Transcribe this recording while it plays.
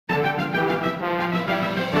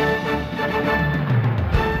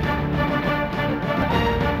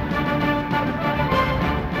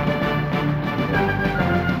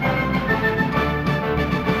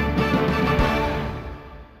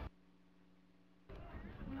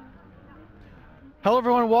Hello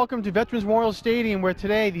everyone, welcome to Veterans Memorial Stadium, where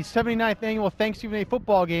today the 79th annual Thanksgiving Day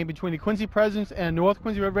football game between the Quincy Presidents and North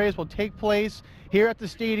Quincy Red Raiders will take place here at the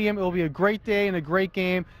stadium. It will be a great day and a great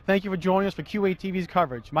game. Thank you for joining us for QATV's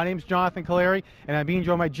coverage. My name is Jonathan Caleri, and I'm being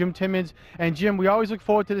joined by Jim Timmons. And Jim, we always look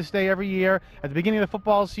forward to this day every year. At the beginning of the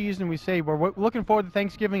football season, we say we're looking forward to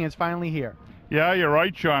Thanksgiving, and it's finally here. Yeah, you're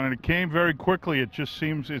right, John, and it came very quickly. It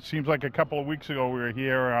seems like a couple of weeks ago we were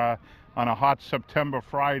here on a hot September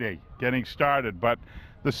Friday getting started, but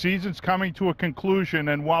the season's coming to a conclusion,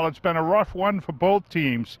 and while it's been a rough one for both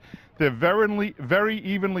teams, they're very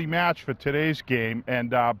evenly matched for today's game, and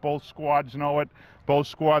both squads know it. Both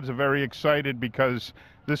squads are very excited because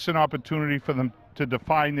this is an opportunity for them to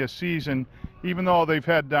define their season, even though they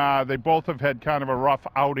both have had kind of a rough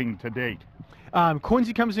outing to date.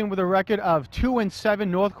 Quincy comes in with a record of 2-7.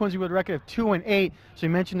 North Quincy with a record of 2-8. So you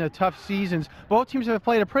mentioned the tough seasons. Both teams have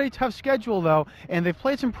played a pretty tough schedule, though, and they've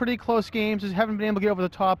played some pretty close games. Just haven't been able to get over the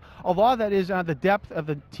top. A lot of that is the depth of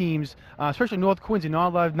the teams, especially North Quincy. Not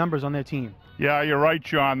a lot of numbers on their team. Yeah, you're right,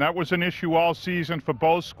 John. That was an issue all season for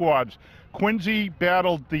both squads. Quincy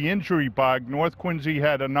battled the injury bug. North Quincy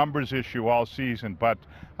had a numbers issue all season, but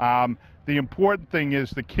the important thing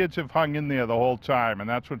is the kids have hung in there the whole time, and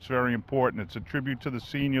that's what's very important. It's a tribute to the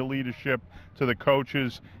senior leadership, to the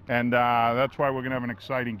coaches, and that's why we're going to have an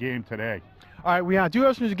exciting game today. All right, we do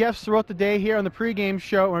have some guests throughout the day here on the pregame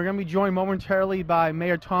show. We're going to be joined momentarily by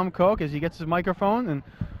Mayor Tom Koch as he gets his microphone, and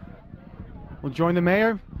we'll join the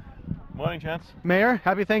mayor. Morning, gents. Mayor,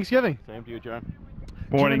 happy Thanksgiving. Same to you, John.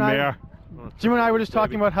 Morning, Mayor. Jim and I were just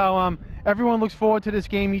talking about how everyone looks forward to this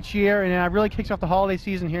game each year, and it really kicks off the holiday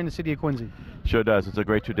season here in the city of Quincy. Sure does. It's a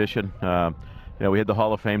great tradition. We had the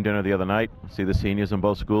Hall of Fame dinner the other night. See the seniors in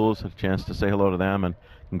both schools, had a chance to say hello to them and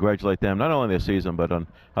congratulate them, not only on their season, but on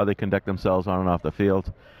how they conduct themselves on and off the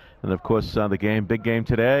field. And of course, the big game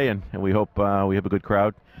today, and we hope we have a good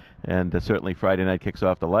crowd. And certainly Friday night kicks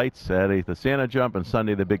off the lights, Saturday the Santa jump, and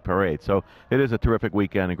Sunday the big parade. So it is a terrific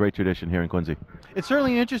weekend, a great tradition here in Quincy. It's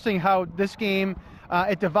certainly interesting how this game,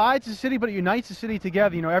 it divides the city, but it unites the city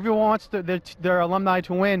together. You know, everyone wants their alumni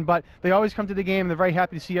to win, but they always come to the game, and they're very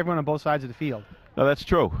happy to see everyone on both sides of the field. No, that's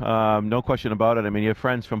true. No question about it. I mean, you have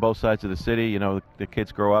friends from both sides of the city. You know, the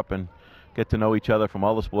kids grow up and get to know each other from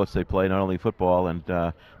all the sports they play, not only football, and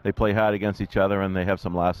they play hard against each other, and they have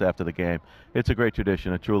some laughs after the game. It's a great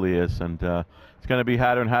tradition, it truly is, and it's going to be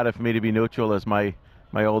harder and harder for me to be neutral as my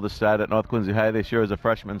oldest started at North Quincy High this year as a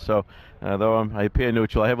freshman, so though I appear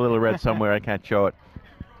neutral, I have a little red somewhere, I can't show it.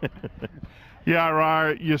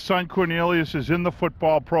 Yeah, your son Cornelius is in the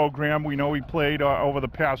football program. We know he played over the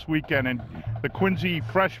past weekend, and the Quincy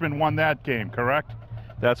freshmen won that game, correct?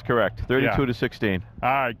 That's correct. 32-16. All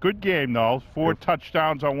right, good game though. 4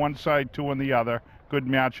 touchdowns on one side, 2 on the other. Good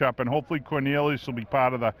matchup, and hopefully Cornelius will be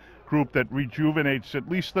part of the group that rejuvenates at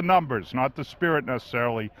least the numbers, not the spirit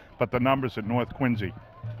necessarily, but the numbers at North Quincy.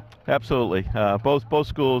 Absolutely. Both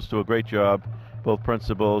schools do a great job. Both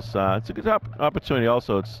principals. It's a good opportunity.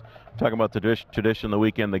 Also, it's talking about the tradition, the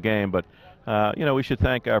weekend, the game, but we should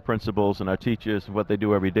thank our principals and our teachers for what they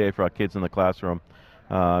do every day for our kids in the classroom.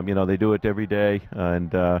 They do it every day,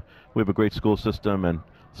 and we have a great school system, and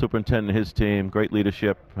superintendent and his team, great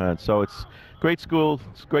leadership, and so it's great schools,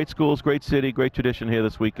 great city, great tradition here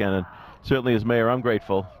this weekend, and certainly as mayor, I'm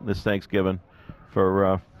grateful this Thanksgiving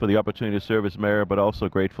for the opportunity to serve as mayor, but also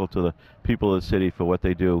grateful to the people of the city for what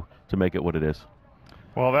they do to make it what it is.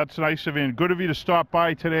 Well, that's nice of you, and good of you to stop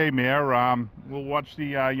by today, Mayor. We'll watch the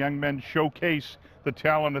young men showcase the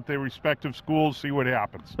talent at their respective schools, see what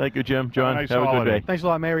happens. Thank you, Jim. John, have a good day. Thanks a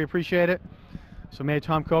lot, Mayor. We appreciate it. So Mayor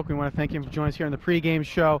Tom Koch, we want to thank him for joining us here on the pregame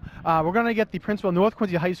show. We're going to get the principal of North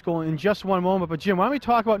Quincy High School in just one moment, but Jim, why don't we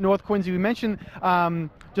talk about North Quincy? We mentioned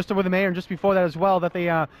just with the mayor and just before that as well that they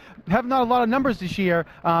have not a lot of numbers this year,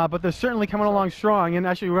 but they're certainly coming along strong. And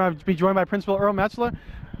actually, we're going to be joined by Principal Earl Metzler.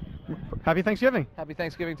 Happy Thanksgiving. Happy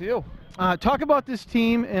Thanksgiving to you. Talk about this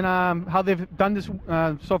team and how they've done this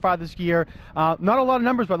so far this year. Not a lot of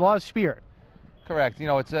numbers, but a lot of spirit. Correct. You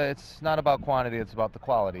know, it's not about quantity, it's about the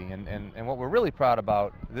quality. And what we're really proud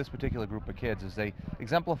about this particular group of kids is they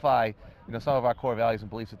exemplify, some of our core values and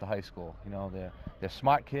beliefs at the high school. You know, they're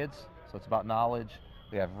smart kids, so it's about knowledge.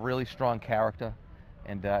 They have really strong character,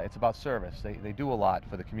 and it's about service. They do a lot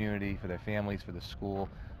for the community, for their families, for the school.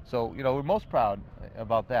 So, we're most proud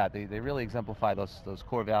about that. They really exemplify those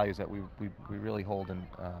core values that we really hold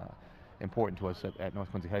important to us at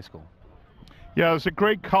North Quincy High School. Yeah, there's a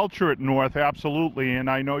great culture at North, absolutely, and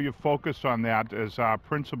I know you focus on that as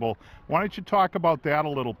principal. Why don't you talk about that a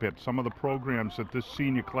little bit, some of the programs that this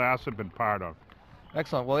senior class have been part of?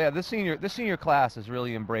 Excellent. Well, yeah, this senior class has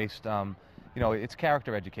really embraced it's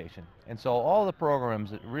character education. And so all the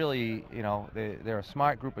programs that really, they're a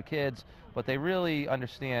smart group of kids, but they really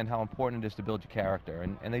understand how important it is to build your character.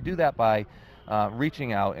 And they do that by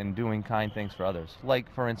reaching out and doing kind things for others.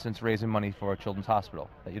 Like, for instance, raising money for a children's hospital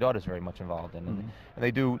that your daughter's very much involved in.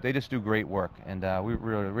 And they just do great work, and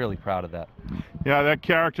we're really proud of that. Yeah, that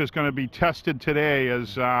character is going to be tested today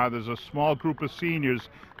as there's a small group of seniors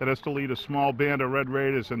that has to lead a small band of Red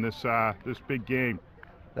Raiders in this big game.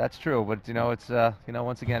 That's true, but it's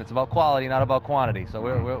once again, it's about quality, not about quantity.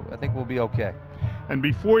 So I think we'll be okay. And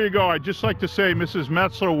before you go, I'd just like to say, Mrs.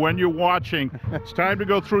 Metzler, when you're watching, it's time to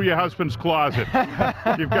go through your husband's closet.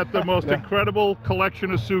 You've got the most incredible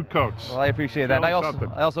collection of suit coats. Well, I appreciate that. And I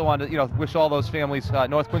also wanted to wish all those families,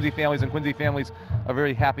 North Quincy families and Quincy families, a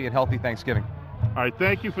very happy and healthy Thanksgiving. All right,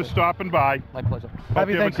 thank you for stopping by. My pleasure.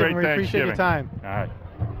 Happy Thanksgiving. We appreciate your time. All right.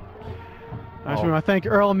 So we want to thank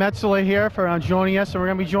Earl Metzler here for joining us, and we're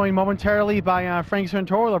going to be joined momentarily by Frank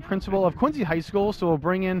Santoro, the principal of Quincy High School. So we'll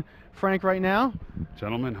bring in Frank right now.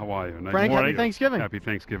 Gentlemen, how are you? Nice Frank, morning. happy Thanksgiving. Happy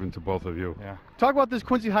Thanksgiving to both of you. Yeah. Talk about this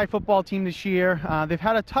Quincy High football team this year. They've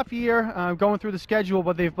had a tough year going through the schedule,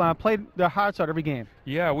 but they've played their hearts out every game.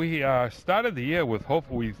 Yeah, we started the year with hope.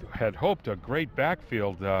 We had hoped a great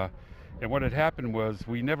backfield, and what had happened was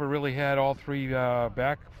we never really had all three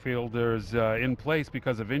backfielders in place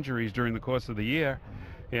because of injuries during the course of the year.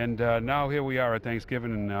 And now here we are at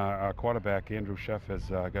Thanksgiving, and our quarterback, Andrew Sheff, has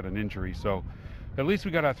got an injury. So at least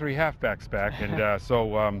we got our three halfbacks back. And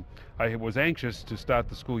so I was anxious to start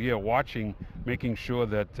the school year making sure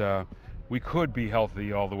that we could be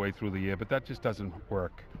healthy all the way through the year, but that just doesn't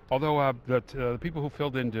work. Although the people who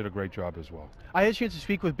filled in did a great job as well. I had a chance to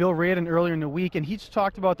speak with Bill Reardon earlier in the week, and he's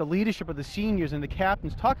talked about the leadership of the seniors and the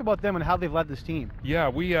captains. Talk about them and how they've led this team. Yeah,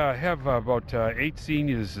 we have about 8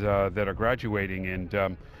 seniors that are graduating,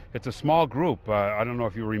 and it's a small group. I don't know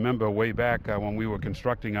if you remember way back when we were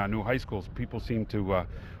constructing our new high schools, people seemed to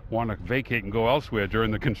want to vacate and go elsewhere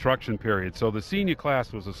during the construction period. So the senior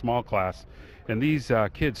class was a small class, and these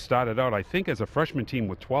kids started out, I think, as a freshman team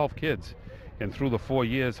with 12 kids. And through the 4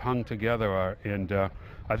 years hung together, and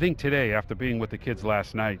I think today, after being with the kids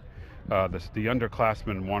last night, the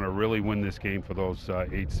underclassmen want to really win this game for those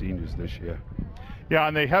 8 seniors this year. Yeah,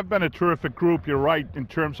 and they have been a terrific group, you're right, in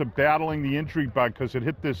terms of battling the injury bug, because it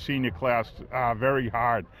hit this senior class very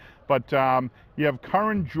hard. But you have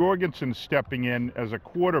Curran Jorgensen stepping in as a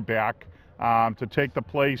quarterback to take the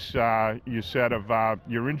place, you said, of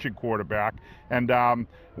your injured quarterback. And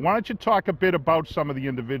why don't you talk a bit about some of the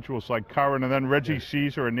individuals like Curran, and then Reggie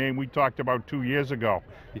Caesar, a name we talked about 2 years ago.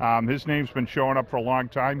 His name's been showing up for a long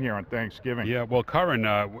time here on Thanksgiving. Yeah, well, Curran,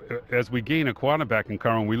 as we gain a quarterback in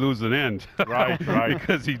Curran, we lose an end. Right.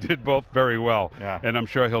 Because he did both very well. Yeah. And I'm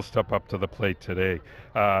sure he'll step up to the plate today.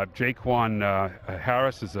 Jaquan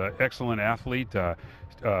Harris is an excellent athlete.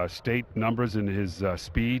 State numbers in his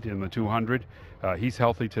speed in the 200. He's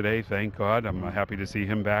healthy today, thank God. I'm happy to see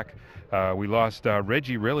him back. We lost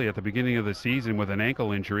Reggie really at the beginning of the season with an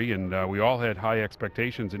ankle injury, and we all had high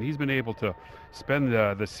expectations, and he's been able to spend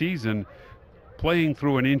the season playing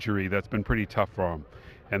through an injury that's been pretty tough for him.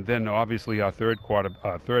 And then obviously our third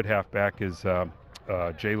halfback is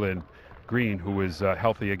Jalen Green, who is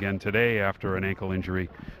healthy again today after an ankle injury.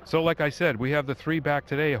 So like I said, we have the 3 back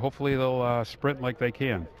today. Hopefully they'll sprint like they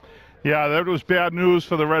can. Yeah, that was bad news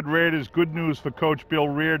for the Red Raiders. Good news for Coach Bill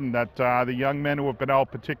Reardon that the young men who have been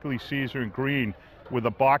out, particularly Caesar and Green, with the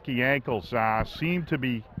balky ankles, seem to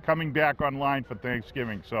be coming back online for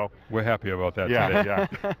Thanksgiving. So we're happy about that today.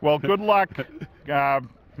 Yeah. Well, good luck,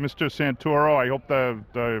 Mr. Santoro. I hope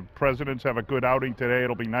the presidents have a good outing today.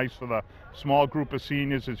 It'll be nice for the small group of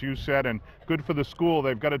seniors, as you said, and good for the school.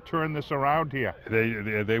 They've got to turn this around here.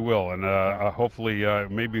 They will, and hopefully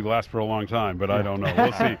maybe last for a long time, but I don't know.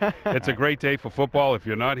 We'll see. It's a great day for football. If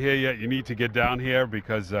you're not here yet, you need to get down here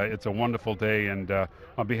because it's a wonderful day, and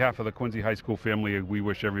on behalf of the Quincy High School family, we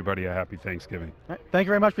wish everybody a happy Thanksgiving. Right. Thank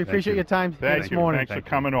you very much. We appreciate your time this morning. Thanks for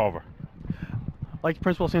coming over. Like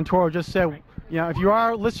Principal Santoro just said, if you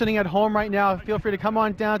are listening at home right now, feel free to come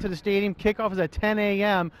on down to the stadium. Kickoff is at 10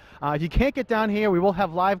 a.m. If you can't get down here, we will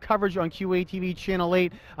have live coverage on QATV Channel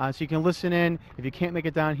 8, so you can listen in if you can't make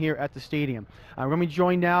it down here at the stadium. We're going to be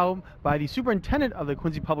joined now by the Superintendent of the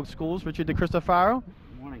Quincy Public Schools, Richard DeCristofaro.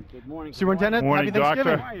 Good morning. Good morning. Superintendent, morning, happy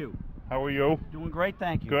Thanksgiving. Doctor. How are you? How are you? Doing great,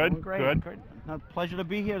 thank you. Good, Doing great. good. Great. Pleasure to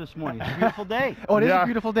be here this morning. It's a beautiful day. Oh, it is a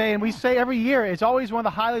beautiful day, and we say every year it's always one of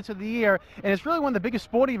the highlights of the year, and it's really one of the biggest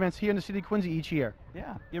sporting events here in the city of Quincy each year.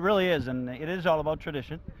 Yeah, it really is, and it is all about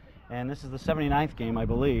tradition. And this is the 79th game, I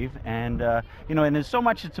believe. And, you know, and there's so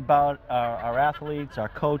much it's about our athletes, our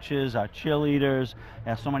coaches, our cheerleaders,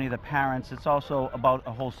 and so many of the parents. It's also about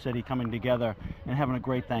a whole city coming together and having a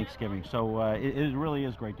great Thanksgiving. So it really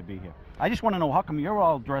is great to be here. I just want to know, how come you're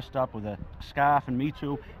all dressed up with a scarf, and me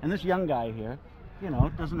too, and this young guy here, you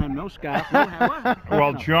know, doesn't have no scarf, no hat.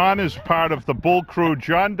 Well, John is part of the Bull Crew.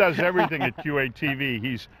 John does everything at QATV.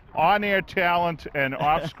 He's on-air talent and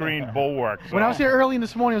off-screen bulwark. So. When I was here early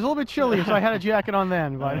this morning, it was a little bit chilly, so I had a jacket on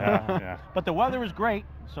then. But, Yeah. But the weather is great,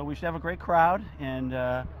 so we should have a great crowd, and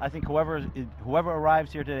I think whoever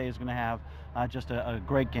arrives here today is going to have just a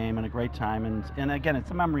great game and a great time. And again,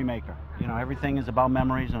 it's a memory maker. You know, everything is about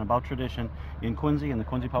memories and about tradition in Quincy and the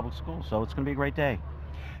Quincy Public Schools, so it's going to be a great day.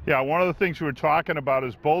 Yeah, one of the things we were talking about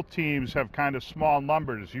is both teams have kind of small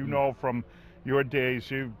numbers. You know, from your days,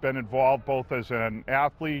 you've been involved both as an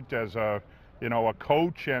athlete, as a, you know, a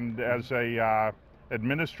coach, and as a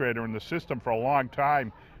administrator in the system for a long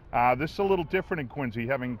time. This is a little different in Quincy,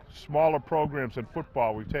 having smaller programs in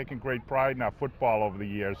football. We've taken great pride in our football over the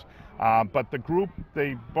years. But the group,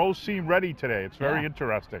 they both seem ready today. It's very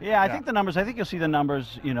interesting. Yeah, I think the numbers, I think you'll see the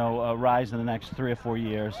numbers, you know, rise in the next 3 or 4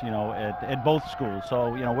 years, you know, at both schools.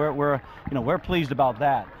 So, you know, we're pleased about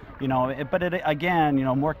that. You know, but again, you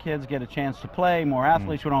know, more kids get a chance to play, more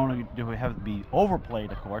athletes. We don't want to have to be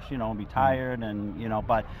overplayed, of course, you know, and be tired, and, you know,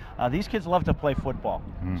 but these kids love to play football.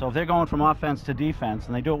 So if they're going from offense to defense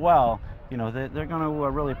and they do it well, you know, they're going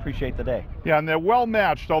to really appreciate the day. Yeah, and they're well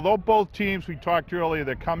matched. Although both teams, we talked earlier,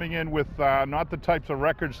 they're coming in with not the types of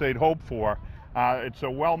records they'd hoped for. It's a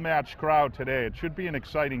well-matched crowd today. It should be an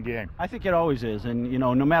exciting game. I think it always is, and, you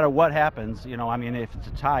know, no matter what happens, you know, I mean, if it's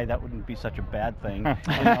a tie, that wouldn't be such a bad thing.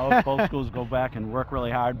 You know, if both schools go back and work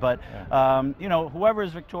really hard. But, you know, whoever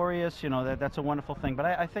is victorious, you know, that's a wonderful thing. But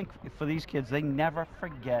I think for these kids, they never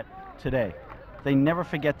forget today. They never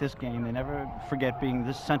forget this game. They never forget being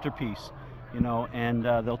this centerpiece, you know, and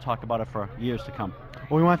they'll talk about it for years to come.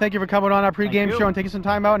 Well, we want to thank you for coming on our pregame show and taking some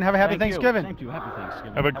time out, and have a happy Thanksgiving. Thank you. Happy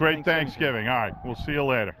Thanksgiving. Have a great Thanksgiving. All right, we'll see you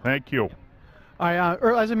later. Thank you. All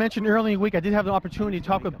right, as I mentioned earlier in the week, I did have the opportunity to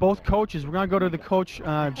talk with both coaches. We're going to go to the coach,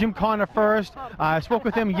 Jim Connor, first. I spoke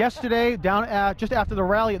with him yesterday down at just after the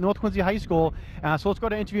rally at North Quincy High School. So let's go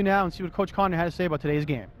to the interview now and see what Coach Connor had to say about today's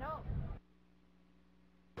game.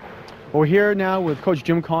 Well, we're here now with Coach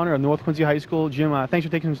Jim Connor of North Quincy High School. Jim, thanks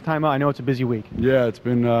for taking some time out. I know it's a busy week. Yeah, it's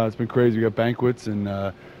been crazy. We got banquets and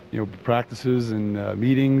you know, practices and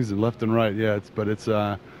meetings and left and right. Yeah, but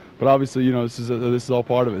obviously, you know, this is all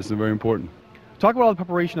part of it. It's very important. Talk about all the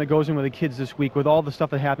preparation that goes in with the kids this week, with all the stuff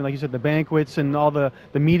that happened, like you said, the banquets and all the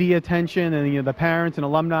media attention and, you know, the parents and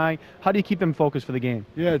alumni. How do you keep them focused for the game?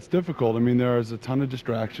 Yeah, it's difficult. I mean, there's a ton of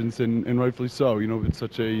distractions, and rightfully so. You know, it's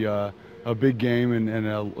such a big game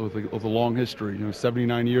and with a long history. You know,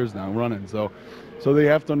 79 years now running. So they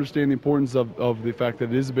have to understand the importance of the fact that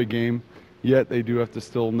it is a big game. Yet they do have to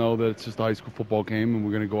still know that it's just a high school football game, and we're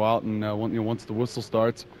going to go out and once the whistle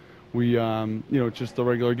starts, we it's just a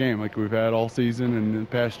regular game like we've had all season and in the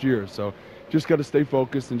past year. So just got to stay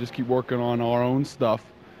focused and just keep working on our own stuff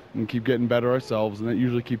and keep getting better ourselves, and that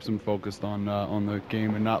usually keeps them focused on the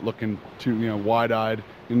game and not looking too wide-eyed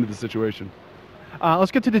into the situation.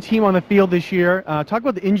 Let's get to the team on the field this year. Talk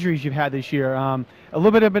about the injuries you've had this year. A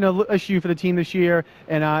little bit have been an issue for the team this year,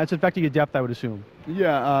 and it's affected your depth, I would assume.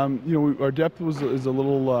 Yeah, our depth was a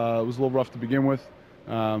little rough to begin with.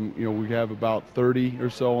 We have about 30 or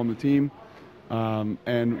so on the team,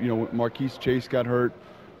 and Marquise Chase got hurt.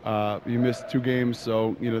 He missed 2 games,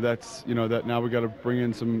 so that now we got to bring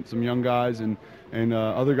in some young guys, and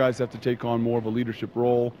other guys have to take on more of a leadership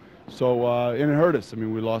role. So and it hurt us. I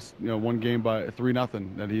mean, we lost 1 game by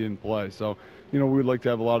 3-0 that he didn't play. So we'd like to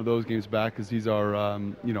have a lot of those games back because he's our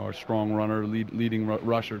our strong runner, leading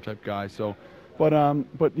rusher type guy. So, but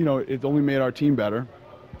it only made our team better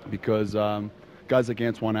because guys like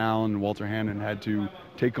Antoine Allen and Walter Hannon had to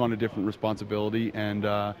take on a different responsibility, and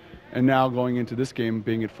now going into this game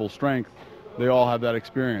being at full strength, they all have that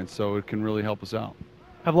experience, so it can really help us out.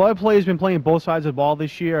 Have a lot of players been playing both sides of the ball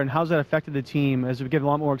this year, and how's that affected the team as we get a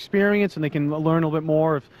lot more experience and they can learn a little bit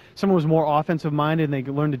more? If someone was more offensive minded and they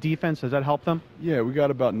could learn the defense, does that help them? Yeah, we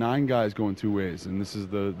got about 9 guys going 2 ways, and this is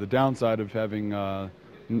the downside of having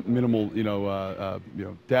minimal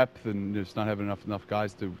depth and just not having enough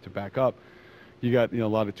guys to back up. You got a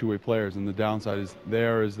lot of 2-way players, and the downside is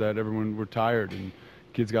that everyone we're tired and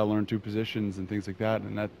kids got to learn 2 positions and things like that,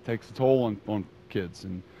 and that takes a toll on kids.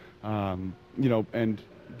 And and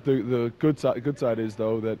the good side is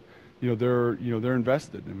though that they're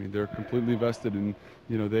invested. I mean, they're completely invested in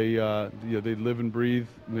they live and breathe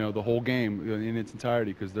the whole game in its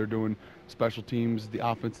entirety, because they're doing special teams, the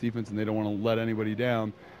offense, defense, and they don't want to let anybody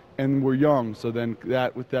down. And we're young, so then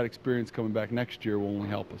with that experience coming back next year will only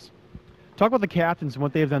help us. Talk about the captains and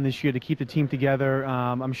what they've done this year to keep the team together.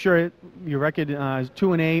 I'm sure your record is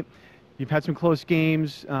 2-8. You've had some close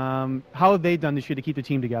games. How have they done this year to keep the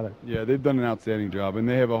team together? Yeah, they've done an outstanding job, and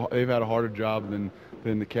they've had a harder job than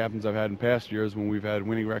the captains I've had in past years when we've had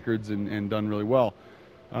winning records and done really well.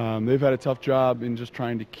 They've had a tough job in just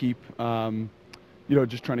trying to keep, the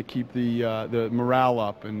morale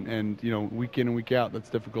up, and week in and week out. That's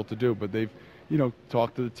difficult to do, but they've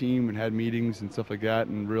talked to the team and had meetings and stuff like that,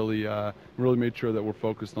 and really made sure that we're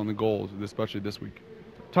focused on the goals, especially this week.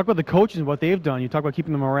 Talk about the coaches and what they've done. You talk about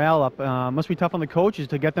keeping the morale up. Must be tough on the coaches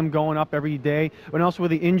to get them going up every day, but also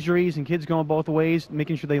with the injuries and kids going both ways,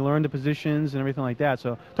 making sure they learn the positions and everything like that.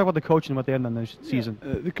 So talk about the coaching and what they've done this season.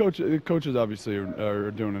 The coaches obviously are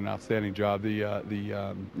doing an outstanding job.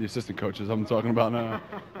 The assistant coaches I'm talking about now,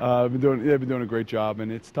 they've been doing a great job,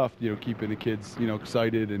 and it's tough, keeping the kids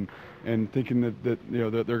excited and thinking that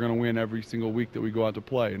that they're going to win every single week that we go out to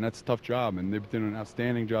play, and that's a tough job, and they've done an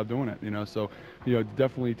outstanding job doing it. So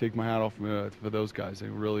definitely take my hat off for those guys. They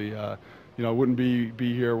really I wouldn't be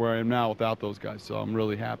here where I am now without those guys, so I'm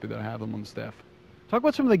really happy that I have them on the staff. Talk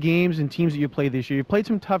about some of the games and teams that you played this year. You played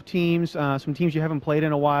some tough teams, some teams you haven't played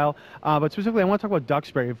in a while, but specifically I want to talk about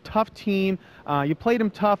Duxbury. A tough team. You played them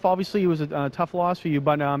tough. Obviously it was a tough loss for you,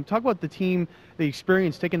 but talk about the team, the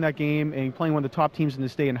experience taking that game and playing one of the top teams in the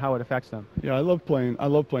state and how it affects them. Yeah, I love playing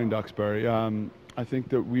Duxbury. I think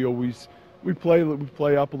that we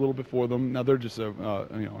play up a little bit for them. Now they're just an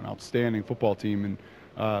outstanding football team,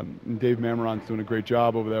 and Dave Mameron's doing a great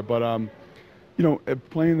job over there, but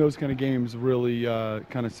playing those kind of games really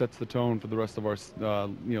kind of sets the tone for the rest of our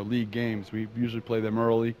league games. We usually play them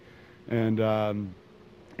early, and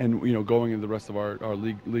going into the rest of our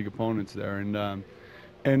league opponents there, and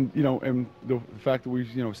the fact that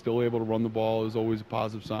we still able to run the ball is always a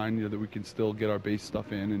positive sign. That we can still get our base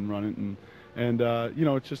stuff in and run it, and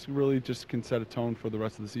it's just really just can set a tone for the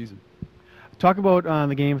rest of the season. Talk about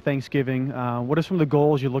the game of Thanksgiving. What are some of the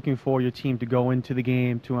goals you're looking for your team to go into the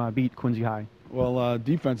game to beat Quincy High? Well,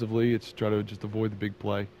 defensively, it's try to just avoid the big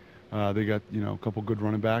play. They got a couple good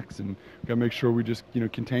running backs, and we got to make sure we just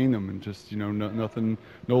contain them and just no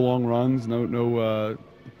long runs, no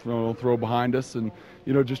throw behind us, and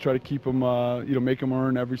just try to keep them make them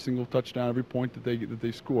earn every single touchdown, every point that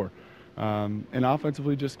they score. And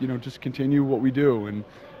offensively, just continue what we do and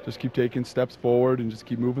just keep taking steps forward and just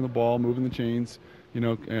keep moving the ball, moving the chains,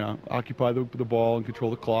 occupy the ball and control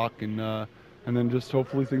the clock, and then just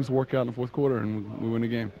hopefully things work out in the fourth quarter and we win the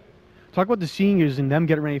game. Talk about the seniors and them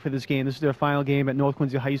getting ready for this game. This is their final game at North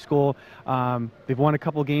Quincy High School. They've won a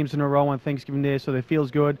couple of games in a row on Thanksgiving Day, so it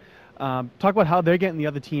feels good. Talk about how they're getting the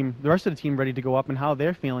rest of the team ready to go up and how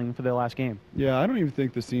they're feeling for their last game. Yeah, I don't even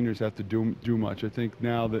think the seniors have to do much. I think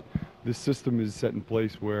now that this system is set in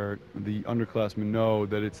place where the underclassmen know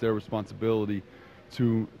that it's their responsibility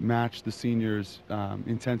to match the seniors'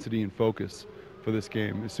 intensity and focus for this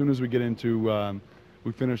game. As soon as we get into,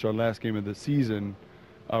 we finish our last game of the season,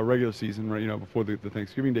 regular season, right, before the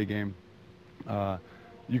Thanksgiving Day game,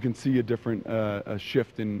 you can see a different a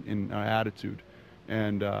shift in our attitude.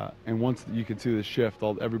 And once you can see the shift,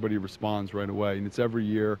 everybody responds right away, and it's every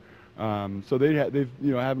year. So they've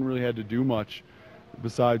haven't really had to do much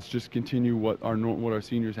besides just continue what our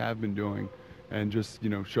seniors have been doing, and just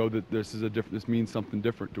show that this means something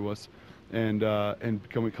different to us, and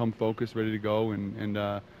become focused, ready to go, and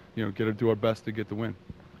do our best to get the win.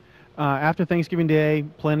 After Thanksgiving Day,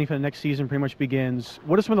 planning for the next season pretty much begins.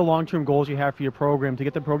 What are some of the long-term goals you have for your program to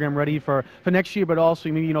get the program ready for next year, but also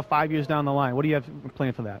maybe 5 years down the line? What do you have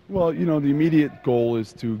planned for that? Well, the immediate goal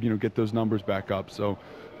is to get those numbers back up. So,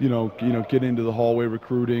 get into the hallway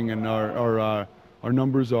recruiting, and our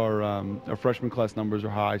numbers our freshman class numbers are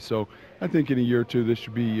high. So I think in a year or two, this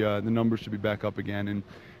should be the numbers should be back up again,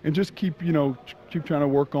 and just keep trying to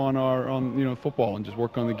work on football and just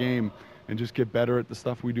work on the game. And just get better at the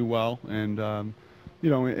stuff we do well, and and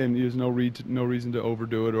there's no reason to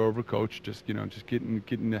overdo it or overcoach. Just get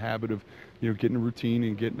in the habit of getting a routine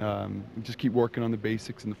and just keep working on the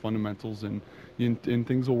basics and the fundamentals, and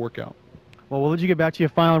things will work out. Well, we'll let you get back to your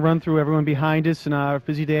final run through. Everyone behind us, and a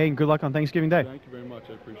busy day, and good luck on Thanksgiving Day. Thank you very much.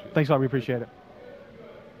 I appreciate it. Thanks a lot. We appreciate it.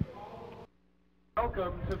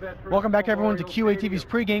 Welcome back, everyone, to QATV's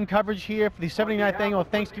pregame coverage here for the 79th annual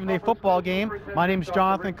Thanksgiving Day football game. My name is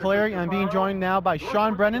Jonathan Clary, and I'm being joined now by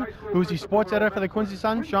Sean Brennan, who's the sports editor for the Quincy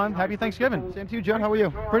Sun. Sean, happy Thanksgiving. Same to you, John. How are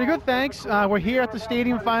you? Pretty good, thanks. We're here at the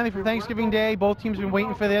stadium finally for Thanksgiving Day. Both teams have been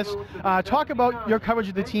waiting for this. Talk about your coverage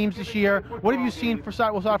of the teams this year. What have you seen? We'll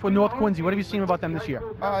start off with North Quincy. What have you seen about them this year?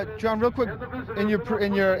 John, real quick, in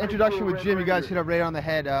your introduction with Jim, you guys hit it right on the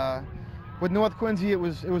head. With North Quincy, it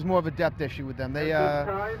was more of a depth issue with them. They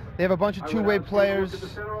have a bunch of two-way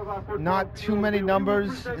players, not too many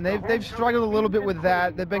numbers, and they've struggled a little bit with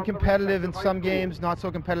that. They've been competitive in some games, not so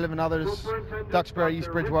competitive in others. Duxbury,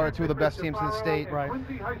 East Bridgewater, two of the best teams in the state. Right.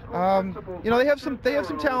 You know, they have some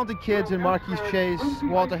talented kids in Marquise Chase,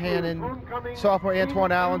 Walter Hannon, sophomore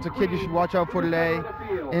Antoine Allen's a kid you should watch out for today,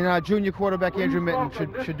 and junior quarterback Andrew Mitten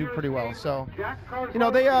should do pretty well. So, you know,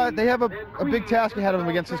 they have a big task ahead of them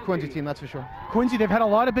against this Quincy team, that's for sure. Quincy, they've had a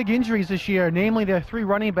lot of big injuries this year, namely their 3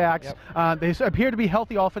 running backs. Yep. They appear to be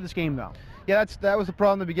healthy all for this game, though. Yeah, that was the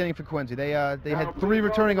problem in the beginning for Quincy. They had 3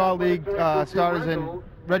 returning all-league starters in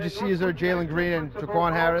Reggie Caesar, Jalen Green, and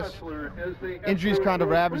Jaquan Harris. Injuries kind of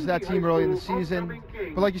ravaged that team early in the season.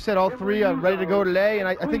 But like you said, all 3 are ready to go today, and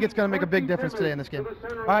I think it's going to make a big difference today in this game.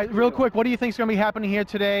 All right, real quick, what do you think is going to be happening here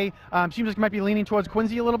today? Seems like it might be leaning towards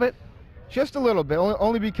Quincy a little bit? Just a little bit,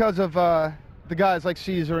 only because of the guys like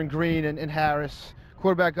Caesar and Green and Harris,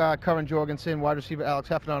 quarterback Curran Jorgensen, wide receiver Alex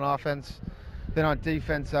Hefner on offense. Then on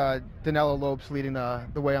defense, Danilo Lopes leading the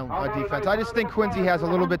way on defense. I just think Quincy has a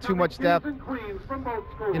little bit too much depth.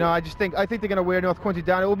 You know, I think they're going to wear North Quincy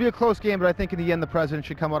down. It will be a close game, but I think in the end the President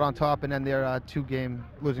should come out on top and end their 2-game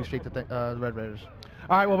losing streak to the Red Raiders.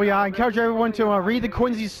 All right, well, we encourage everyone to read the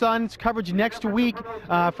Quincy Sun's coverage next week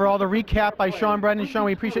for all the recap by Sean Brennan. Sean,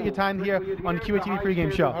 we appreciate your time here on the QATV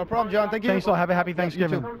pregame show. No problem, John. Thank you. Thanks a lot. Have a happy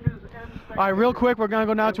Thanksgiving. All right, real quick, we're going to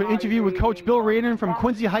go now to an interview with Coach Bill Reardon from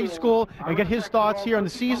Quincy High School and get his thoughts here on the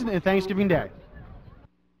season and Thanksgiving Day.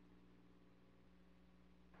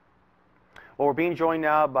 Well, we're being joined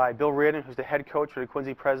now by Bill Reardon, who's the head coach for the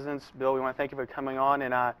Quincy Presidents. Bill, we want to thank you for coming on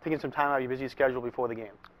and taking some time out of your busy schedule before the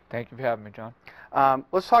game. Thank you for having me, John.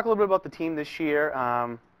 Let's talk a little bit about the team this year.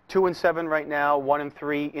 2-7 right now,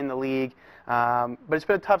 1-3 in the league. But it's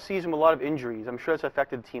been a tough season with a lot of injuries. I'm sure it's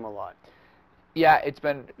affected the team a lot. Yeah, it's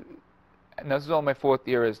been, and this is only my 4th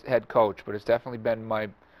year as head coach, but it's definitely been my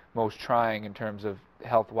most trying in terms of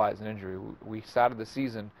health-wise and injury. We started the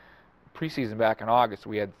season, preseason back in August.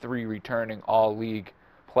 We had 3 returning all-league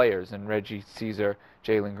players in Reggie Caesar,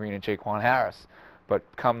 Jalen Green, and Jaquan Harris. But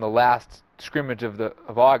come the last scrimmage of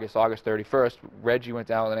August 31st, Reggie went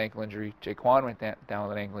down with an ankle injury, Jaquan went down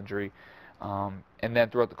with an ankle injury, and then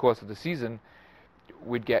throughout the course of the season,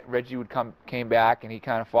 Reggie came back and he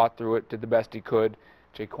kind of fought through it, did the best he could.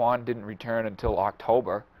 Jaquan didn't return until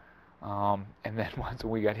October, and then once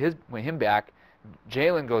we got him back,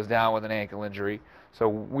 Jalen goes down with an ankle injury. So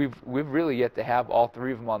we've really yet to have all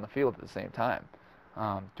 3 of them on the field at the same time,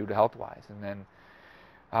 due to health-wise. And then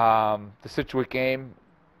the Situate game,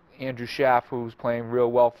 Andrew Schaff, who's playing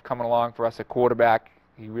real well coming along for us at quarterback,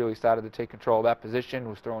 he really started to take control of that position,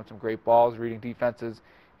 was throwing some great balls, reading defenses.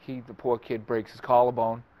 The poor kid breaks his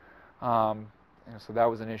collarbone, and so that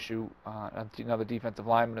was an issue. Another defensive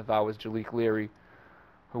lineman of ours, Jalik Leary,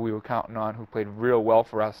 who we were counting on, who played real well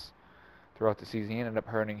for us throughout the season. He ended up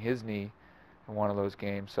hurting his knee in one of those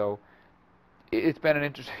games. So it's been an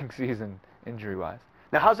interesting season injury-wise.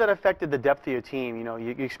 Now, how's that affected the depth of your team? You know,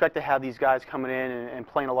 you expect to have these guys coming in and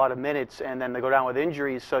playing a lot of minutes, and then they go down with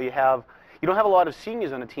injuries, so you don't have a lot of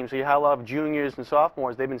seniors on the team, so you have a lot of juniors and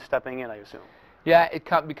sophomores. They've been stepping in, I assume. Yeah, it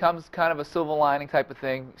becomes kind of a silver lining type of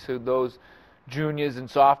thing. So those juniors and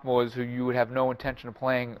sophomores who you would have no intention of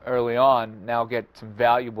playing early on now get some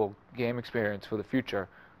valuable game experience for the future,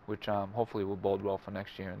 which hopefully will bode well for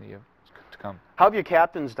next year and the year to come. How have your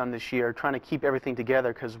captains done this year trying to keep everything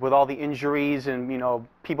together? Because with all the injuries and, you know,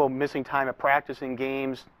 people missing time at practice and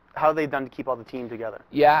games, how have they done to keep all the team together?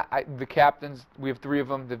 Yeah, the captains, we have 3 of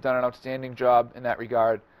them. They've done an outstanding job in that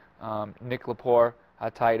regard. Nick Lepore,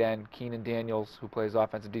 tight end, Keenan Daniels, who plays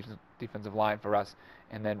offensive defensive line for us,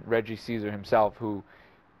 and then Reggie Caesar himself, who,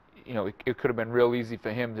 you know, it could have been real easy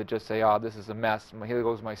for him to just say, oh, this is a mess. Here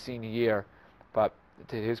goes my senior year. But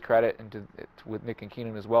to his credit, and with Nick and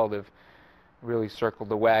Keenan as well, they've really circled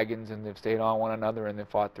the wagons, and they've stayed on one another, and they've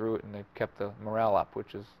fought through it, and they've kept the morale up,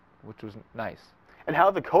 which was nice. And how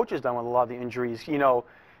have the coaches done with a lot of the injuries? You know,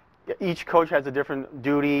 each coach has a different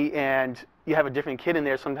duty, and you have a different kid in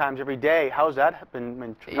there sometimes every day. How's that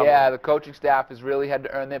been? Yeah, the coaching staff has really had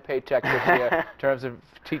to earn their paycheck this year in terms of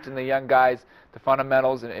teaching the young guys the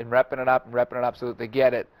fundamentals and repping it up so that they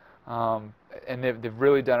get it. And and they've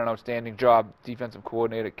really done an outstanding job. Defensive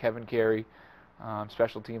coordinator Kevin Carey,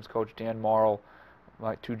 special teams coach Dan Morrill,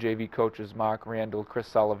 my 2 JV coaches Mark Randall, Chris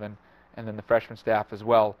Sullivan, and then the freshman staff as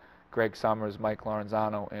well, Greg Summers, Mike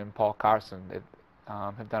Lorenzano, and Paul Carson. They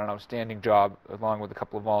have done an outstanding job, along with a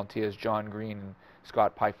couple of volunteers, John Green and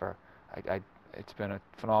Scott Pfeiffer. It's been a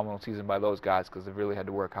phenomenal season by those guys because they've really had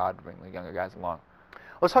to work hard to bring the younger guys along.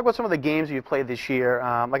 Let's talk about some of the games you've played this year.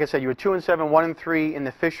 Like I said, you were 2-7, 1-3 in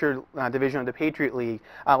the Fisher division of the Patriot League.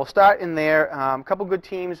 We'll start in there. A couple good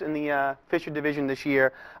teams in the Fisher division this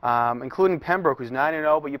year, including Pembroke, who's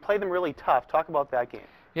 9-0, but you played them really tough. Talk about that game.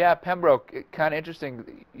 Yeah, Pembroke, kind of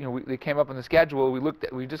interesting. You know, they came up on the schedule.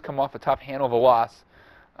 We just come off a tough Hanover loss,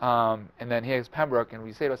 and then here's Pembroke, and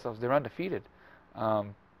we say to ourselves, they're undefeated,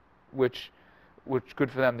 which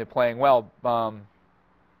good for them. They're playing well.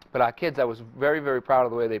 But our kids, I was very, very proud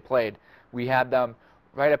of the way they played. We had them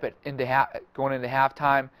right up going into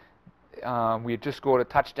halftime. We had just scored a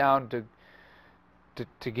touchdown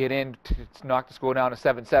to get in to knock the score down to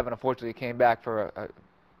 7-7. Unfortunately, it came back for a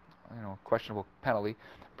questionable penalty.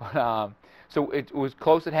 But so it was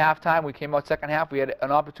close at halftime. We came out second half. We had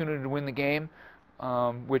an opportunity to win the game,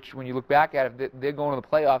 which when you look back at it, they're going to the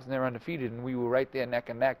playoffs and they're undefeated, and we were right there neck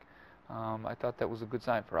and neck. I thought that was a good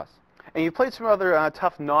sign for us. And you played some other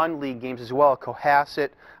tough non-league games as well, Cohasset,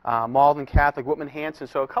 Malden Catholic, Whitman-Hanson,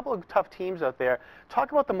 so a couple of tough teams out there.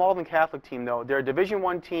 Talk about the Malden Catholic team, though. They're a Division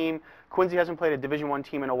I team. Quincy hasn't played a Division I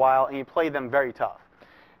team in a while, and you played them very tough.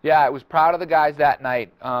 Yeah, I was proud of the guys that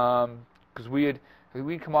night because we'd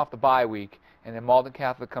come off the bye week, and then Malden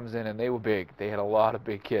Catholic comes in, and they were big. They had a lot of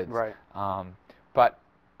big kids. Right. But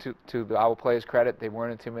to our players' credit, they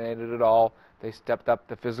weren't intimidated at all. They stepped up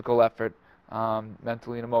the physical effort.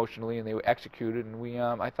 Mentally and emotionally, and they were executed.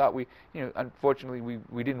 And I thought unfortunately,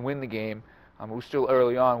 we didn't win the game. It was still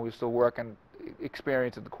early on. We were still working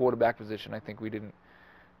experience at the quarterback position. I think we were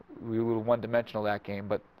a little one-dimensional that game,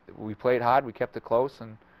 but we played hard. We kept it close,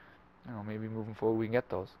 and maybe moving forward we can get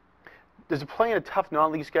those. Does playing a tough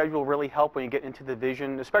non-league schedule really help when you get into the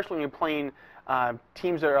division, especially when you're playing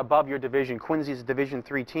teams that are above your division? Quincy's a Division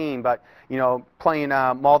III team, but playing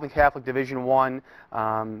Malden Catholic Division I.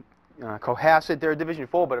 Cohasset, they're a Division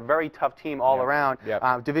IV, but a very tough team all around.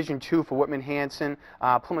 Yep. Division II for Whitman-Hanson,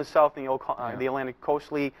 Plymouth South in the Atlantic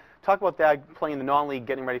Coast League. Talk about that, playing the non-league,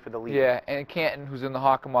 getting ready for the league. Yeah, and Canton, who's in the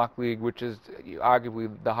Hockomock League, which is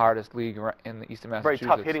arguably the hardest league in the Eastern Massachusetts.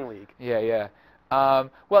 Very tough hitting league. Yeah, yeah.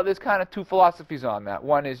 Well, there's kind of two philosophies on that.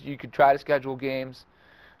 One is you could try to schedule games.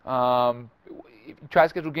 If you try to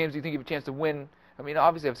schedule games, you think you have a chance to win. I mean,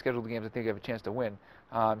 obviously, I've scheduled the games I think I have a chance to win,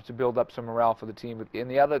 to build up some morale for the team. But in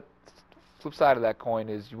the other flip side of that coin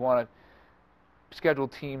is you want to schedule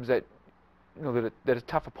teams that that are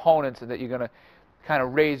tough opponents and that you're going to kind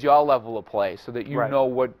of raise your level of play so that you know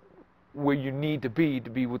where you need to be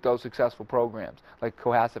with those successful programs. Like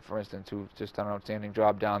Cohasset, for instance, who's just done an outstanding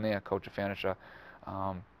job down there, Coach Afanisha.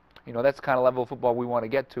 That's the kind of level of football we want to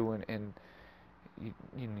get to, and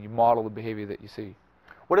you model the behavior that you see.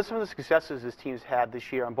 What are some of the successes this team's had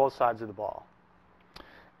this year on both sides of the ball?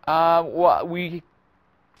 Well,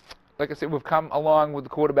 like I said, we've come along with the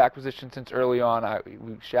quarterback position since early on.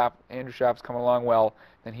 Andrew Sharp's come along well.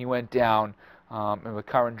 Then he went down, and with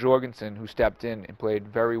Curran Jorgensen, who stepped in and played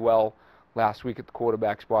very well last week at the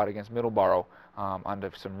quarterback spot against Middleborough under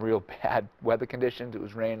some real bad weather conditions. It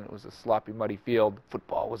was raining. It was a sloppy, muddy field.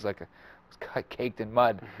 Football was caked in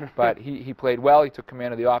mud. But he played well. He took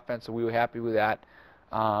command of the offense, so we were happy with that.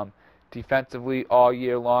 Defensively, all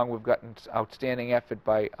year long, we've gotten outstanding effort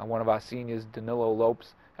by one of our seniors, Danilo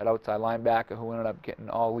Lopes, at outside linebacker, who ended up getting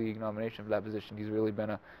all-league nomination for that position. He's really been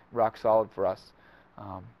a rock solid for us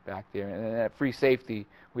back there. And then at free safety,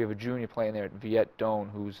 we have a junior playing there at Viet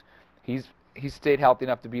Doan, he's stayed healthy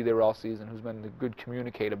enough to be there all season, who's been a good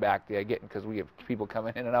communicator back there, because we have people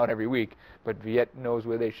coming in and out every week. But Viet knows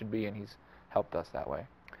where they should be, and he's helped us that way.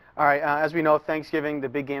 All right, as we know, Thanksgiving, the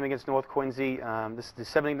big game against North Quincy. This is the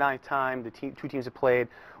 79th time the two teams have played.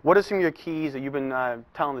 What are some of your keys that you've been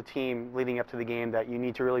telling the team leading up to the game that you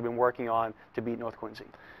need to really been working on to beat North Quincy?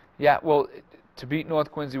 Yeah, well, to beat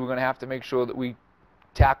North Quincy, we're going to have to make sure that we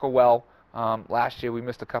tackle well. Last year, we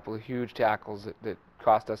missed a couple of huge tackles that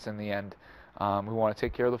cost us in the end. We want to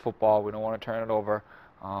take care of the football. We don't want to turn it over.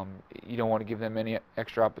 You don't want to give them any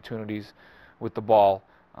extra opportunities with the ball.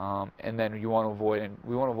 And then we want to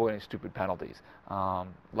avoid any stupid penalties.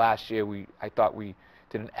 Last year, I thought we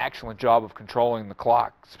did an excellent job of controlling the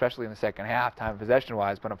clock, especially in the second half, time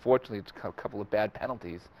possession-wise. But unfortunately, it's a couple of bad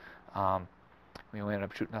penalties. We ended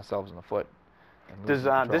up shooting ourselves in the foot. Does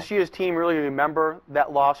this year's team really remember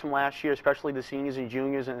that loss from last year, especially the seniors and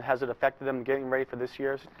juniors, and has it affected them getting ready for this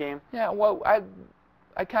year's game? Yeah, well,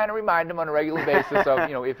 I kind of remind them on a regular basis of,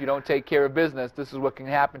 if you don't take care of business, this is what can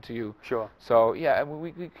happen to you. Sure. So, yeah,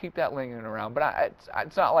 we keep that lingering around. But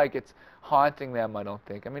it's not like it's haunting them, I don't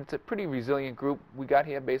think. I mean, it's a pretty resilient group. We got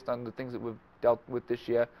here based on the things that we've dealt with this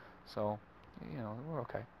year. So, we're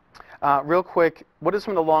okay. Real quick, what are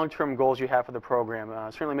some of the long-term goals you have for the program?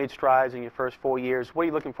 Certainly made strides in your first 4 years. What are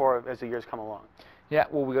you looking for as the years come along? Yeah,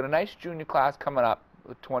 well, we got a nice junior class coming up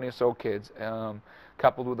with 20 or so kids,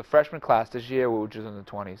 coupled with a freshman class this year, which is in the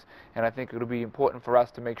 20s. And I think it'll be important for us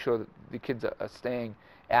to make sure that the kids are staying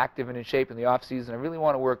active and in shape in the off-season. I really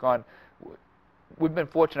want to work on, we've been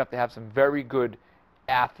fortunate enough to have some very good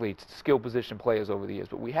athletes, skill position players over the years,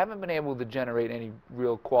 but we haven't been able to generate any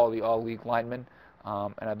real quality all-league linemen.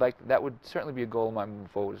 And that would certainly be a goal of mine moving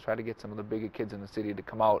forward, is try to get some of the bigger kids in the city to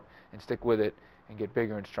come out and stick with it and get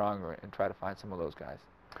bigger and stronger and try to find some of those guys.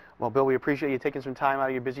 Well, Bill, we appreciate you taking some time out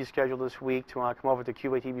of your busy schedule this week to come over to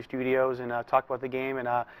QATV studios and talk about the game, and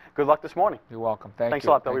good luck this morning. You're welcome. Thanks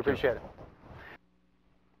a lot, Bill. We appreciate it.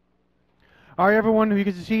 All right, everyone, you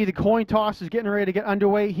can see the coin toss is getting ready to get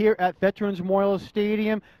underway here at Veterans Memorial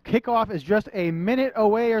Stadium. Kickoff is just a minute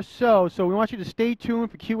away or so, so we want you to stay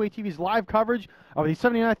tuned for QATV's live coverage of the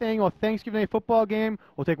 79th annual Thanksgiving Day football game.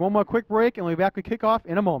 We'll take one more quick break, and we'll be back with kickoff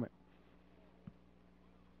in a moment.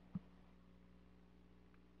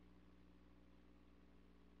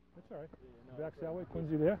 That's all right. Back that way.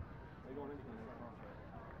 Quincy there.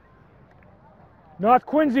 North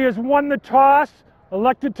Quincy has won the toss,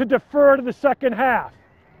 elected to defer to the second half.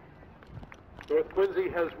 North Quincy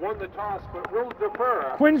has won the toss, but will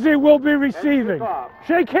defer. Quincy will be receiving.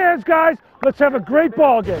 Shake hands, guys. Let's have a great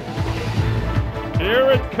ball game.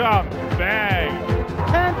 Here it comes. Bang.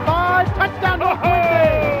 10-5, touchdown North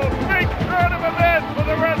Quincy. Big turn of events for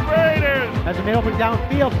the Red Raiders. As a man open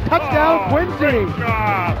downfield, touchdown Quincy. Great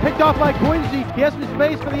job. Picked off by Quincy. He has some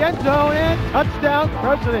space for the end zone, and touchdown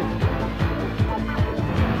President.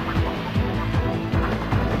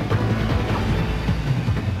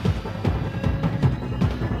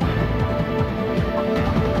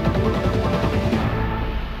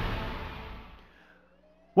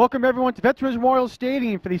 Welcome everyone to Veterans Memorial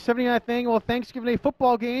Stadium for the 79th annual Thanksgiving Day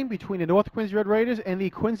football game between the North Quincy Red Raiders and the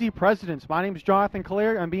Quincy Presidents. My name is Jonathan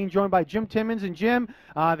Clear. I'm being joined by Jim Timmons. And Jim,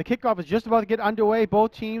 the kickoff is just about to get underway.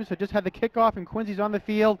 Both teams have just had the kickoff and Quincy's on the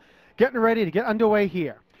field, getting ready to get underway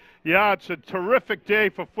here. Yeah, it's a terrific day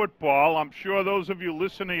for football. I'm sure those of you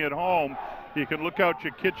listening at home, you can look out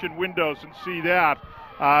your kitchen windows and see that.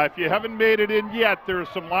 If you haven't made it in yet, there are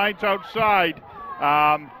some lines outside.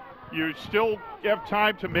 You still have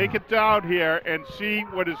time to make it down here and see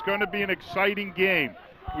what is going to be an exciting game.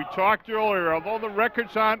 We talked earlier, although the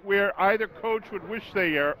records aren't where either coach would wish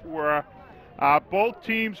they were, both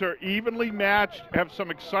teams are evenly matched, have some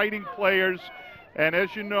exciting players, and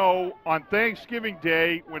as you know, on Thanksgiving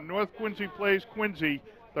Day, when North Quincy plays Quincy,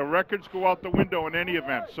 the records go out the window in any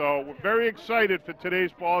event. So we're very excited for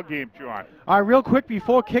today's ball game, John. All right, real quick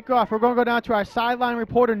before kickoff, we're going to go down to our sideline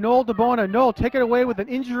reporter, Noel DeBona. Noel, take it away with an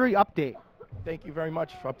injury update. Thank you very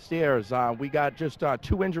much. Upstairs, we got just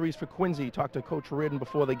 2 injuries for Quincy. Talked to Coach Reardon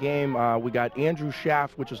before the game. We got Andrew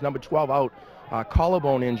Schaff, which is number 12 out,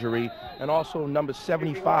 collarbone injury, and also number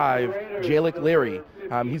 75, Jalik Leary.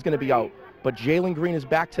 He's going to be out. But Jalen Green is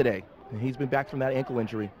back today, and he's been back from that ankle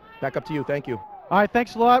injury. Back up to you. Thank you. All right,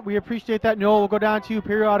 thanks a lot. We appreciate that, Noel. We'll go down to you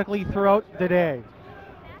periodically throughout the day.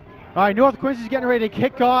 All right, North Quincy's getting ready to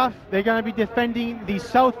kick off. They're going to be defending the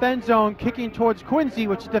south end zone, kicking towards Quincy,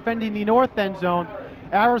 which is defending the north end zone.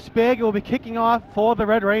 Aris Bega will be kicking off for the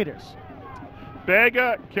Red Raiders.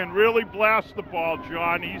 Bega can really blast the ball,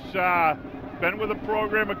 John. He's been with the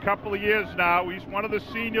program a couple of years now. He's one of the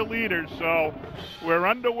senior leaders, so we're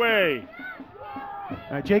underway.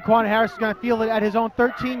 Jaquan Harris is going to field it at his own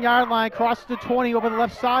 13-yard line, crosses the 20 over the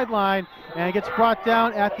left sideline, and gets brought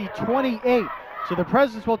down at the 28. So the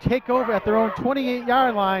Presidents will take over at their own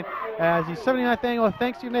 28-yard line as the 79th annual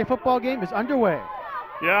Thanksgiving Day football game is underway.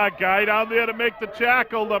 Yeah, a guy down there to make the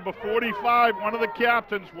tackle, number 45, one of the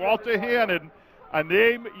captains, Walter Hannon, a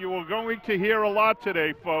name you are going to hear a lot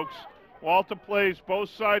today, folks. Walter plays both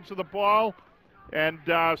sides of the ball. And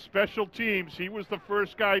special teams, he was the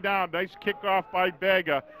first guy down. Nice kickoff by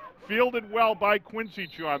Bega. Fielded well by Quincy,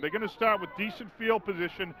 John. They're going to start with decent field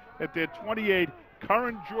position at their 28.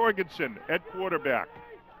 Curran Jorgensen at quarterback.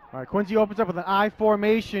 All right, Quincy opens up with an I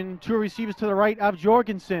formation. 2 receivers to the right of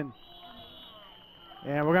Jorgensen.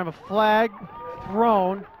 And we're going to have a flag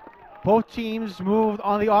thrown. Both teams moved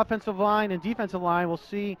on the offensive line and defensive line. We'll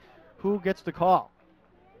see who gets the call.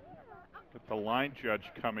 The the line judge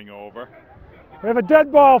coming over. We have a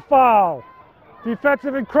dead ball foul.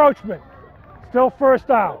 Defensive encroachment. Still first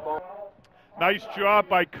down. Nice job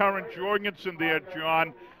by Curran Jorgensen there,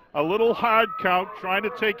 John. A little hard count, trying to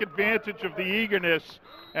take advantage of the eagerness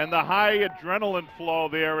and the high adrenaline flow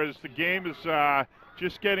there as the game is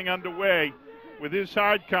just getting underway. With his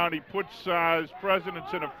hard count, he puts his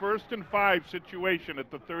Presidents in a 1st and 5 situation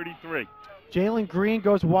at the 33. Jalen Green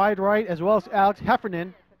goes wide right, as well as Alex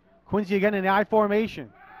Heffernan. Quincy again in the I formation.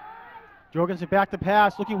 Jorgensen back to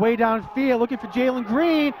pass, looking way downfield, looking for Jalen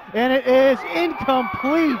Green, and it is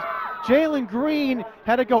incomplete. Jalen Green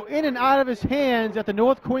had to go in and out of his hands at the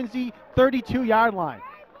North Quincy 32-yard line.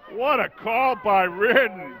 What a call by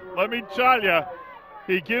Reardon. Let me tell you,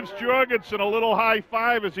 he gives Jorgensen a little high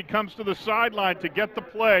five as he comes to the sideline to get the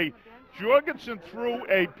play. Jorgensen threw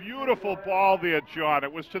a beautiful ball there, John.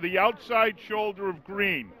 It was to the outside shoulder of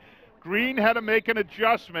Green. Green had to make an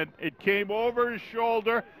adjustment. It came over his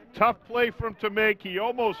shoulder. Tough play for him to make. He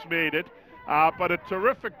almost made it, but a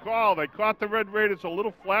terrific call. They caught the Red Raiders a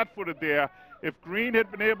little flat-footed there. If Green had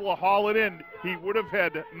been able to haul it in, he would have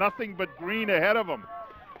had nothing but Green ahead of him.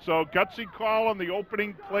 So gutsy call on the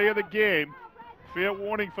opening play of the game. Fair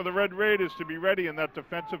warning for the Red Raiders to be ready in that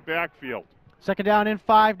defensive backfield. 2nd down and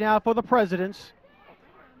 5 now for the Presidents.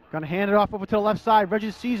 Going to hand it off over to the left side. Reggie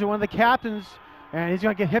Caesar, one of the captains, and he's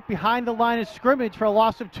going to get hit behind the line of scrimmage for a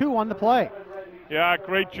loss of 2 on the play. Yeah,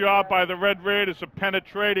 great job by the Red Raiders of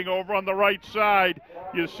penetrating over on the right side.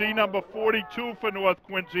 You see number 42 for North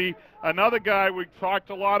Quincy, another guy we've talked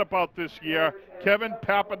a lot about this year, Kevin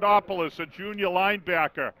Papadopoulos, a junior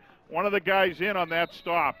linebacker, one of the guys in on that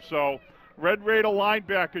stop. So Red Raider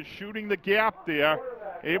linebackers shooting the gap there,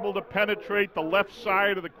 able to penetrate the left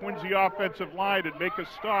side of the Quincy offensive line and make a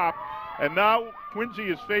stop. And now Quincy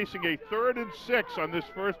is facing a 3rd and 6 on this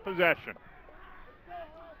first possession.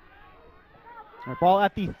 Our ball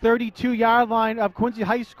at the 32-yard line of Quincy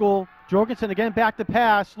High School. Jorgensen again back to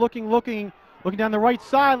pass, looking down the right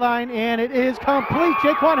sideline, and it is complete.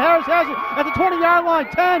 Jaquan Harris has it at the 20-yard line.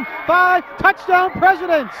 10, 5, touchdown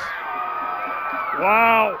Presidents.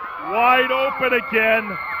 Wow, wide open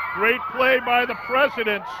again. Great play by the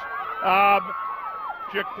Presidents.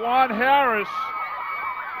 Jaquan Harris,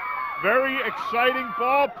 very exciting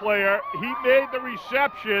ball player. He made the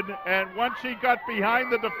reception, and once he got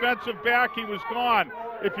behind the defensive back, he was gone.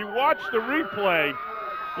 If you watch the replay,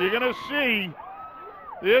 you're going to see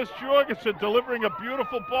there's Jorgensen delivering a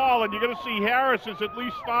beautiful ball, and you're going to see Harris is at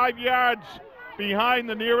least 5 yards behind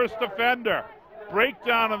the nearest defender.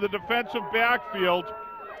 Breakdown of the defensive backfield.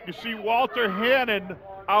 You see Walter Hannon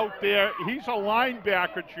out there. He's a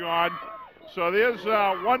linebacker, John. So there's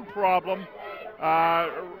one problem.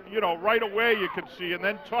 Right away you can see. And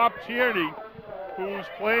then Top Tierney, who's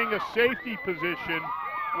playing a safety position,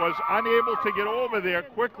 was unable to get over there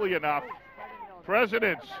quickly enough.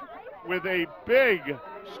 Presidents with a big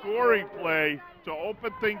scoring play to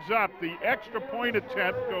open things up. The extra point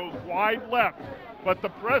attempt goes wide left, but the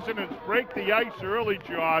Presidents break the ice early,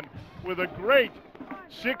 John, with a great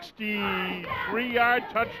 63-yard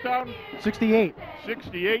touchdown? 68.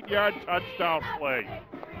 68-yard touchdown play.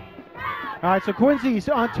 All right, so Quincy's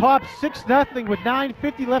on top 6-0 with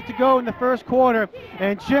 9:50 left to go in the first quarter.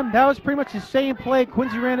 And Jim, that was pretty much the same play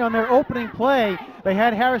Quincy ran on their opening play. They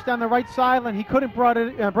had Harris down the right sideline. He couldn't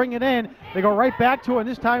bring it in. They go right back to it, and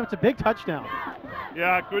this time it's a big touchdown.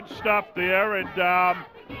 Yeah, good stuff there. And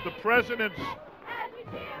the Presidents,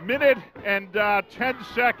 minute and 10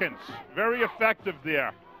 seconds. Very effective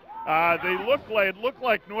there. It looked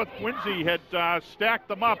like North Quincy had stacked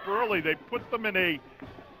them up early. They put them in a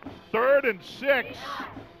 3rd and 6,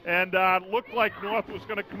 and looked like North was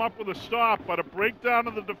going to come up with a stop, but a breakdown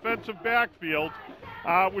of the defensive backfield,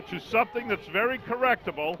 which is something that's very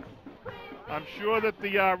correctable. I'm sure that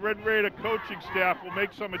the Red Raider coaching staff will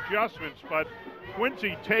make some adjustments, but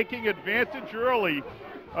Quincy taking advantage early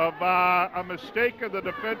of a mistake of the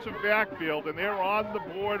defensive backfield, and they're on the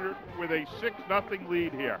board with a 6-0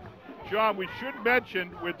 lead here. John, we should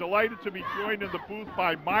mention we're delighted to be joined in the booth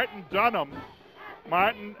by Martin Dunham.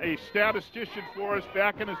 Martin, a statistician for us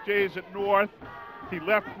back in his days at North. He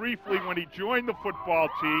left briefly when he joined the football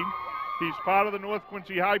team. He's part of the North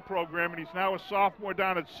Quincy High program, and he's now a sophomore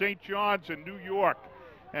down at St. John's in New York.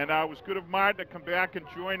 And it was good of Martin to come back and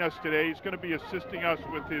join us today. He's going to be assisting us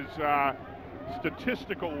with his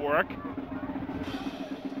statistical work.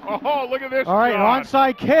 Oh, look at this, all right, John.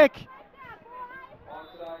 Onside kick.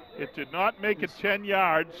 It did not make it 10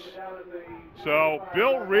 yards. So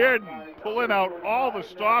Bill Reardon pulling out all the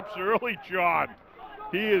stops early, John.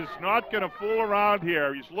 He is not going to fool around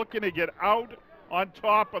here. He's looking to get out on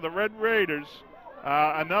top of the Red Raiders.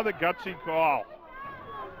 Another gutsy call.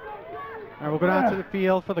 All right, we'll go down to the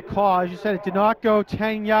field for the call. As you said, it did not go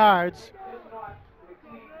 10 yards.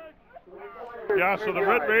 Yeah, so the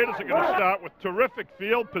Red Raiders are going to start with terrific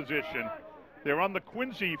field position. They're on the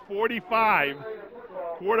Quincy 45.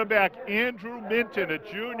 Quarterback Andrew Minton, a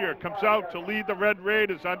junior, comes out to lead the Red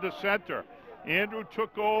Raiders under center. Andrew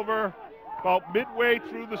took over about midway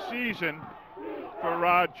through the season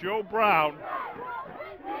for Joe Brown.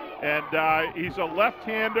 And he's a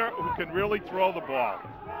left-hander who can really throw the ball.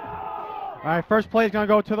 All right, first play is going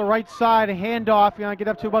to go to the right side, a handoff. You're going to get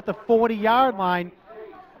up to about the 40-yard line.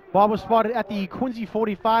 Ball was spotted at the Quincy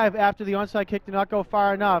 45 after the onside kick did not go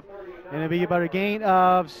far enough. And it'll be about a gain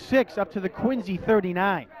of 6 up to the Quincy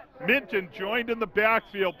 39. Minton joined in the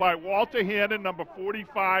backfield by Walter Hannon, number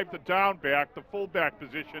 45, the down back, the fullback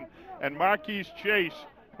position, and Marquise Chase,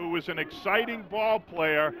 who is an exciting ball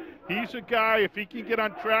player. He's a guy, if he can get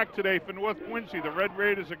on track today for North Quincy, the Red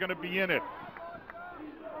Raiders are going to be in it.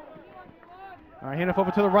 All right, hand off over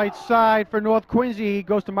to the right side for North Quincy. He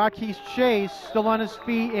goes to Marquise Chase, still on his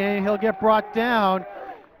feet, and he'll get brought down.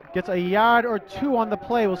 Gets a yard or 2 on the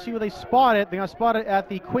play. We'll see where they spot it. They're going to spot it at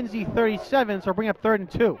the Quincy 37, so bring up 3rd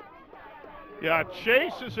and 2. Yeah,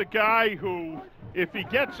 Chase is a guy who, if he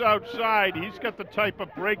gets outside, he's got the type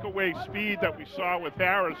of breakaway speed that we saw with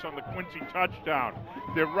Harris on the Quincy touchdown.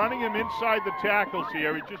 They're running him inside the tackles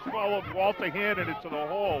here. He just followed Walter Hannon into the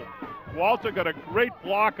hole. Walter got a great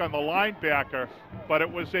block on the linebacker, but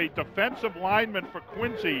it was a defensive lineman for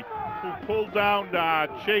Quincy who pulled down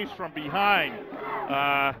Chase from behind,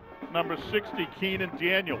 number 60, Keenan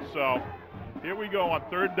Daniels. So here we go on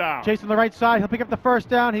 3rd down. Chase on the right side. He'll pick up the 1st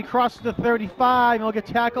down. He crosses the 35, and he'll get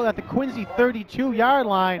tackled at the Quincy 32-yard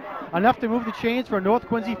line. Enough to move the chains for a North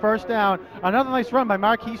Quincy 1st down. Another nice run by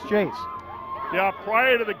Marquise Chase. Yeah,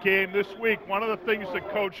 prior to the game this week, one of the things that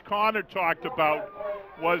Coach Connor talked about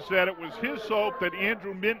was that it was his hope that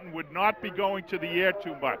Andrew Minton would not be going to the air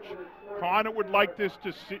too much. Connor would like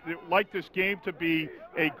this game to be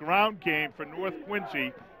a ground game for North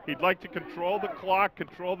Quincy. He'd like to control the clock,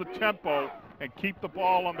 control the tempo, and keep the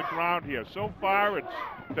ball on the ground here. So far, it's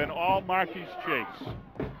been all Marquise Chase.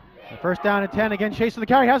 First down and 10. Again, Chase on the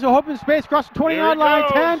carry. Has a open space. Across the 20-yard line.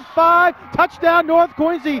 10-5. Touchdown, North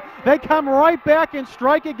Quincy. They come right back and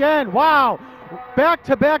strike again. Wow.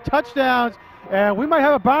 Back-to-back touchdowns. And we might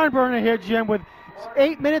have a barn burner here, Jim, with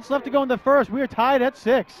 8 minutes left to go in the first. We are tied at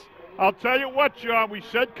 6. I'll tell you what, John, we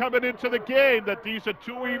said coming into the game that these are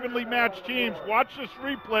 2 evenly matched teams. Watch this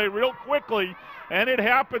replay real quickly, and it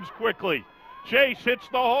happens quickly. Chase hits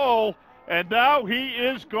the hole, and now he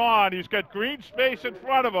is gone. He's got green space in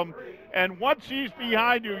front of him, and once he's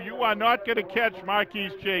behind you, you are not going to catch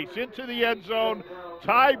Marquise Chase. Into the end zone,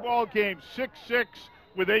 tie ball game, 6-6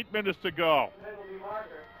 with 8 minutes to go.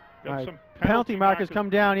 Got some penalty markers come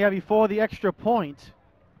down, before the extra point.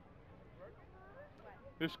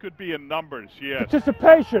 This could be in numbers, yes.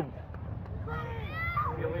 Participation.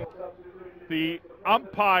 The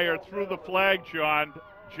umpire threw the flag, John.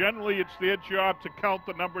 Generally, it's their job to count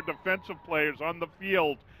the number of defensive players on the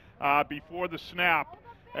field before the snap.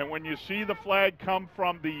 And when you see the flag come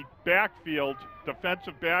from the backfield,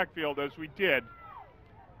 defensive backfield, as we did,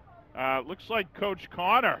 looks like Coach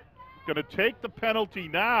Connor going to take the penalty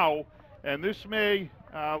now, and this may,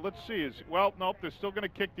 let's see, nope, they're still going to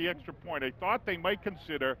kick the extra point. I thought they might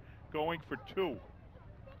consider going for 2.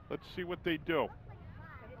 Let's see what they do.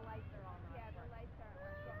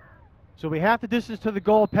 So we have the distance to the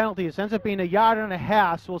goal penalty. It ends up being 1.5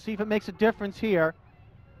 yards, so we'll see if it makes a difference here.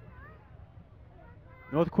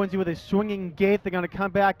 North Quincy with a swinging gait. They're going to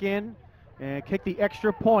come back in and kick the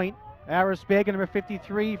extra point. Aris Bagan, number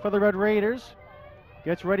 53 for the Red Raiders,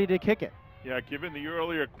 gets ready to kick it. Yeah, given the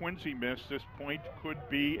earlier Quincy miss, this point could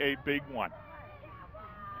be a big one.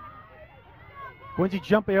 Quincy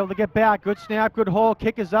jump able to get back. Good snap, good hole.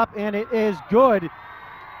 Kick is up, and it is good.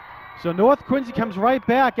 So North Quincy comes right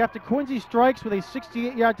back after Quincy strikes with a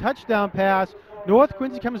 68-yard touchdown pass. North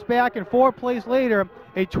Quincy comes back, and 4 plays later,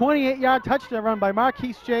 a 28-yard touchdown run by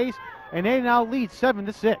Marquise Chase, and they now lead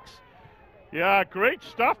 7-6. Yeah, great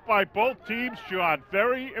stuff by both teams, John.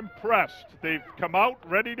 Very impressed. They've come out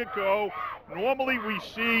ready to go. Normally we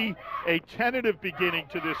see a tentative beginning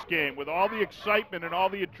to this game with all the excitement and all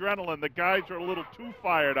the adrenaline. The guys are a little too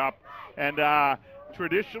fired up. And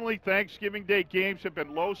traditionally, Thanksgiving Day games have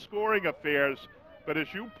been low-scoring affairs. But as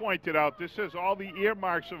you pointed out, this has all the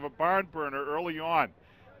earmarks of a barn burner early on.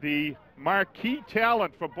 The marquee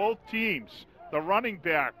talent for both teams, the running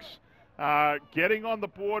backs, getting on the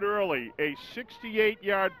board early. A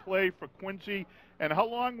 68-yard play for Quincy. And how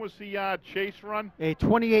long was the Chase run? A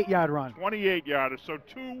 28-yard run. 28-yarder, so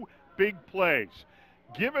 2 big plays.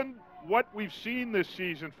 given what we've seen this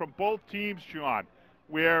season from both teams, John,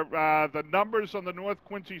 where the numbers on the North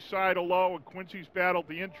Quincy side are low and Quincy's battled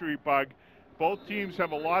the injury bug, both teams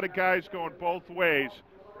have a lot of guys going both ways.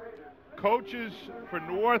 Coaches for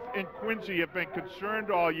North and Quincy have been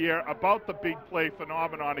concerned all year about the big play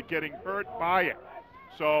phenomenon and getting hurt by it.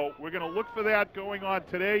 So we're going to look for that going on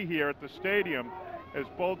today here at the stadium as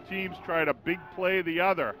both teams try to big play the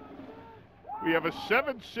other. We have a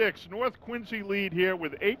 7-6 North Quincy lead here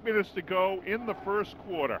with 8 minutes to go in the first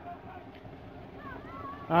quarter.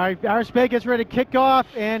 All right, Aaron Spade gets ready to kick off,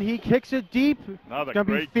 and he kicks it deep. Another going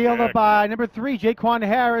to be great fielded kick by number 3, Jaquan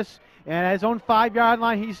Harris. And at his own 5-yard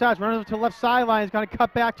line, he starts running to the left sideline. He's going to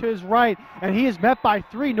cut back to his right, and he is met by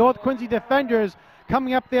 3 North Quincy defenders.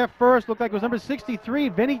 Coming up there first, looked like it was number 63,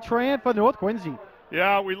 Vinny Tran for North Quincy.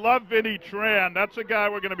 Yeah, we love Vinny Tran. That's a guy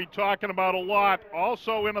we're going to be talking about a lot.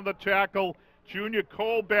 Also in on the tackle, junior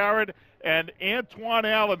Cole Barrett and Antoine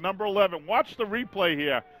Allen, number 11. Watch the replay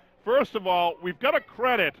here. First of all, we've got to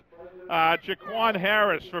credit Jaquan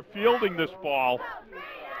Harris for fielding this ball.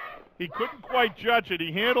 He couldn't quite judge it.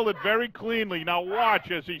 He handled it very cleanly. Now watch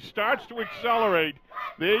as he starts to accelerate.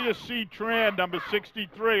 There you see Tran, number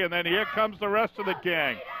 63, and then here comes the rest of the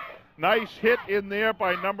gang. Nice hit in there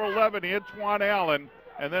by number 11, Antoine Allen,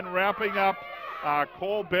 and then wrapping up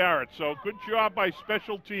Cole Barrett. So good job by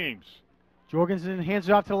special teams. Jorgensen hands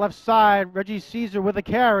it off to the left side. Reggie Caesar with a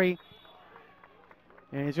carry.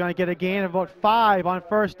 And he's going to get a gain of about 5 on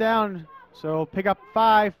first down. So pick up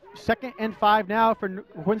 5, 2nd and 5 now for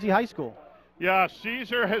Quincy High School. Yeah,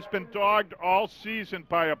 Caesar has been dogged all season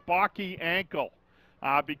by a balky ankle.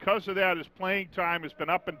 Because of that, his playing time has been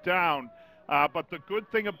up and down. But the good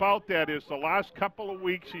thing about that is the last couple of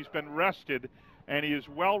weeks he's been rested, and he is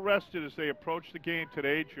well rested as they approach the game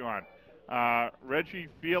today, John. Reggie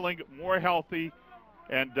feeling more healthy,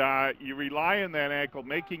 and you rely on that ankle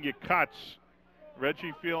making your cuts.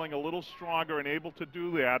 Reggie feeling a little stronger and able to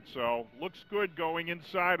do that, so looks good going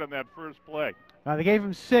inside on that first play. They gave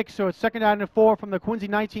him 6, so it's 2nd down and 4 from the Quincy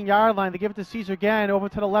 19-yard line. They give it to Caesar again, over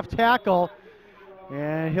to the left tackle,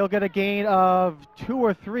 and he'll get a gain of 2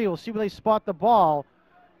 or 3. We'll see where they spot the ball.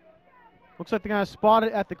 Looks like they're going to spot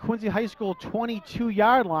it at the Quincy High School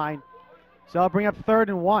 22-yard line, so I'll bring up 3rd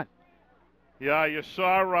and 1. Yeah, you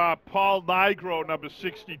saw Paul Nigro, number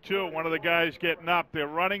 62, one of the guys getting up. They're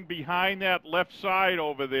running behind that left side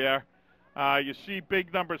over there. You see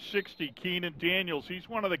big number 60, Keenan Daniels. He's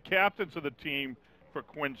one of the captains of the team for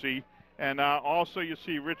Quincy. And also you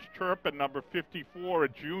see Rich Turpin, number 54, a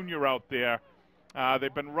junior out there.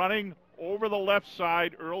 They've been running over the left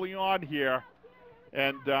side early on here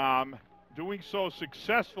and doing so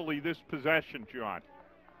successfully this possession, John.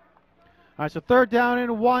 All right, so 3rd down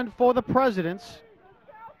and 1 for the Presidents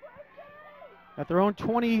at their own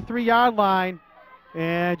 23-yard line.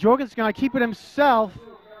 And Jorgensen's going to keep it himself.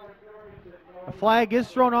 A flag is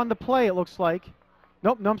thrown on the play, it looks like.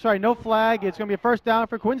 Nope, no, I'm sorry, no flag. It's going to be a 1st down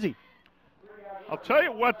for Quincy. I'll tell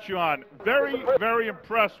you what, John, very, very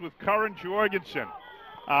impressed with Curran Jorgensen.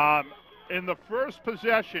 In the first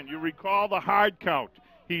possession, you recall the hard count.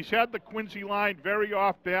 He's had the Quincy line very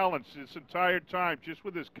off balance this entire time, just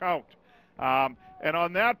with his count. And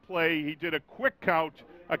on that play, he did a quick count,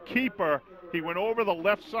 a keeper. He went over the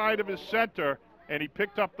left side of his center, and he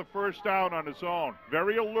picked up the 1st down on his own.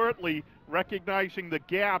 Very alertly recognizing the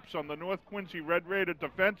gaps on the North Quincy Red Raider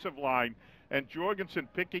defensive line, and Jorgensen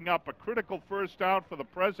picking up a critical 1st down for the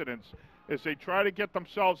Presidents as they try to get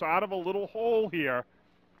themselves out of a little hole here.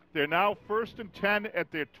 They're now 1st and 10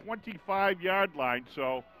 at their 25-yard line,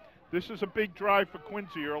 so this is a big drive for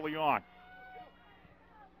Quincy early on.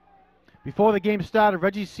 Before the game started,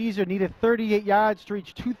 Reggie Caesar needed 38 yards to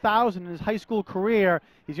reach 2,000 in his high school career.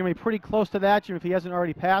 He's going to be pretty close to that, Jim, if he hasn't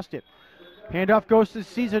already passed it. Handoff goes to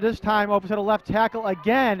Caesar this time, over to the left tackle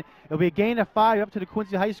again. It'll be a gain of 5 up to the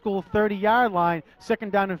Quincy High School 30-yard line.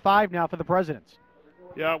 2nd down and 5 now for the Presidents.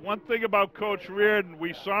 Yeah, one thing about Coach Reardon,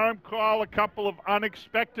 we saw him call a couple of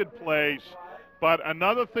unexpected plays, but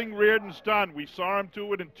another thing Reardon's done, we saw him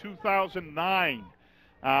do it in 2009.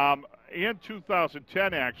 And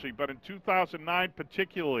 2010 actually, but in 2009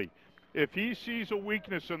 particularly. If he sees a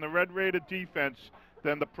weakness in the Red Raider defense,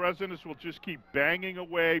 then the Presidents will just keep banging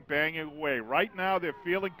away, banging away. Right now they're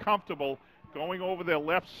feeling comfortable going over their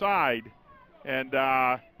left side, and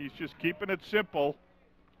he's just keeping it simple.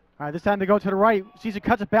 All right, this time they go to the right. Caesar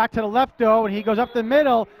cuts it back to the left, though, and he goes up the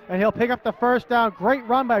middle, and he'll pick up the 1st down. Great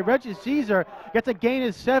run by Reggie Caesar. Gets a gain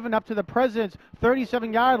of 7 up to the Presidents'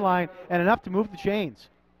 37-yard line, and enough to move the chains.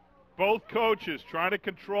 Both coaches trying to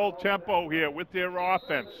control tempo here with their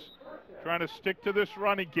offense, trying to stick to this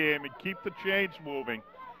running game and keep the chains moving.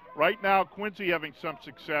 Right now, Quincy having some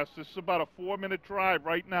success. This is about a 4-minute drive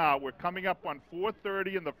right now. We're coming up on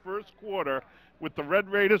 4:30 in the first quarter with the Red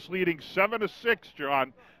Raiders leading 7-6,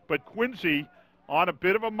 John. But Quincy on a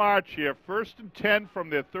bit of a march here. 1st and 10 from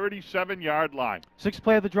their 37-yard line. Sixth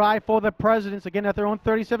play of the drive for the Presidents, again at their own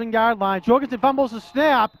 37-yard line. Jorgensen fumbles the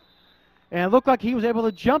snap, and it looked like he was able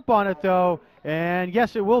to jump on it, though. And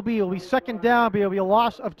yes, it will be. It'll be 2nd down, but it'll be a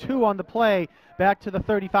loss of 2 on the play back to the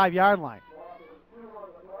 35-yard line.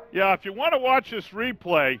 Yeah, if you want to watch this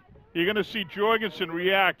replay, you're going to see Jorgensen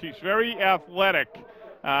react. He's very athletic.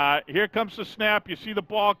 Here comes the snap. You see the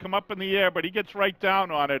ball come up in the air, but he gets right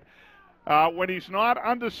down on it. When he's not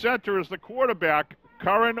under center as the quarterback,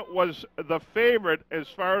 Curran was the favorite as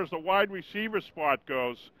far as the wide receiver spot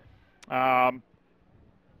goes. When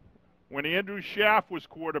Andrew Schaff was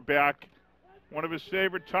quarterback, one of his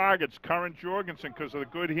favorite targets, Curran Jorgensen, because of the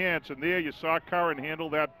good hands. And there you saw Curran handle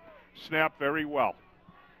that snap very well.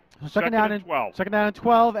 Second down and 12. Second down and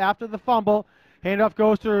 12 after the fumble. Handoff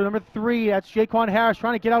goes to number 3. That's Jaquan Harris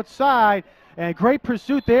trying to get outside. And great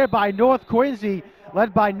pursuit there by North Quincy,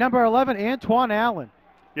 led by number 11, Antoine Allen.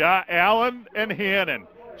 Yeah, Allen and Hannon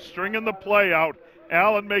stringing the play out.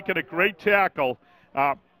 Allen making a great tackle.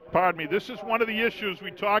 Pardon me, this is one of the issues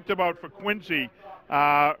we talked about for Quincy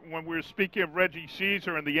when we were speaking of Reggie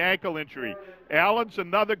Caesar and the ankle injury. Allen's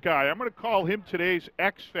another guy. I'm going to call him today's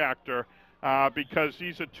X factor because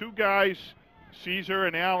these are 2 guys, Caesar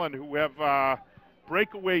and Allen, who have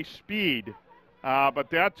breakaway speed, but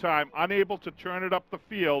that time unable to turn it up the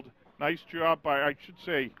field. Nice job by, I should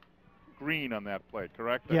say, Green on that play,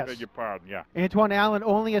 correct? Yes. I beg your pardon, yeah. Antoine Allen,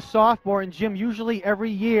 only a sophomore, and Jim, usually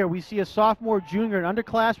every year we see a sophomore, junior, and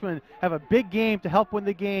underclassman have a big game to help win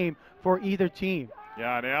the game for either team.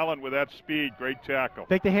 Yeah, and Allen with that speed, great tackle.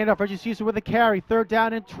 Take the handoff, Reggie Caesar with a carry, 3rd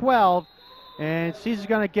down and 12, and Caesar's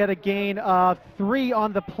going to get a gain of 3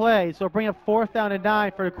 on the play, so bring up 4th down and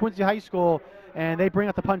 9 for Quincy High School, and they bring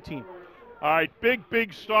up the punt team. All right,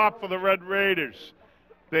 big stop for the Red Raiders.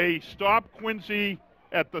 They stop Quincy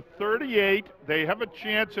at the 38. They have a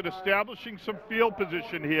chance at establishing some field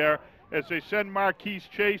position here as they send Marquise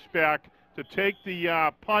Chase back to take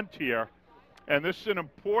the punt here. And this is an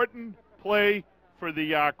important play for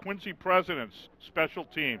the Quincy Presidents special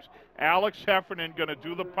teams. Alex Heffernan going to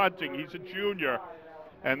do the punting. He's a junior.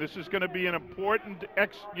 And this is going to be an important,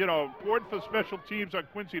 important for special teams on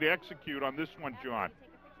Quincy to execute on this one, John.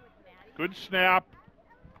 Good snap.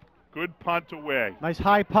 Good punt away. Nice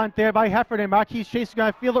high punt there by Heffernan. Marquise Chase is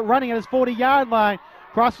going to field it running at his 40-yard line.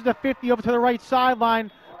 Crosses the 50 over to the right sideline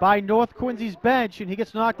by North Quincy's bench, and he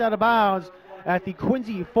gets knocked out of bounds at the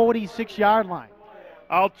Quincy 46-yard line.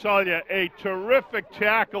 I'll tell you, a terrific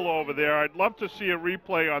tackle over there. I'd love to see a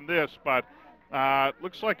replay on this, but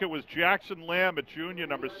looks like it was Jackson Lamb, a junior,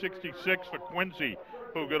 number 66 for Quincy,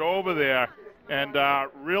 who got over there and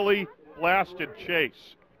really blasted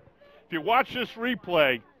Chase. If you watch this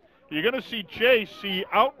replay, you're going to see Chase, he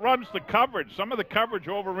outruns the coverage. Some of the coverage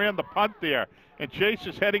overran the punt there, and Chase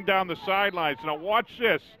is heading down the sidelines. Now watch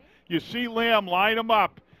this. You see Lamb line him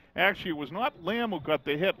up. Actually, it was not Lamb who got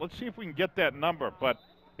the hit. Let's see if we can get that number. But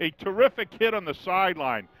a terrific hit on the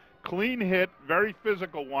sideline. Clean hit, very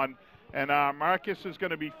physical one. And Marcus is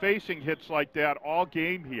going to be facing hits like that all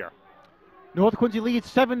game here. North Quincy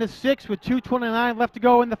leads 7-6 with 2:29 left to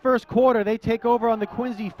go in the first quarter. They take over on the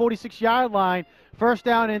Quincy 46-yard line. 1st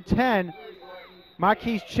down and 10.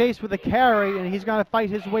 Marquise Chase with a carry, and he's going to fight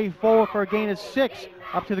his way forward for a gain of 6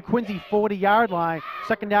 up to the Quincy 40-yard line.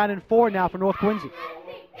 2nd down and 4 now for North Quincy.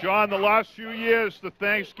 John, the last few years, the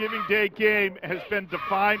Thanksgiving Day game has been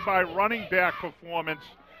defined by running back performance.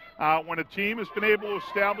 When a team has been able to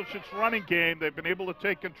establish its running game, they've been able to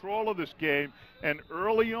take control of this game, and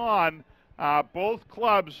early on, both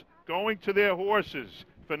clubs going to their horses.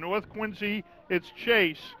 For North Quincy, it's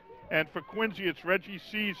Chase, and for Quincy, it's Reggie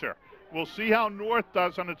Caesar. We'll see how North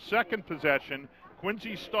does on its second possession.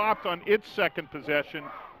 Quincy stopped on its second possession.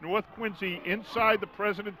 North Quincy inside the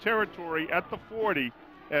President territory at the 40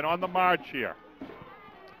 and on the march here.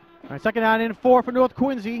 All right, 2nd down and 4 for North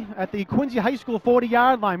Quincy at the Quincy High School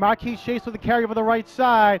 40-yard line. Marquise Chase with the carry over the right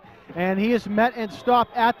side, and he is met and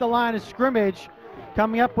stopped at the line of scrimmage.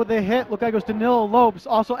 Coming up with a hit, look like it was Danilo Lopes,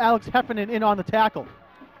 also Alex Heffernan in on the tackle.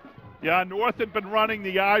 Yeah, North had been running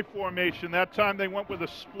the I formation. That time they went with a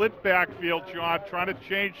split backfield, John, trying to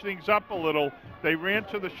change things up a little. They ran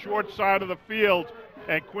to the short side of the field,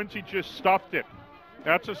 and Quincy just stuffed it.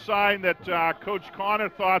 That's a sign that Coach Connor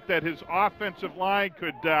thought that his offensive line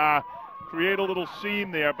could create a little seam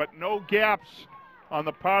there, but no gaps on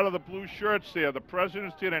the part of the blue shirts there. The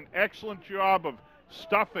Presidents did an excellent job of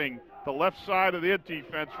stuffing the left side of their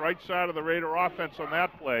defense, right side of the Raider offense on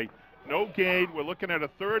that play. No gain. We're looking at a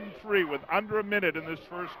 3rd and 3 with under a minute in this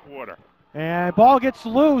first quarter. And ball gets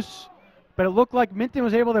loose, but it looked like Minton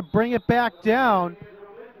was able to bring it back down.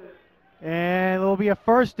 And it'll be a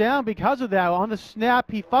first down because of that. On the snap,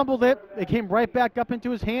 he fumbled it. It came right back up into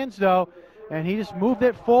his hands, though, and he just moved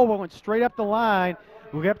it forward, went straight up the line.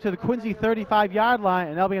 We'll get up to the Quincy 35-yard line,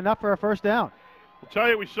 and that'll be enough for a first down. I'll tell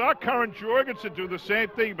you, we saw Curran Jorgensen do the same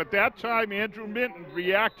thing, but that time Andrew Minton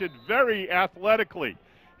reacted very athletically.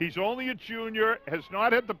 He's only a junior, has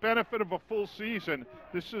not had the benefit of a full season.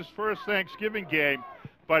 This is his first Thanksgiving game,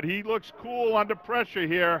 but he looks cool under pressure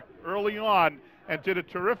here early on and did a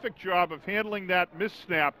terrific job of handling that missed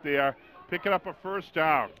snap there, picking up a first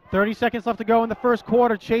down. 30 seconds left to go in the first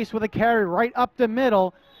quarter. Chase with a carry right up the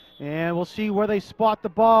middle, and we'll see where they spot the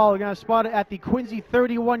ball. They're going to spot it at the Quincy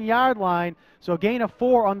 31-yard line, so gain of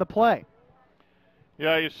 4 on the play.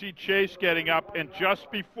 Yeah, you see Chase getting up, and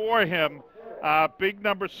just before him, big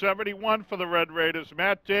number 71 for the Red Raiders,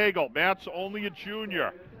 Matt Daigle. Matt's only a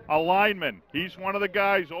junior, a lineman. He's one of the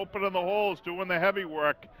guys opening the holes, doing the heavy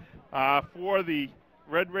work for the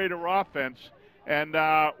Red Raider offense. And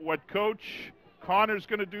what Coach Connor's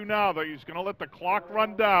going to do now, though, he's going to let the clock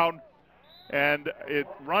run down, and it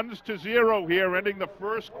runs to 0 here, ending the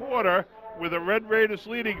first quarter with the Red Raiders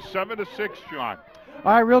leading 7-6, John.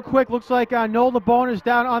 All right, real quick, looks like Noel LeBone is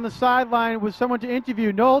down on the sideline with someone to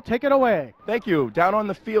interview. Noel, take it away. Thank you. Down on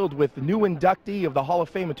the field with the new inductee of the Hall of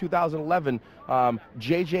Fame in 2011,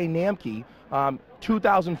 J.J. Namke,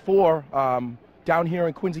 2004, down here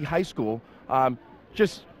in Quincy High School.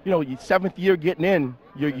 Just, you know, 7th year getting in.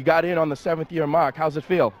 You got in on the 7th year mark. How's it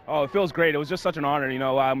feel? Oh, it feels great. It was just such an honor. You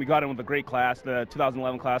know, we got in with a great class. The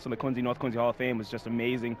 2011 class of the North Quincy Hall of Fame was just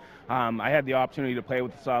amazing. I had the opportunity to play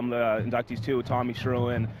with some of the inductees too, Tommy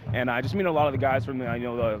Sherlin, and I just meet a lot of the guys from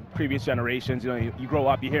the previous generations. You know, you grow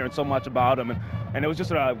up, you're hearing so much about them, and it was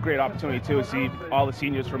just a great opportunity too to see all the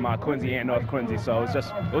seniors from Quincy and North Quincy. So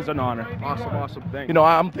it was an honor. Awesome. Thanks. You know,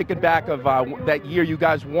 I'm thinking back of that year you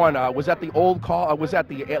guys won. Was that the old call? Was that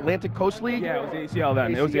the Atlantic Coast League? Yeah, it was the ACL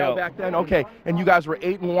then. It was ACL back then. Okay, and you guys were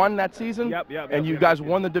 8-1 that season. Yep. And you guys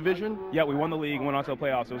won the division. Yeah, we won the league, went on to the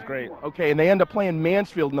playoffs. It was great. Okay, and they ended up playing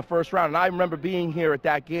Mansfield in the first round. And I remember being here at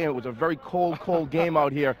that game. It was a very cold game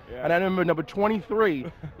out here. Yeah. And I remember number 23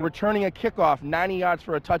 returning a kickoff, 90 yards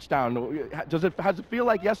for a touchdown. Does it feel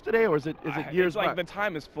like yesterday, or is it years? It's like the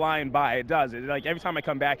time is flying by. It does. Like every time I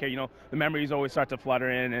come back here, you know, the memories always start to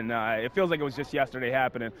flutter in, and it feels like it was just yesterday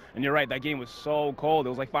happening. And you're right, that game was so cold. It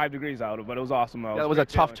was like 5 degrees out, but it was awesome though. Yeah, it was a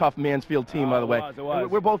tough Mansfield team, by the way. It was.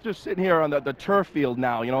 We're both just sitting here on the turf field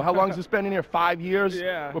now. You know, how long has this been in here? 5 years?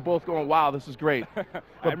 Yeah. We're both going, wow, this is great.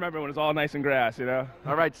 I remember when it was all nice and grass, you know.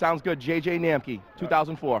 All right, sounds good. J.J. Namke,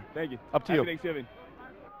 2004. Thank you. Up to Happy you. Thanksgiving.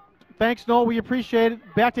 Thanks, Noel. We appreciate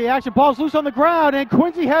it. Back to action. Ball's loose on the ground, and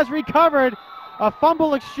Quincy has recovered. A fumble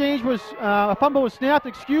was snapped,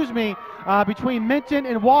 between Minton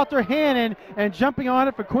and Walter Hannon, and jumping on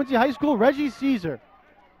it for Quincy High School, Reggie Caesar.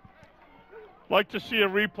 Like to see a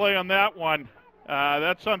replay on that one.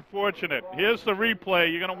 That's unfortunate. Here's the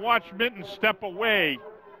replay. You're going to watch Minton step away,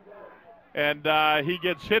 and he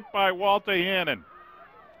gets hit by Walter Hannon.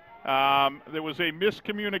 There was a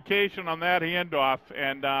miscommunication on that handoff,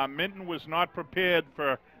 and Minton was not prepared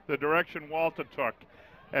for the direction Walter took.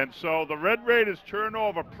 And so the Red Raiders turn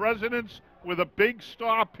over. Presidents with a big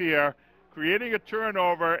stop here, creating a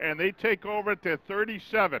turnover, and they take over at their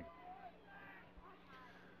 37.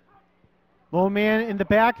 Low man in the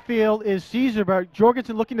backfield is Caesar, but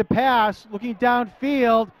Jorgensen looking to pass, looking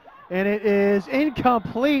downfield, and it is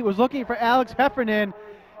incomplete. Was looking for Alex Heffernan.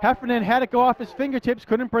 Heffernan had it go off his fingertips,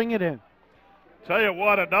 couldn't bring it in. Tell you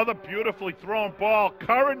what, another beautifully thrown ball.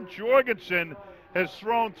 Curran Jorgensen has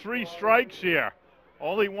thrown 3 strikes here.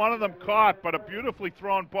 Only one of them caught, but a beautifully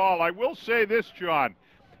thrown ball. I will say this, John.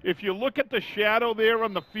 If you look at the shadow there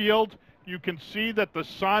on the field, you can see that the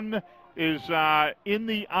sun is in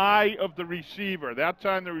the eye of the receiver. That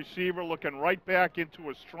time the receiver looking right back into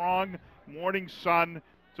a strong morning sun.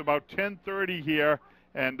 It's about 10:30 here,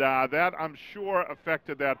 and that, I'm sure,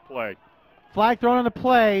 affected that play. Flag thrown on the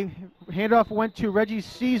play. Handoff went to Reggie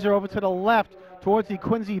Caesar over to the left towards the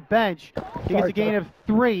Quincy bench. He gets a gain of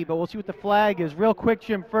 3, but we'll see what the flag is. Real quick,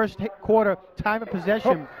 Jim, first quarter time of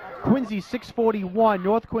possession. Quincy 6:41,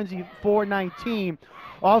 North Quincy 4:19.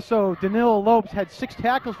 Also, Danilo Lopes had 6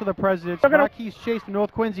 tackles for the Presidents. Marquise Chase from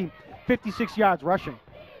North Quincy, 56 yards rushing.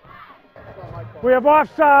 We have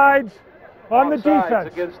offsides on the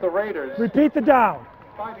defense. Against the Raiders. Repeat the down.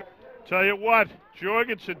 Tell you what,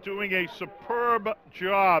 Jorgensen doing a superb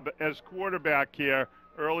job as quarterback here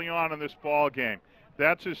early on in this ball game.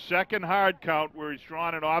 That's his second hard count where he's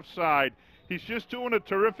drawn an offside. He's just doing a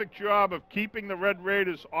terrific job of keeping the Red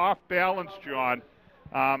Raiders off balance, John.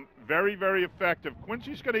 Very, very effective.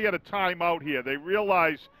 Quincy's going to get a timeout here. They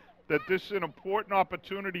realize that this is an important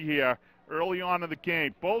opportunity here early on in the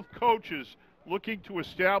game. Both coaches looking to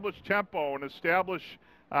establish tempo and establish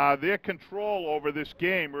their control over this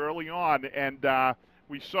game early on. And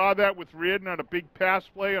we saw that with Reardon on a big pass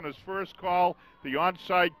play on his first call, the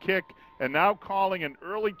onside kick, and now calling an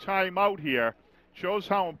early timeout here. Shows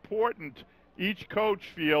how important each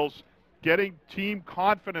coach feels getting team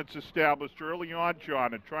confidence established early on,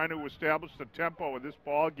 John, and trying to establish the tempo of this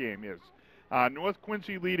ball game is. North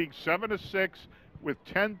Quincy leading 7-6 with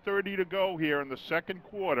 10:30 to go here in the second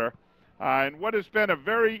quarter. And what has been a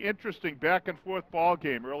very interesting back-and-forth ball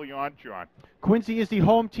game early on, John. Quincy is the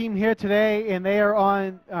home team here today, and they are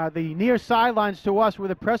on the near sidelines to us where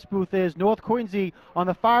the press booth is. North Quincy on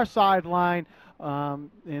the far sideline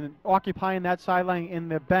and occupying that sideline in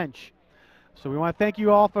the bench. So we want to thank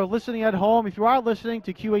you all for listening at home. If you are listening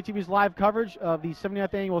to QATV's live coverage of the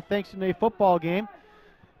 79th Annual Thanksgiving Day football game,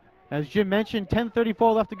 as Jim mentioned,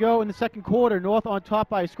 10:34 left to go in the second quarter. North on top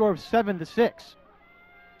by a score of 7-6.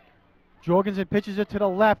 Jorgensen pitches it to the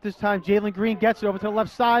left. This time Jalen Green gets it over to the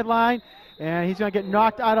left sideline, and he's going to get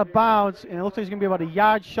knocked out of bounds, and it looks like he's going to be about a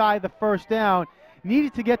yard shy of the first down.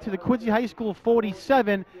 Needed to get to the Quincy High School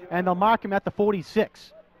 47, and they'll mark him at the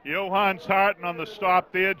 46. Johannes Harton on the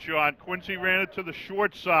stop there, John. Quincy ran it to the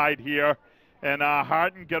short side here, and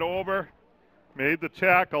Harton got over, made the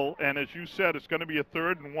tackle, and as you said, it's going to be a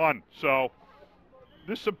 3rd and 1. So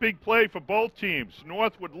this is a big play for both teams.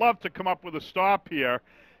 North would love to come up with a stop here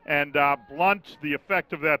and blunt the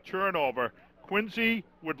effect of that turnover. Quincy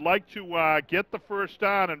would like to get the first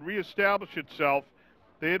down and reestablish itself.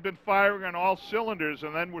 They had been firing on all cylinders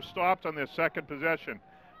and then were stopped on their second possession.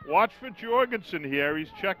 Watch for Jorgensen here. He's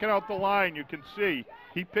checking out the line. You can see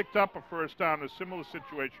he picked up a first down in a similar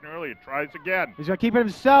situation earlier. Tries again. He's going to keep it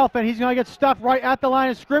himself, and he's going to get stuffed right at the line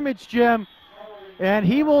of scrimmage, Jim. And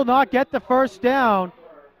he will not get the first down.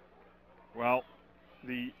 Well,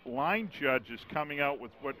 the line judge is coming out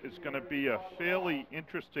with what is going to be a fairly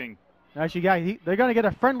interesting. Actually, yeah, they're going to get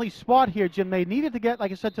a friendly spot here, Jim. They needed to get,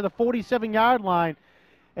 like I said, to the 47-yard line.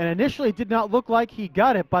 And initially it did not look like he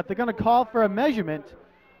got it, but they're going to call for a measurement.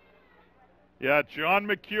 Yeah, John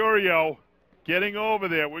Mercurio getting over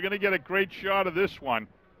there. We're going to get a great shot of this one.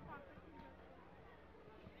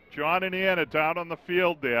 John and Anna down on the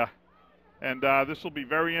field there. And this will be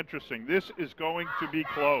very interesting. This is going to be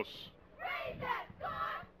close.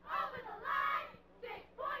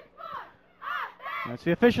 That's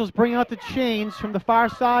the officials bringing out the chains from the far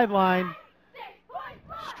sideline.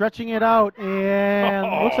 Stretching it out, and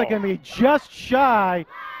looks like it's going to be just shy,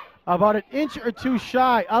 about an inch or two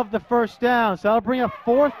shy of the first down. So that'll bring up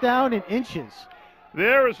 4th down in inches.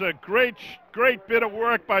 There is a great bit of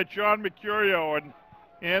work by John Mercurio and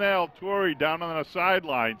Anna Altori down on the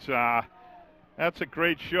sidelines. That's a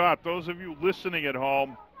great shot. Those of you listening at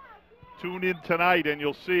home, tune in tonight and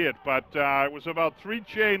you'll see it. But it was about 3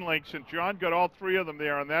 chain links, and John got all 3 of them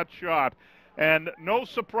there on that shot. And no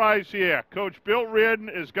surprise here. Coach Bill Reardon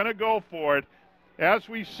is going to go for it. As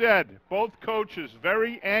we said, both coaches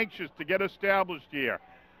very anxious to get established here.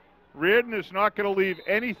 Reardon is not going to leave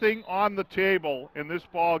anything on the table in this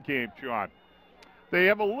ball game, John. They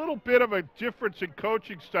have a little bit of a difference in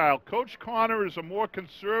coaching style. Coach Connor is a more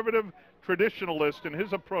conservative traditionalist in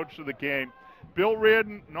his approach to the game. Bill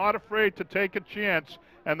Reardon not afraid to take a chance,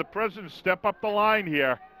 and the Presidents step up the line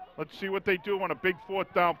here. Let's see what they do on a big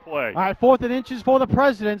 4th down play. All right, 4th and inches for the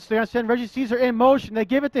Presidents. They're going to send Reggie Caesar in motion. They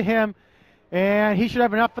give it to him, and he should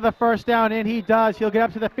have enough for the first down, and he does. He'll get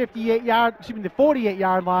up to the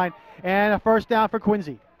 48-yard line, and a first down for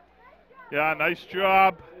Quincy. Yeah, nice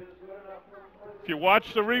job. If you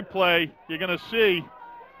watch the replay, you're going to see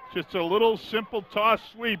just a little simple toss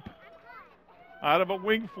sweep out of a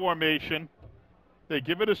wing formation. They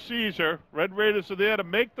give it to Caesar. Red Raiders are there to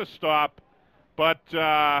make the stop. But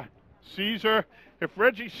Caesar, if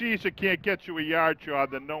Reggie Caesar can't get you a yard, John,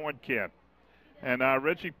 then no one can. And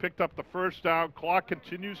Reggie picked up the first down. Clock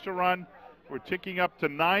continues to run. We're ticking up to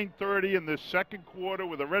 9:30 in this second quarter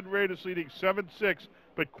with the Red Raiders leading 7-6,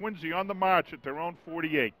 but Quincy on the march at their own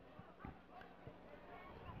 48.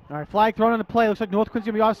 All right, flag thrown on the play. Looks like North Quincy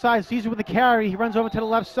going to be offside. Caesar with the carry. He runs over to the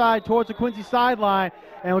left side towards the Quincy sideline,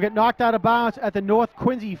 and will get knocked out of bounds at the North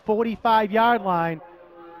Quincy 45-yard line.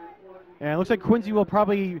 And it looks like Quincy will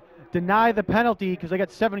probably deny the penalty because they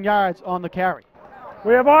got 7 yards on the carry.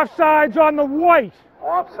 We have offsides on the white.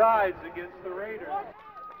 Offsides against the Raiders.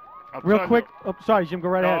 Real quick, oh, sorry, Jim, go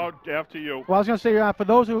right ahead. No, after you. Well, I was going to say, for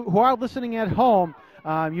those who are listening at home,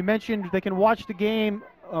 you mentioned they can watch the game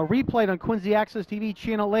replayed on Quincy Access TV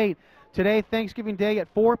Channel 8 today, Thanksgiving Day at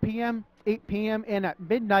 4 p.m., 8 p.m., and at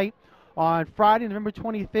midnight. On Friday, November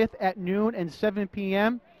 25th at noon and 7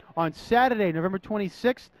 p.m. On Saturday, November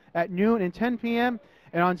 26th at noon and 10 p.m.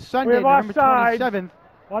 And on Sunday, November 27th.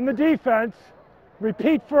 On the defense,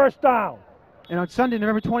 repeat first down. And on Sunday,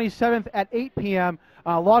 November 27th at 8 p.m.,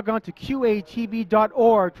 log on to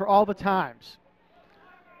QATV.org for all the times.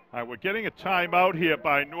 All right, we're getting a timeout here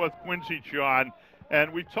by North Quincy, John.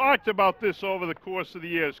 And we talked about this over the course of the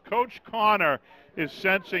years. Coach Connor is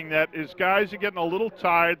sensing that his guys are getting a little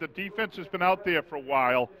tired. The defense has been out there for a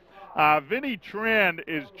while. Vinny Tran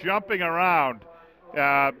is jumping around.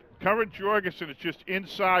 Current Jorgensen is just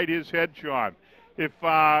inside his head, John. If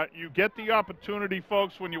you get the opportunity,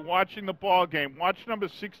 folks, when you're watching the ball game, watch number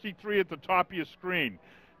 63 at the top of your screen.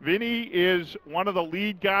 Vinny is one of the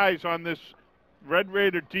lead guys on this Red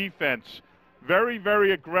Raider defense. Very,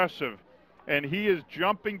 very aggressive. And he is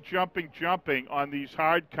jumping on these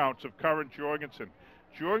hard counts of current Jorgensen.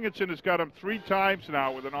 Jorgensen has got him 3 times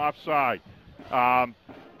now with an offside.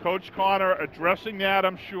 Coach Connor addressing that,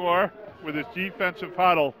 I'm sure, with his defensive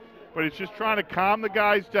huddle. But he's just trying to calm the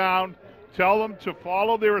guys down, tell them to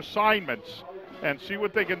follow their assignments, and see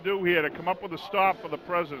what they can do here to come up with a stop for the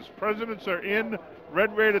Presidents. Presidents are in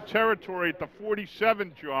Red Raider territory at the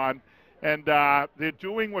 47, John, and they're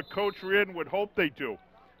doing what Coach Reardon would hope they do.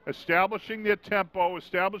 Establishing their tempo,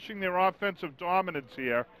 establishing their offensive dominance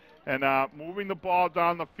here, and moving the ball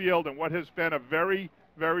down the field in what has been a very,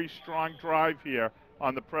 very strong drive here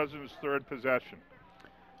on the President's third possession.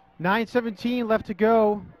 9:17 left to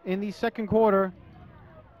go in the second quarter.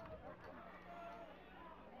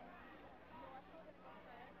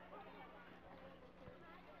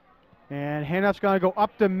 And handoff's going to go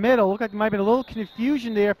up the middle. Look like there might have been a little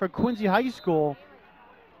confusion there for Quincy High School.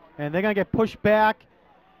 And they're going to get pushed back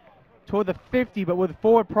toward the 50, but with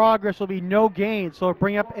forward progress will be no gain, so it'll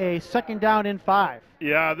bring up a second down and 5.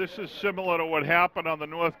 Yeah, this is similar to what happened on the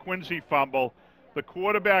North Quincy fumble. The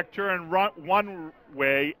quarterback turned one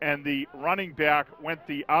way, and the running back went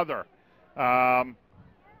the other.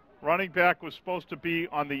 Running back was supposed to be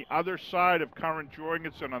on the other side of current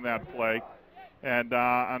Jorgensen on that play, and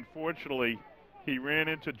unfortunately, he ran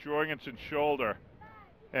into Jorgensen's shoulder.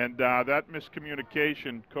 And that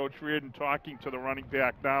miscommunication, Coach Reardon talking to the running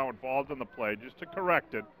back now involved in the play, just to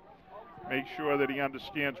correct it, make sure that he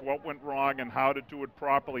understands what went wrong and how to do it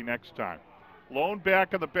properly next time. Lone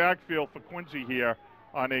back in the backfield for Quincy here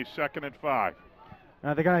on a 2nd and 5.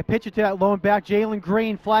 Now they're going to pitch it to that lone back, Jalen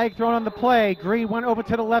Green. Flag thrown on the play. Green went over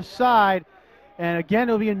to the left side. And again,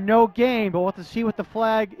 it'll be a no gain, but we'll have to see what the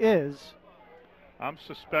flag is. I'm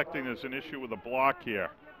suspecting there's an issue with a block here.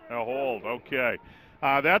 A hold, okay.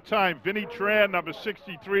 That time, Vinny Tran, number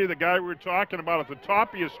 63, the guy we were talking about at the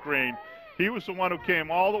top of your screen, he was the one who came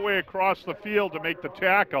all the way across the field to make the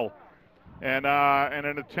tackle. And in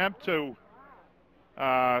an attempt to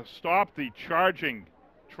stop the charging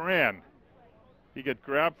Tran, he got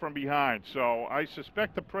grabbed from behind. So I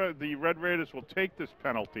suspect the Red Raiders will take this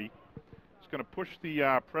penalty. It's going to push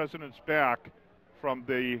the Presidents back from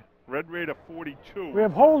the Red Raider 42. We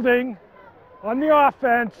have holding on the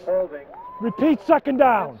offense. Holding. Repeat second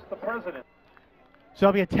down. The President. So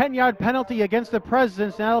it'll be a 10-yard penalty against the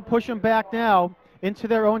Presidents. Now they'll push them back now into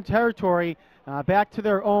their own territory, back to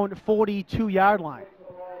their own 42-yard line.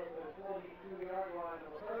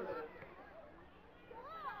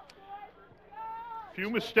 Few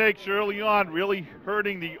mistakes early on really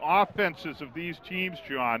hurting the offenses of these teams,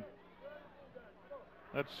 John.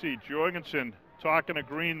 Let's see, Jorgensen talking to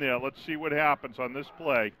Green there. Let's see what happens on this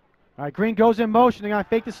play. All right, Green goes in motion. They're going to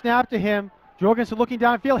fake the snap to him. Jorgensen looking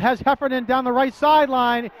downfield, has Heffernan down the right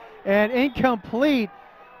sideline, and incomplete.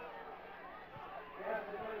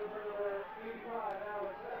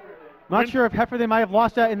 Not sure if Heffernan might have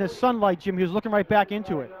lost that in the sunlight, Jim. He was looking right back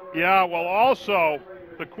into it. Yeah, well, also,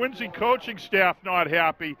 the Quincy coaching staff not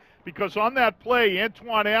happy because on that play,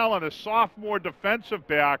 Antoine Allen, a sophomore defensive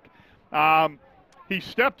back, he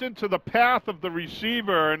stepped into the path of the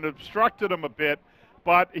receiver and obstructed him a bit.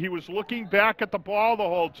 But he was looking back at the ball the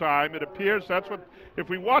whole time. It appears that's what, if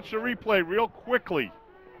we watch the replay real quickly,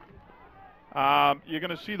 you're going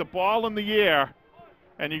to see the ball in the air,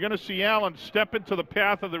 and you're going to see Allen step into the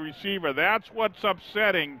path of the receiver. That's what's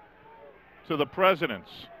upsetting to the Presidents.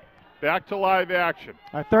 Back to live action.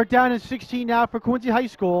 All right, 3rd down and 16 now for Quincy High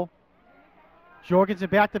School. Jorgensen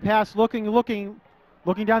back to pass, looking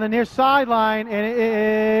down the near sideline, and it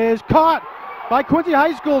is caught by Quincy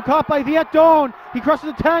High School, caught by Viet Doan. He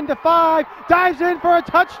crosses the 10 to 5, dives in for a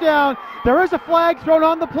touchdown. There is a flag thrown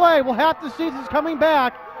on the play. We'll have to see if this is coming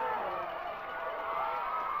back.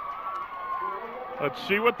 Let's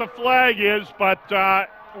see what the flag is, but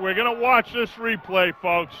we're going to watch this replay,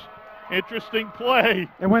 folks. Interesting play.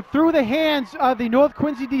 It went through the hands of the North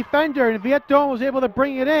Quincy defender, and Viet Don was able to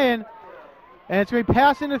bring it in. And it's going to be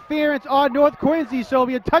pass interference on North Quincy, so it'll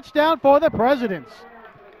be a touchdown for the Presidents.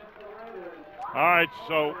 All right,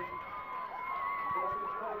 so,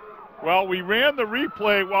 well, we ran the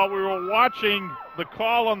replay while we were watching the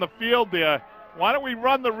call on the field there. Why don't we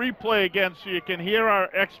run the replay again so you can hear our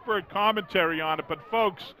expert commentary on it. But,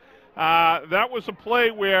 folks, that was a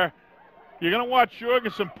play where you're going to watch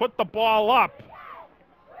Jorgensen put the ball up,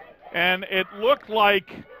 and it looked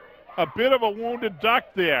like a bit of a wounded duck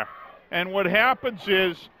there. And what happens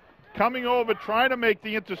is, coming over, trying to make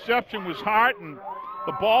the interception was Harton.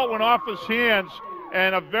 The ball went off his hands,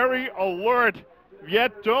 and a very alert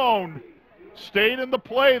Viet Don stayed in the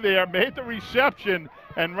play there, made the reception,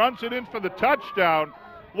 and runs it in for the touchdown.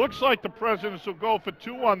 Looks like the Presidents will go for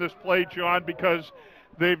 2 on this play, John, because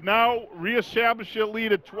they've now reestablished their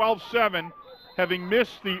lead at 12-7, having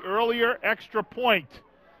missed the earlier extra point.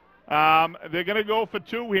 They're going to go for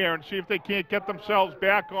 2 here and see if they can't get themselves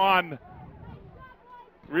back on.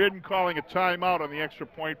 Reardon calling a timeout on the extra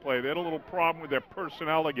point play. They had a little problem with their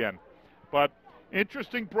personnel again. But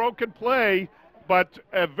interesting broken play, but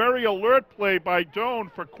a very alert play by Doan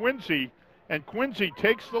for Quincy. And Quincy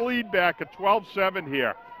takes the lead back at 12-7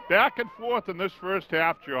 here. Back and forth in this first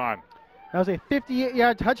half, John. That was a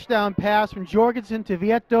 58-yard touchdown pass from Jorgensen to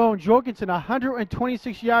Viet Don. Jorgensen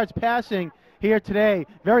 126 yards passing here today,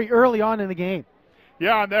 very early on in the game.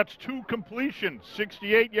 Yeah, and that's 2 completions,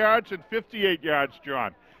 68 yards and 58 yards,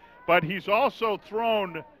 John. But he's also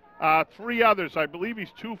thrown 3 others. I believe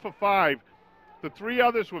he's 2 for 5. The 3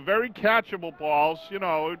 others were very catchable balls. You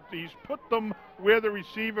know, he's put them where the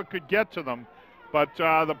receiver could get to them. But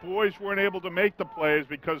the boys weren't able to make the plays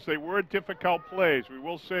because they were difficult plays. We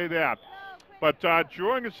will say that. But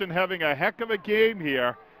Jorgensen having a heck of a game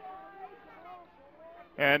here.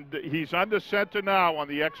 And he's under center now on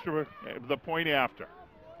the point after.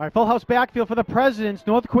 All right, full house backfield for the Presidents.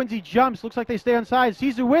 North Quincy jumps. Looks like they stay onside.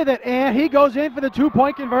 Caesar with it, and he goes in for the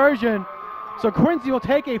 2-point conversion. So Quincy will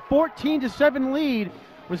take a 14-7 lead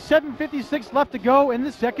with 7:56 left to go in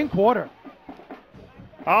the second quarter.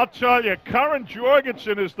 I'll tell you, Curran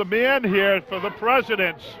Jorgensen is the man here for the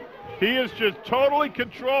Presidents. He is just totally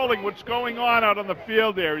controlling what's going on out on the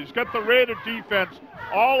field there. He's got the Raider defense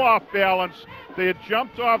all off balance. They had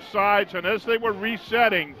jumped off sides, and as they were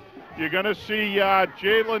resetting, you're going to see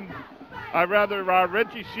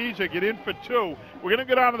Reggie Caesar get in for 2. We're going to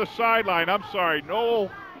get on to the sideline. I'm sorry, Noel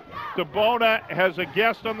DeBona has a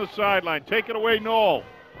guest on the sideline. Take it away, Noel.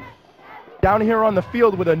 Down here on the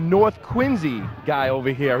field with a North Quincy guy over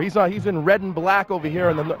here. He's in red and black over here,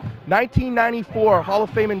 and the 1994 Hall of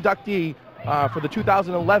Fame inductee for the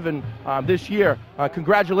 2011 this year.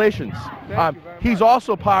 Congratulations. He's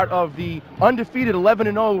also part of the undefeated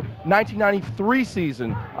 11-0 1993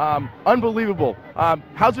 season. Unbelievable.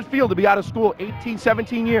 How's it feel to be out of school 18,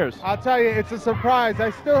 17 years? I'll tell you, it's a surprise. I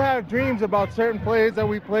still have dreams about certain plays that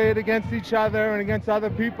we played against each other and against other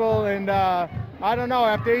people, and I don't know,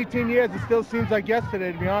 after 18 years, it still seems like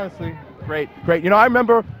yesterday, to be honestly. Great, great. You know, I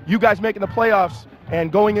remember you guys making the playoffs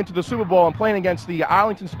and going into the Super Bowl and playing against the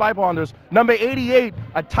Arlington Spybonders. Number 88,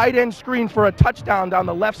 a tight end screen for a touchdown down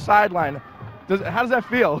the left sideline. How does that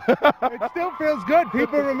feel? It still feels good.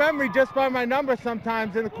 People remember me just by my number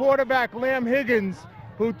sometimes. And the quarterback, Lamb Higgins,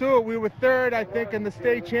 who threw it, we were 3rd, I think, in the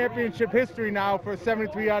state championship history now for a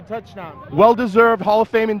 73-yard touchdown. Well-deserved Hall of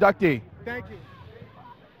Fame inductee. Thank you.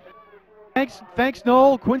 Thanks,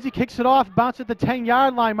 Noel. Quincy kicks it off, bounces at the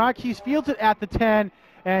 10-yard line. Marquise fields it at the 10,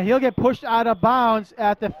 and he'll get pushed out of bounds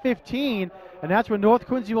at the 15, and that's where North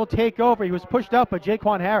Quincy will take over. He was pushed out by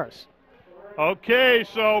Jaquan Harris. Okay,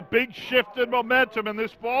 so big shift in momentum in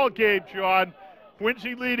this ball game, John.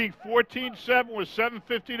 Quincy leading 14-7 with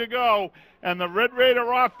 7:50 to go, and the Red Raider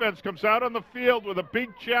offense comes out on the field with a big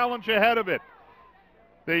challenge ahead of it.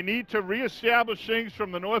 They need to reestablish things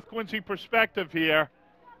from the North Quincy perspective here.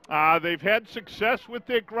 They've had success with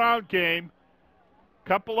their ground game.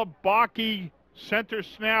 Couple of balky center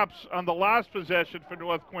snaps on the last possession for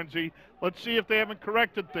North Quincy. Let's see if they haven't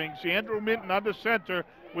corrected things. Andrew Minton under center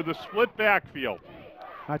with a split backfield.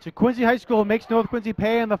 So Quincy High School makes North Quincy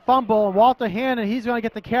pay on the fumble. And Walter Hannon, he's going to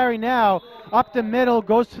get the carry now. Up the middle,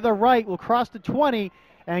 goes to the right, will cross the 20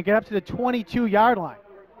 and get up to the 22-yard line.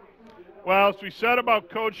 Well, as we said about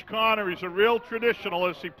Coach Connor, he's a real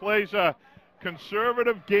traditionalist. He plays a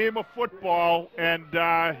conservative game of football, and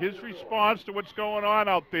his response to what's going on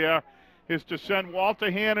out there is to send Walter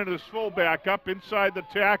Hannon, his fullback, up inside the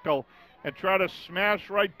tackle and try to smash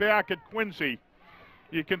right back at Quincy.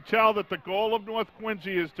 You can tell that the goal of North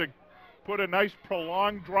Quincy is to put a nice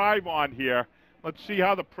prolonged drive on here. Let's see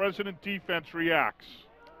how the President defense reacts.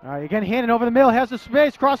 All right, again, Hannon over the middle, has the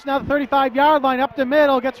space, crossing now the 35-yard line, up the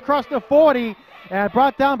middle, gets across the 40, and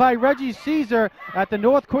brought down by Reggie Caesar at the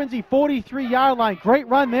North Quincy 43-yard line. Great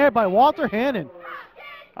run there by Walter Hannon.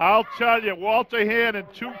 I'll tell you, Walter Hannon,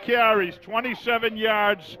 2 carries, 27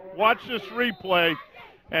 yards. Watch this replay,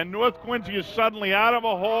 and North Quincy is suddenly out of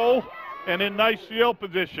a hole and in nice field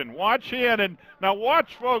position. Watch Hannon. Now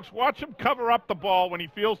watch, folks, watch him cover up the ball when he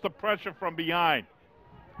feels the pressure from behind.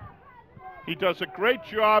 He does a great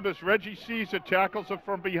job as Reggie Caesar tackles it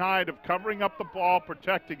from behind of covering up the ball,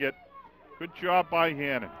 protecting it. Good job by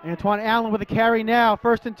Hannon. Antoine Allen with a carry now,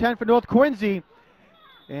 1st and 10 for North Quincy.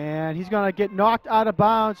 And he's going to get knocked out of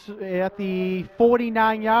bounds at the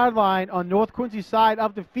 49-yard line on North Quincy's side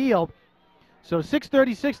of the field. So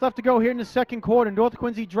 6:36 left to go here in the second quarter. North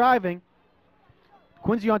Quincy driving.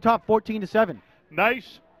 Quincy on top 14-7.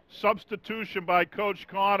 Nice substitution by Coach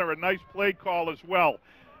Connor, a nice play call as well.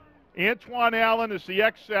 Antoine Allen is the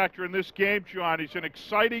X factor in this game, John. He's an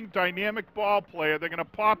exciting, dynamic ball player. They're going to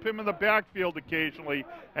pop him in the backfield occasionally,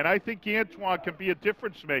 and I think Antoine can be a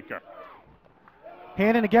difference maker.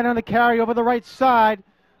 Hannon again on the carry over the right side.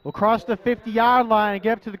 Will cross the 50-yard line and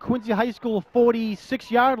get up to the Quincy High School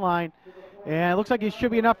 46-yard line. And it looks like it should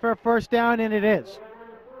be enough for a first down, and it is.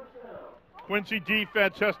 Quincy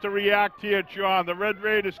defense has to react here, John. The Red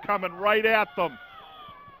Raiders coming right at them.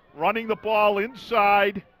 Running the ball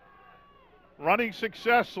inside, running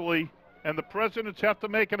successfully, and the Presidents have to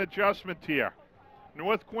make an adjustment here.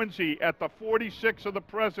 North Quincy at the 46 of the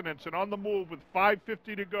Presidents and on the move with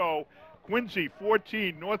 5:50 to go. Quincy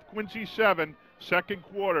 14, North Quincy 7, second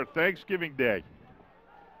quarter, Thanksgiving Day.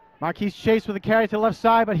 Marquise Chase with a carry to the left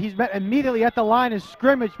side, but he's met immediately at the line of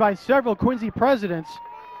scrimmage by several Quincy Presidents.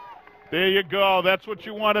 There you go. That's what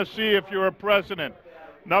you want to see if you're a President.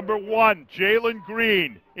 Number 1, Jalen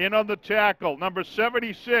Green in on the tackle. Number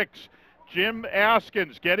 76, Jim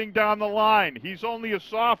Askins getting down the line. He's only a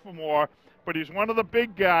sophomore, but he's one of the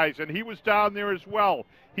big guys, and he was down there as well.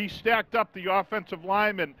 He stacked up the offensive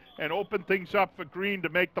linemen and opened things up for Green to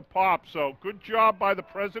make the pop. So good job by the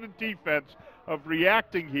President defense of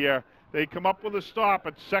reacting here. They come up with a stop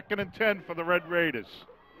at 2nd and 10 for the Red Raiders.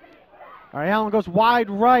 All right, Allen goes wide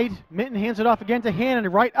right. Minton hands it off again to Hannon,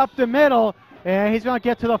 right up the middle, and he's going to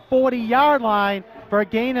get to the 40-yard line for a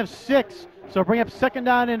gain of 6. So bring up 2nd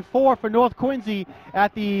down and 4 for North Quincy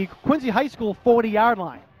at the Quincy High School 40-yard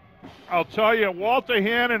line. I'll tell you, Walter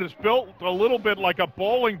Hannon is built a little bit like a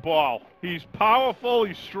bowling ball. He's powerful,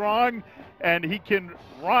 he's strong, and he can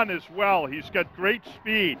run as well. He's got great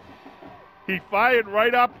speed. He fired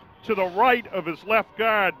right up to the right of his left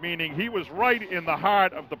guard, meaning he was right in the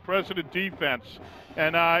heart of the President defense.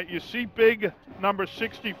 And you see big number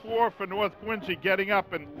 64 for North Quincy getting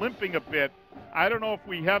up and limping a bit. I don't know if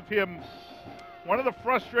we have him. One of the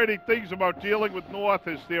frustrating things about dealing with North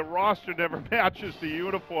is their roster never matches the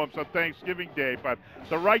uniforms on Thanksgiving Day. But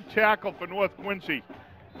the right tackle for North Quincy,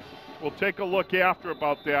 we'll take a look after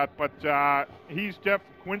about that. But he's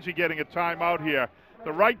Quincy getting a timeout here.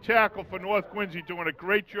 The right tackle for North Quincy doing a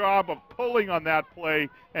great job of pulling on that play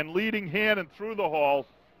and leading Hannon through the hole.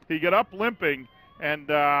 He got up limping, and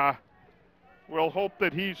we'll hope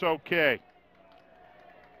that he's okay.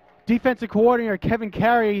 Defensive coordinator Kevin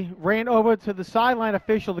Carey ran over to the sideline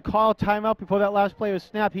official to call a timeout before that last play was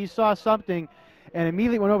snapped. He saw something and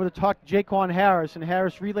immediately went over to talk to Jaquan Harris, and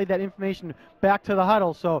Harris relayed that information back to the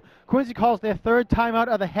huddle. So Quincy calls their 3rd timeout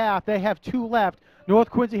of the half. They have 2 left.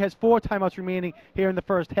 North Quincy has 4 timeouts remaining here in the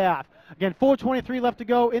first half. Again, 4:23 left to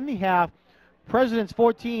go in the half. Presidents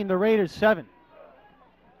 14, the Raiders 7.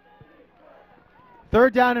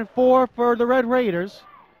 3rd down and 4 for the Red Raiders.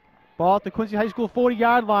 Ball at the Quincy High School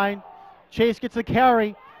 40-yard line. Chase gets the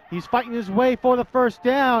carry. He's fighting his way for the first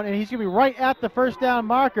down, and he's going to be right at the first down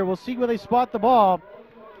marker. We'll see where they spot the ball.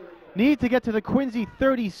 Need to get to the Quincy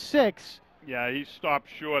 36. Yeah, he stopped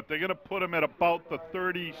short. They're going to put him at about the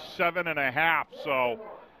 37.5. So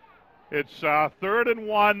it's 3rd and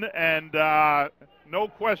 1, and no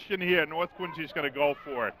question here. North Quincy's going to go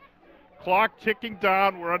for it. Clock ticking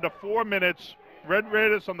down. We're under 4 minutes. Red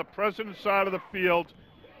Raiders on the President's side of the field.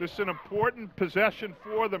 This is an important possession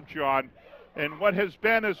for them, John, and what has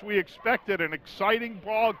been, as we expected, an exciting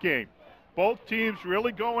ball game. Both teams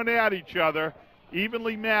really going at each other,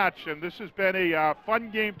 evenly matched, and this has been a fun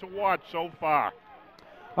game to watch so far.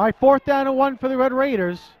 All right, 4th down and 1 for the Red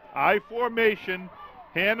Raiders. I formation,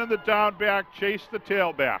 hand in the down back, chase the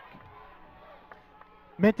tailback.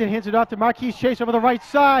 Minton hands it off to Marquise Chase over the right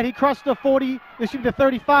side. He crossed the 40, the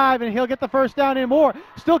 35, and he'll get the first down and more.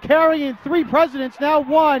 Still carrying 3 Presidents, now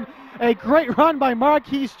 1. A great run by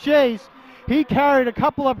Marquise Chase. He carried a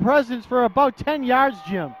couple of Presidents for about 10 yards,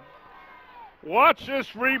 Jim. Watch this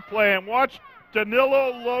replay and watch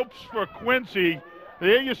Danilo Lopes for Quincy.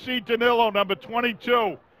 There you see Danilo, number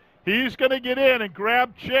 22. He's going to get in and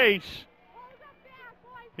grab Chase.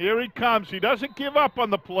 Here he comes. He doesn't give up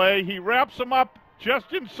on the play. He wraps him up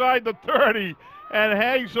just inside the 30 and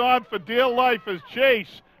hangs on for dear life as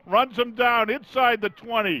Chase runs him down inside the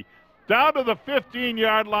 20, down to the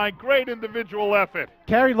 15-yard line. Great individual effort.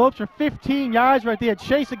 Carry Lopes for 15 yards right there.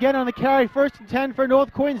 Chase again on the carry, 1st and 10 for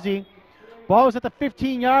North Quincy. Ball is at the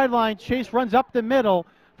 15-yard line. Chase runs up the middle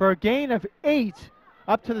for a gain of 8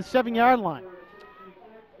 up to the 7-yard line.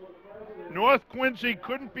 North Quincy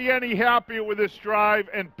couldn't be any happier with this drive,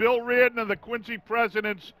 and Bill Reardon and the Quincy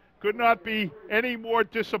Presidents could not be any more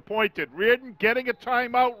disappointed. Reardon getting a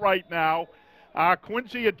timeout right now.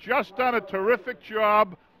 Quincy had just done a terrific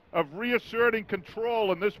job of reasserting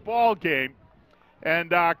control in this ball game.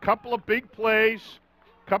 And a couple of big plays,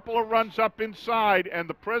 couple of runs up inside, and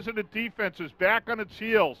the President defense is back on its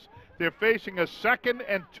heels. They're facing a 2nd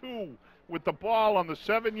and 2 with the ball on the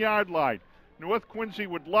 7-yard line. North Quincy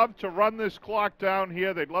would love to run this clock down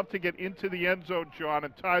here. They'd love to get into the end zone, John,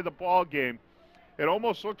 and tie the ball game. It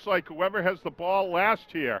almost looks like whoever has the ball last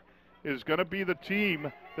here is going to be the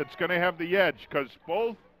team that's going to have the edge, because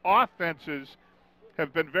both offenses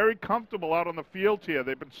have been very comfortable out on the field here.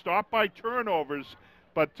 They've been stopped by turnovers,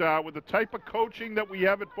 but with the type of coaching that we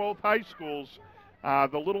have at both high schools,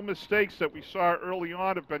 the little mistakes that we saw early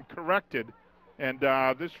on have been corrected. And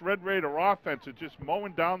this Red Raider offense is just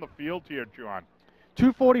mowing down the field here, John.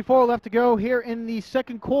 2:44 left to go here in the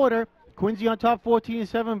second quarter. Quincy on top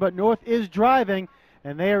 14-7, but North is driving,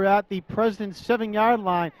 and they are at the President's 7-yard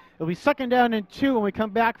line. It'll be 2nd down and 2 when we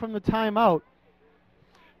come back from the timeout.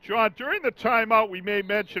 John, during the timeout, we may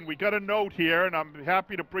mention, we got a note here, and I'm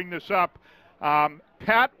happy to bring this up.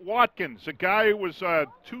 Pat Watkins, a guy who was a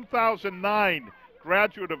 2009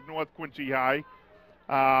 graduate of North Quincy High.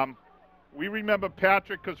 We remember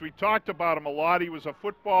Patrick because we talked about him a lot. He was a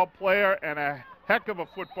football player and a heck of a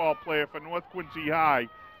football player for North Quincy High.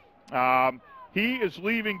 He is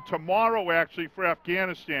leaving tomorrow, actually, for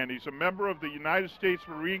Afghanistan. He's a member of the United States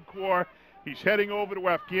Marine Corps. He's heading over to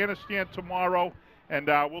Afghanistan tomorrow. And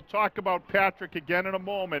we'll talk about Patrick again in a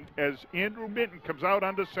moment as Andrew Minton comes out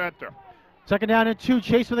under center. 2nd down and 2.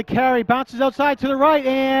 Chase with a carry. Bounces outside to the right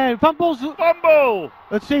and fumbles. Fumble!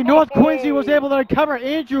 Let's see. North Quincy was able to recover.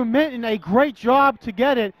 Andrew Minton, a great job to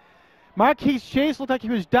get it. Marquise Chase looked like he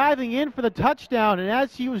was diving in for the touchdown. And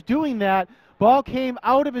as he was doing that, ball came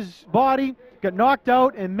out of his body, got knocked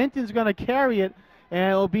out, and Minton's going to carry it. And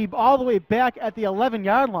it'll be all the way back at the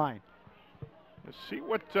 11-yard line. Let's see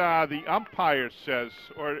what the umpire says.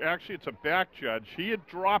 Or actually, it's a back judge. He had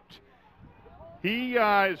dropped. He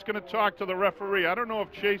is going to talk to the referee. I don't know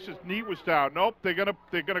if Chase's knee was down. Nope, they're going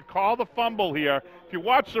to call the fumble here. If you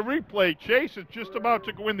watch the replay, Chase is just about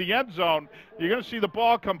to go in the end zone. You're going to see the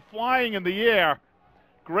ball come flying in the air.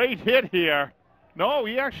 Great hit here. No,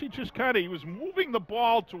 he actually just he was moving the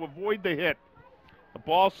ball to avoid the hit. The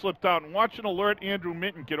ball slipped out. And watch an alert Andrew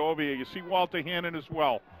Minton get over here. You see Walter Hannon as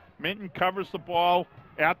well. Minton covers the ball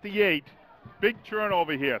at the 8. Big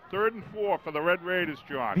turnover here. 3rd and 4 for the Red Raiders,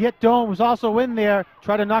 John. Viet Dome was also in there,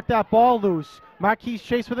 trying to knock that ball loose. Marquise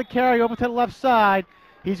Chase with a carry over to the left side.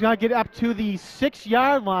 He's going to get up to the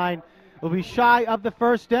 6-yard line. Will be shy of the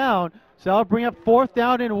 1st down. So that'll bring up 4th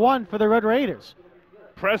down and 1 for the Red Raiders.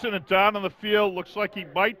 President down on the field. Looks like he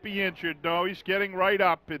might be injured. No, he's getting right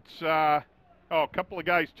up. It's a couple of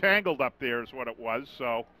guys tangled up there is what it was.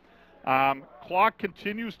 So clock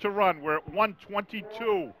continues to run. We're at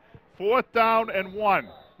 1:22. 4th down and 1.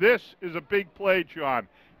 This is a big play, John.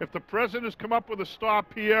 If the Presidents come up with a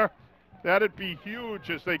stop here, that'd be huge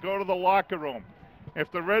as they go to the locker room.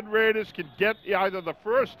 If the Red Raiders can get either the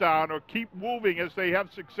 1st down or keep moving as they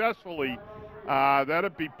have successfully,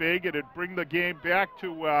 that'd be big. It'd bring the game back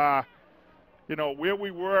to, where we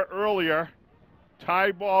were earlier.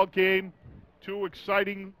 Tie ball game, 2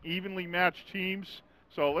 exciting, evenly matched teams.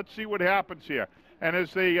 So let's see what happens here. And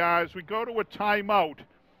as we go to a timeout,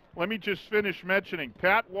 let me just finish mentioning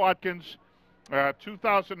Pat Watkins,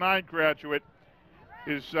 2009 graduate,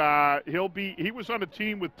 he was on a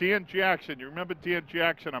team with Dan Jackson. You remember Dan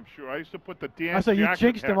Jackson, I'm sure. I used to put the Dan Jackson. You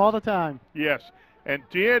jinxed him all the time. Yes. And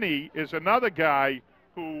Danny is another guy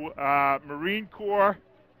who, Marine Corps,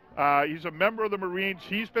 he's a member of the Marines.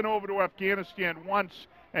 He's been over to Afghanistan once.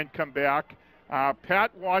 and come back.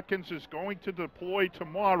 Pat Watkins is going to deploy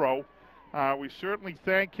tomorrow. We certainly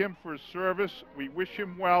thank him for his service. We wish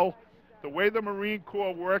him well. The way the Marine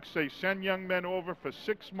Corps works, they send young men over for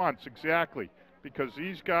 6 months exactly, because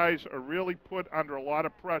these guys are really put under a lot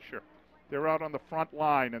of pressure. They're out on the front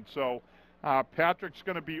line, and so Patrick's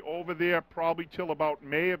going to be over there probably till about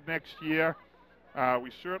May of next year.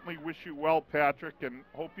 We certainly wish you well, Patrick, and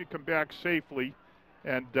hope you come back safely.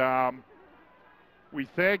 And we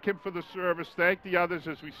thank him for the service. Thank the others,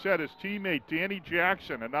 as we said, his teammate Danny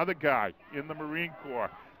Jackson, another guy in the Marine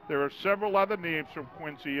Corps. There are several other names from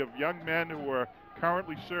Quincy of young men who are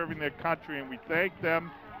currently serving their country, and we thank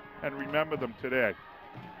them and remember them today.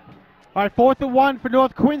 All right, 4th and 1 for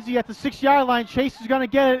North Quincy at the 6-yard line. Chase is going to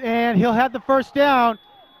get it, and he'll have the first down.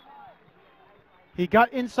 He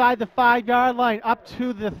got inside the 5-yard line up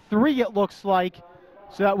to the 3, it looks like.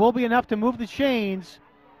 So that will be enough to move the chains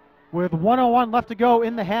with 1:01 left to go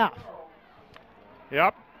in the half.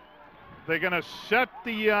 Yep. They're going to set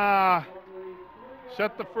the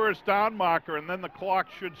first down marker, and then the clock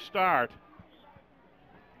should start.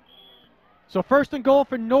 So 1st and goal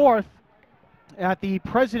for North at the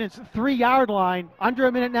President's 3-yard line. Under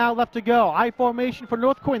a minute now left to go. I formation for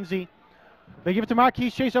North Quincy. They give it to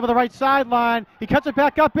Marquise Chase over the right sideline. He cuts it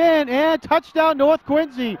back up in, and touchdown North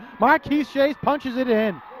Quincy. Marquise Chase punches it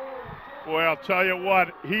in. Boy, I'll tell you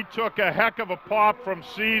what, he took a heck of a pop from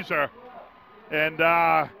Caesar, and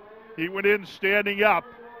he went in standing up.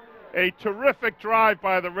 A terrific drive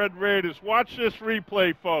by the Red Raiders. Watch this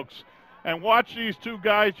replay, folks, and watch these two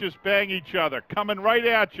guys just bang each other. Coming right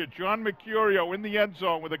at you, John Mercurio in the end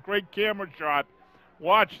zone with a great camera shot.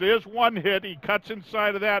 Watch, there's one hit. He cuts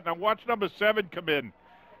inside of that. Now watch number 7 come in.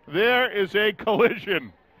 There is a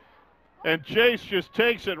collision. And Chase just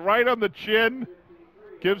takes it right on the chin,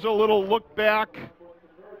 gives a little look back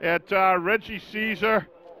at Reggie Caesar.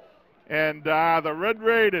 And the Red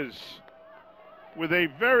Raiders, with a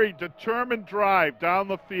very determined drive down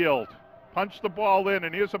the field, punch the ball in,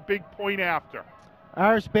 and here's a big point after.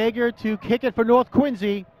 Iris Baker to kick it for North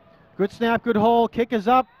Quincy. Good snap, good hold. Kick is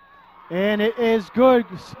up. And it is good.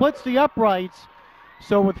 Splits the uprights.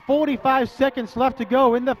 So with 45 seconds left to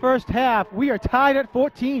go in the first half, we are tied at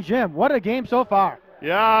 14, Jim. What a game so far.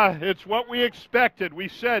 Yeah, it's what we expected. We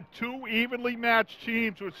said 2 evenly matched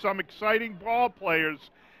teams with some exciting ball players,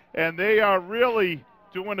 and they are really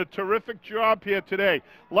doing a terrific job here today.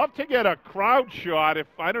 Love to get a crowd shot.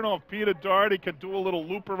 I don't know if Peter Doherty can do a little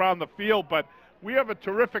loop around the field, but we have a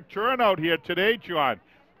terrific turnout here today, John.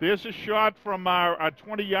 There's a shot from our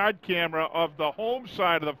 20-yard camera of the home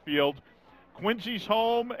side of the field. Quincy's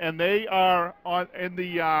home, and they are in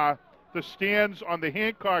the stands on the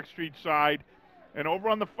Hancock Street side. And over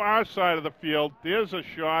on the far side of the field, there's a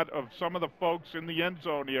shot of some of the folks in the end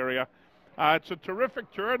zone area. It's a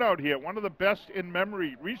terrific turnout here, one of the best in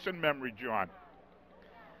memory, recent memory, John.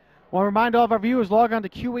 Well, remind all of our viewers, log on to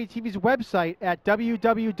QATV's website at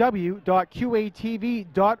www.qatv.org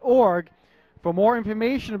for more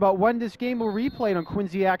information about when this game will replay on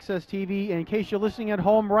Quincy Access TV. And in case you're listening at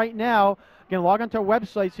home right now, again, log on to our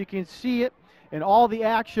website so you can see it and all the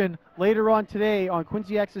action later on today on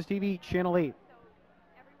Quincy Access TV, Channel 8.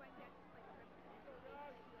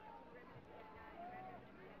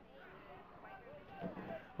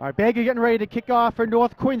 All right, Baker getting ready to kick off for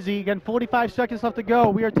North Quincy. Again, 45 seconds left to go.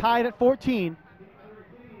 We are tied at 14.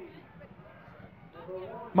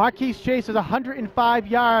 Marquise Chase has 105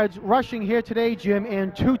 yards rushing here today, Jim,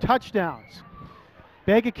 and 2 touchdowns.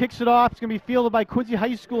 Baker kicks it off. It's going to be fielded by Quincy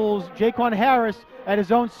High School's Jaquan Harris at his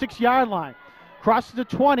own 6-yard line. Crosses the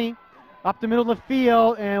 20, up the middle of the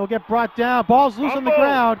field, and will get brought down. Ball's loose on the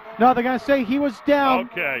ground. No, they're going to say he was down.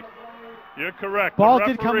 Okay, you're correct. Ball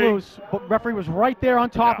did come loose, but referee was right there on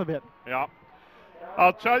top of it. Yeah.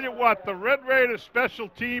 I'll tell you what, the Red Raiders special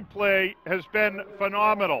team play has been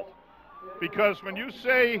phenomenal. Because when you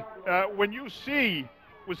see,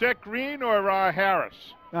 was that Green or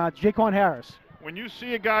Harris? Jaquan Harris. When you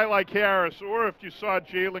see a guy like Harris, or if you saw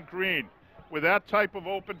Jalen Green, with that type of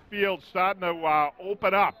open field starting to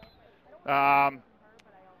open up,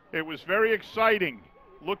 it was very exciting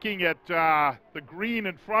looking at the green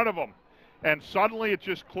in front of them, and suddenly it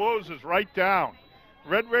just closes right down.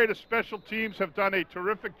 Red Raiders special teams have done a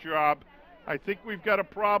terrific job. I think we've got a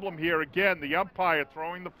problem here. Again, the umpire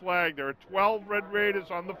throwing the flag. There are 12 Red Raiders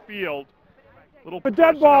on the field. A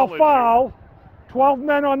dead ball foul. 12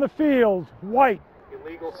 men on the field. White.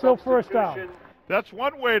 Illegal still first down. That's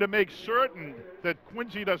one way to make certain that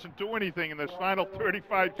Quincy doesn't do anything in this final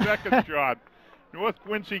 35 seconds, John. North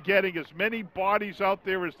Quincy getting as many bodies out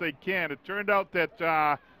there as they can. It turned out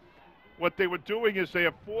that what they were doing is they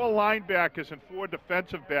have 4 linebackers and 4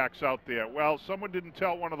 defensive backs out there. Well, someone didn't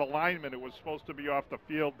tell one of the linemen it was supposed to be off the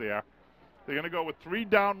field there. They're going to go with 3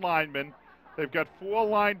 down linemen. They've got 4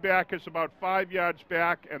 linebackers about 5 yards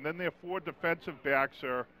back, and then their 4 defensive backs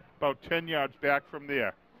are about 10 yards back from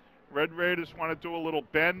there. Red Raiders want to do a little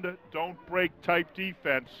bend, don't break type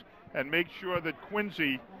defense and make sure that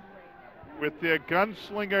Quincy, with their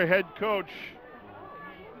gunslinger head coach,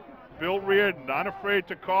 Bill Reardon, not afraid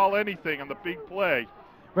to call anything on the big play.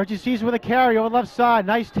 Reggie Caesar with a carry over the left side.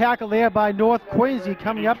 Nice tackle there by North Quincy.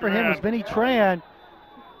 Coming up for him is Vinny Tran.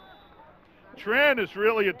 Tran is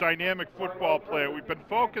really a dynamic football player. We've been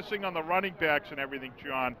focusing on the running backs and everything,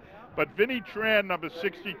 John, but Vinny Tran, number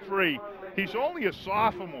 63, he's only a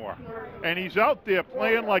sophomore, and he's out there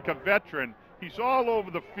playing like a veteran. He's all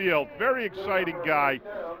over the field. Very exciting guy.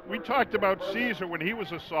 We talked about Caesar when he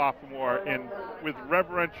was a sophomore with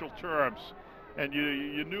reverential terms, and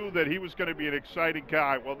you knew that he was going to be an exciting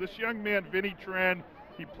guy. Well, this young man, Vinny Tran,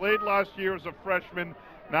 he played last year as a freshman.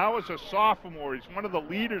 Now as a sophomore, he's one of the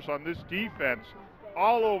leaders on this defense,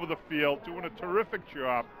 all over the field, doing a terrific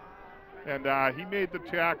job. And he made the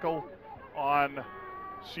tackle on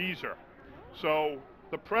Caesar. So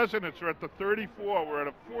the Presidents are at the 34. We're at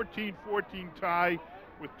a 14-14 tie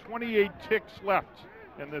with 28 ticks left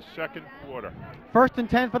in this second quarter. 1st and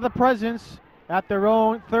 10 for the Presidents at their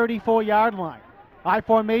own 34-yard line. I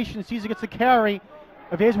formation, Caesar gets the carry.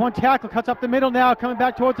 Evades one tackle, cuts up the middle now, coming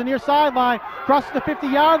back towards the near sideline, crosses the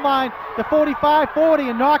 50-yard line, the 45-40,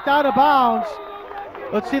 and knocked out of bounds.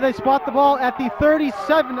 Let's see, they spot the ball at the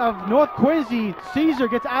 37 of North Quincy. Caesar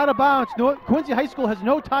gets out of bounds. North Quincy High School has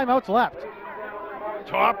no timeouts left.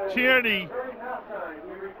 Top Tierney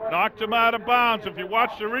knocked him out of bounds. If you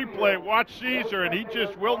watch the replay, watch Caesar, and he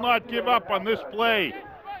just will not give up on this play.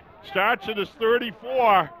 Starts at his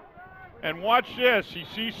 34. And watch this, he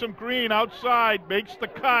sees some green outside, makes the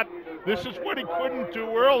cut. This is what he couldn't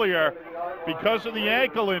do earlier because of the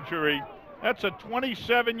ankle injury. That's a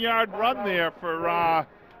 27-yard run there for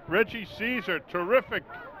Reggie Caesar. Terrific,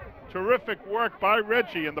 terrific work by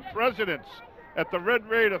Reggie, and the Presidents at the Red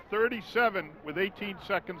Raider 37 with 18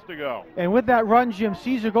 seconds to go. And with that run, Jim,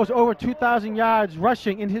 Caesar goes over 2,000 yards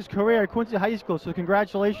rushing in his career at Quincy High School. So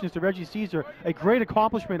congratulations to Reggie Caesar, a great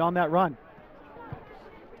accomplishment on that run.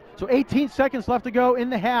 So 18 seconds left to go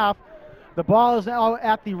in the half. The ball is now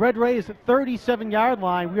at the Red Raiders 37-yard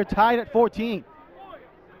line. We are tied at 14.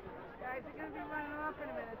 Guys are going to be running off in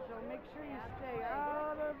a minute, so make sure you stay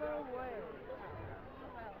out of the way.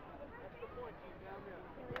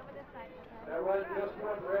 That run just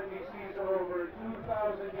put Reggie Caesar over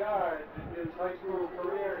 2,000 yards in his high school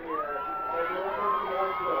career here at North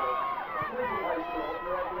Quincy High School.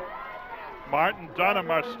 Martin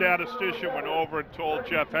Dunham, our statistician, went over and told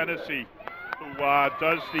Jeff Hennessy, who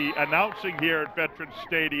does the announcing here at Veterans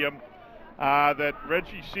Stadium, that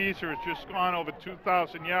Reggie Caesar has just gone over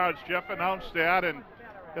 2,000 yards. Jeff announced that and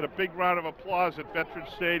got a big round of applause at Veterans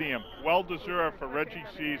Stadium. Well deserved for Reggie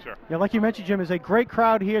Caesar. Yeah, like you mentioned, Jim, there's a great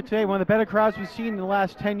crowd here today, one of the better crowds we've seen in the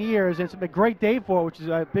last 10 years. And it's a great day for it, which is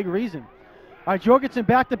a big reason. All right, Jorgensen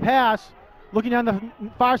back to pass, looking down the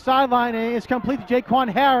far sideline, and it's complete to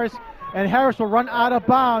Jaquan Harris. And Harris will run out of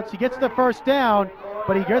bounds. He gets the first down,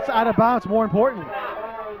 but he gets out of bounds more importantly.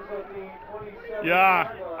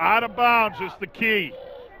 Yeah, out of bounds is the key.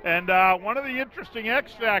 And one of the interesting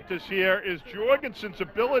X factors here is Jorgensen's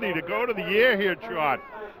ability to go to the air here, John.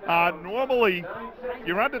 Normally,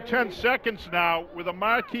 you're under 10 seconds now with a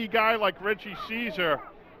marquee guy like Reggie Caesar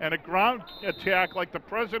and a ground attack like the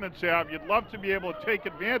Presidents have. You'd love to be able to take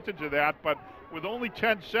advantage of that, but with only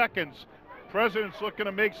 10 seconds, President's looking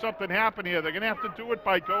to make something happen here. They're going to have to do it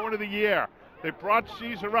by going to the air. They brought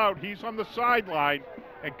Caesar out. He's on the sideline.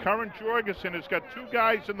 And Curran Jorgensen has got 2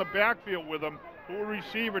 guys in the backfield with him who are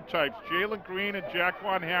receiver types, Jalen Green and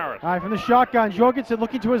Jaquan Harris. All right, from the shotgun, Jorgensen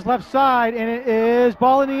looking to his left side, and it is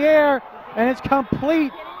ball in the air, and it's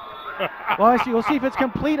complete. Well, we'll see if it's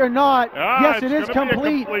complete or not. Yes, it is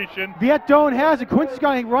complete. Viet Doan has it. Quincy's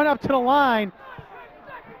going to run up to the line.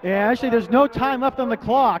 And actually, there's no time left on the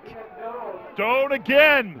clock. Doan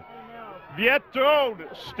again. Viet Doan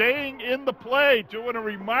staying in the play, doing a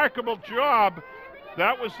remarkable job.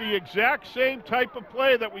 That was the exact same type of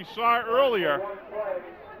play that we saw earlier.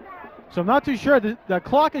 So I'm not too sure. The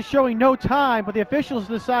clock is showing no time, but the officials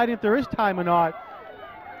are deciding if there is time or not.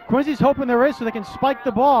 Quincy's hoping there is so they can spike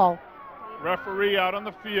the ball. Referee out on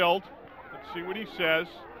the field. Let's see what he says.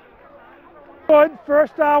 Good.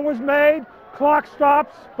 First down was made. Clock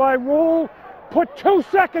stops by rule. Put 2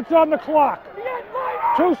 seconds on the clock.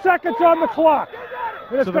 2 seconds on the clock.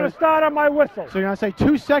 And it's going to start on my whistle. So you're going to say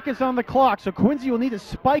 2 seconds on the clock. So Quincy will need to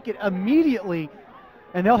spike it immediately,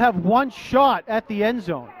 and they'll have one shot at the end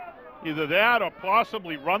zone. Either that or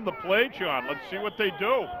possibly run the play, John. Let's see what they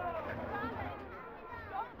do.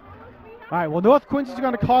 All right, well, North Quincy's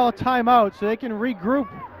going to call a timeout so they can regroup.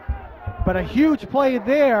 But a huge play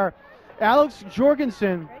there. Curran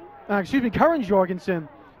Jorgensen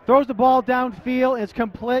throws the ball downfield, and it's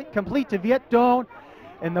complete to Viet Doan,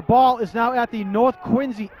 and the ball is now at the North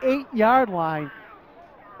Quincy 8-yard line.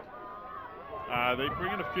 They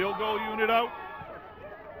bringing a field goal unit out?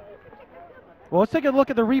 Well, let's take a look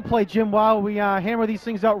at the replay, Jim, while we hammer these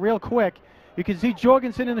things out real quick. You can see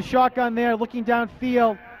Jorgensen in the shotgun there, looking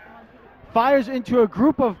downfield, fires into a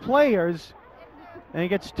group of players, and he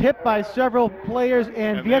gets tipped by several players,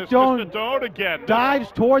 and Viet Doan dives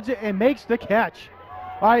towards it and makes the catch.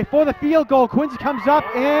 All right, for the field goal, Quincy comes up,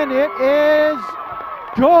 and it is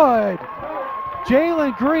good.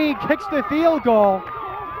 Jalen Green kicks the field goal,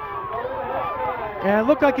 and it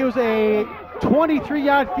looked like it was a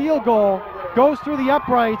 23-yard field goal, goes through the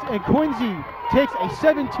uprights, and Quincy takes a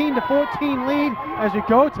 17-14 lead as we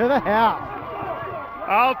go to the half.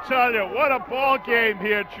 I'll tell you, what a ball game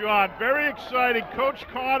here, John. Very exciting. Coach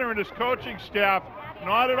Connor and his coaching staff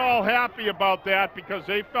not at all happy about that because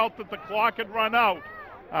they felt that the clock had run out.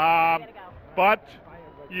 But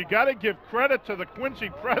you got to give credit to the Quincy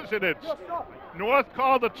presidents. North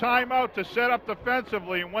called a timeout to set up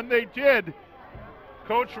defensively, and when they did,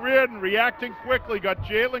 Coach Reardon, reacting quickly, got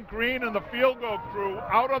Jalen Green and the field goal crew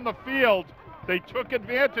out on the field. They took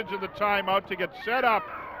advantage of the timeout to get set up.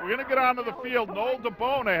 We're going to get onto the field. Noel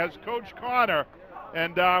DeBona has Coach Connor,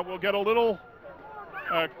 and we'll get a little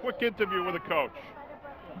quick interview with the coach.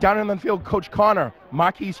 Down in the field, Coach Connor,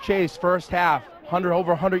 Marquise Chase, first half, over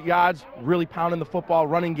 100 yards, really pounding the football,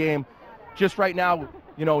 running game. Just right now,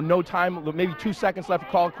 you know, no time, maybe 2 seconds left to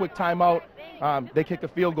call a quick timeout. They kick a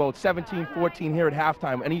field goal. It's 17-14 here at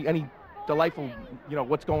halftime. Any delightful, you know,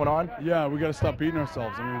 what's going on? Yeah, we got to stop beating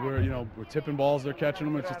ourselves. I mean, we're tipping balls, they're catching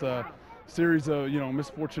them. It's just a series of,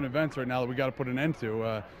 misfortunate events right now that we got to put an end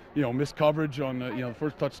to. Missed coverage on the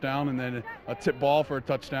first touchdown, and then a tip ball for a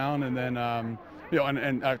touchdown, and then and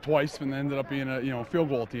twice, and ended up being a field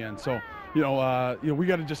goal at the end. So we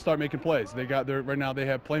got to just start making plays. Right now they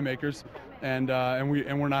have playmakers, and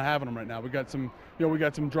we're not having them right now. We got some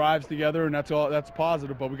drives together, and that's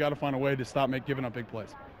positive, but we got to find a way to stop giving up big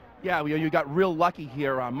plays. Yeah, you got real lucky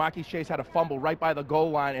here. Marquise Chase had a fumble right by the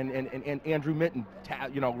goal line, and Andrew Mitten,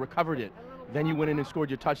 recovered it. Then you went in and scored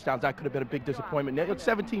your touchdowns. That could have been a big disappointment. It's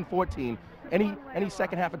 17-14. Any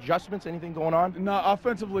second half adjustments? Anything going on? No,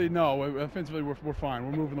 offensively, no. Offensively, we're fine.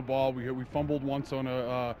 We're moving the ball. We fumbled once on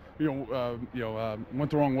went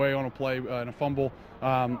the wrong way on a play and a fumble.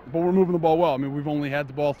 But we're moving the ball well. I mean, we've only had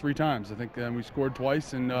the ball 3 times. I think we scored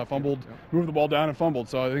twice and fumbled, moved the ball down and fumbled.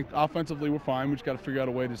 So I think offensively we're fine. We just got to figure out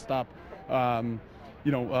a way to stop,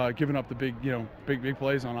 giving up the big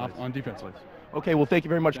plays on defense. Okay, well, thank you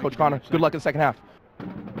very much, Coach Connor. Good luck in the second half.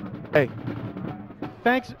 Hey.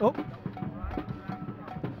 Thanks. Oh.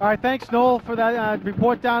 All right, thanks, Noel, for that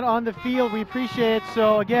report down on the field. We appreciate it.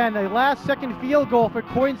 So, again, the last second field goal for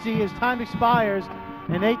Quincy as time expires,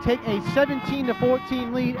 and they take a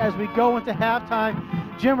 17-14 lead as we go into halftime.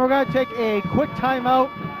 Jim, we're going to take a quick timeout,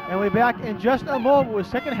 and we'll be back in just a moment with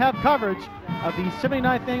second half coverage of the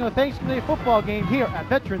 79th annual Thanksgiving Day football game here at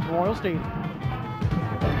Veterans Memorial Stadium.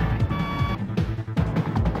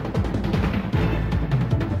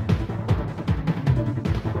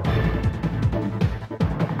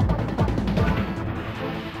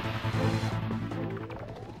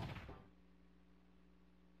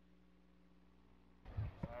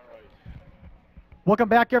 Welcome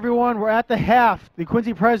back, everyone. We're at the half. The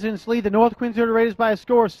Quincy Presidents lead the North Quincy Raiders by a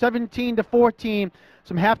score of 17-14.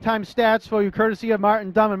 Some halftime stats for you, courtesy of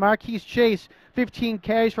Martin Dunn and Marquise Chase. 15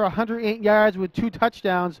 carries for 108 yards with 2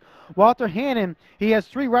 touchdowns. Walter Hannon, he has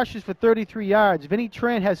 3 rushes for 33 yards. Vinny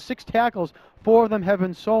Tran has 6 tackles. 4 of them have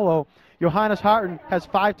been solo. Johannes Harton has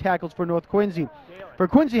 5 tackles for North Quincy. For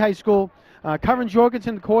Quincy High School, Curran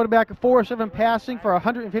Jorgensen, the quarterback, 4-7 passing for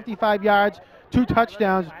 155 yards, 2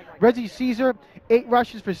 touchdowns. Reggie Caesar, 8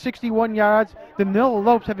 rushes for 61 yards. Danilo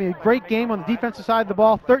Lopes having a great game on the defensive side of the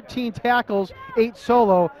ball, 13 tackles, 8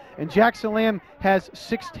 solo. And Jackson Lamb has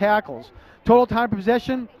 6 tackles. Total time of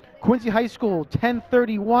possession, Quincy High School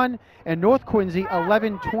 10:31 and North Quincy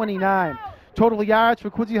 11:29. Total yards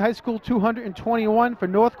for Quincy High School 221, for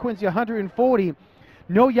North Quincy 140.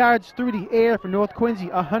 No yards through the air for North Quincy,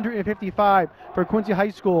 155 for Quincy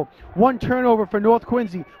High School. 1 turnover for North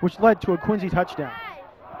Quincy, which led to a Quincy touchdown.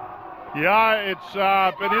 Yeah, it's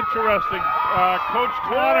been interesting. Coach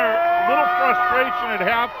Connor, a little frustration at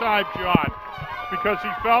halftime, John, because he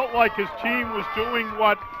felt like his team was doing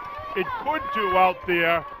what it could do out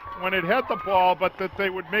there when it had the ball, but that they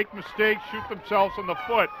would make mistakes, shoot themselves in the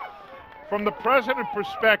foot. From the president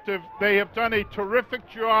perspective, they have done a terrific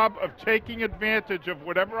job of taking advantage of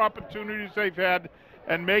whatever opportunities they've had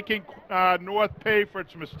and making North pay for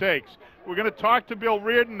its mistakes. We're going to talk to Bill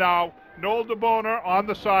Reardon now, Noel DeBoner on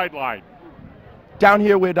the sideline. Down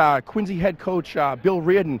here with Quincy head coach Bill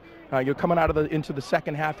Reardon. You're coming out of into the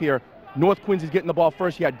second half here. North Quincy's getting the ball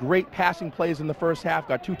first. You had great passing plays in the first half,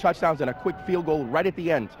 got 2 touchdowns and a quick field goal right at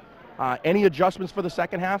the end. Any adjustments for the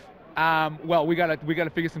second half? Well, we gotta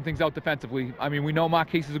figure some things out defensively. I mean, we know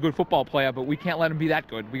Marquise is a good football player, but we can't let him be that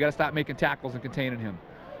good. We gotta start making tackles and containing him.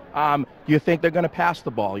 Do you think they're going to pass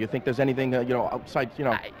the ball? You think there's anything outside?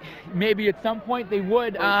 Maybe at some point they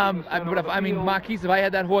would. But Marquise, if I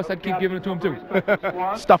had that horse, I'd keep giving it to him too.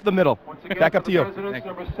 Stuff the middle. Back up to you.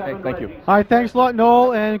 Thank you. All right, thanks a lot,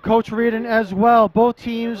 Noel and Coach Reardon as well. Both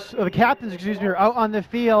teams, the captains, are out on the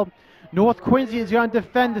field. North Quincy is going to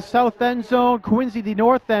defend the south end zone, Quincy the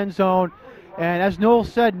north end zone. And as Noel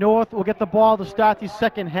said, North will get the ball to start the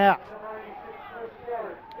second half.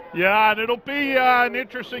 Yeah, and it'll be an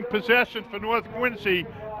interesting possession for North Quincy.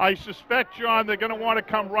 I suspect, John, they're going to want to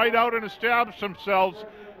come right out and establish themselves,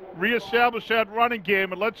 reestablish that running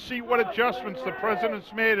game, and let's see what adjustments the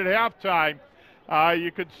president's made at halftime.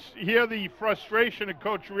 You could hear the frustration in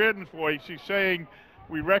Coach Reardon's voice. He's saying,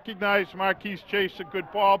 we recognize Marquise Chase a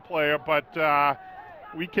good ball player, but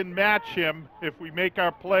we can match him if we make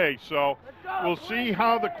our play. So we'll see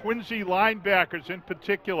how the Quincy linebackers in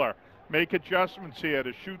particular make adjustments here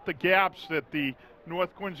to shoot the gaps that the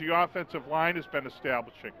North Quincy offensive line has been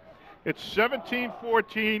establishing. It's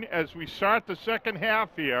 17-14 as we start the second half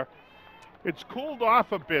here. It's cooled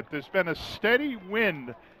off a bit. There's been a steady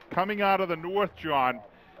wind coming out of the north, John.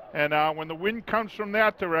 And when the wind comes from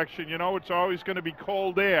that direction, you know, it's always going to be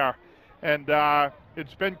cold air. And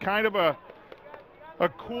it's been kind of a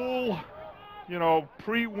cool,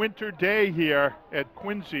 pre-winter day here at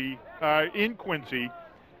Quincy, in Quincy.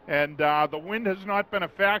 And the wind has not been a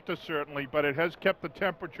factor, certainly, but it has kept the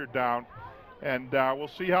temperature down. And we'll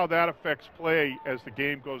see how that affects play as the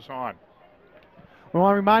game goes on. We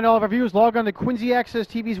want to remind all of our viewers, log on to Quincy Access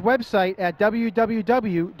TV's website at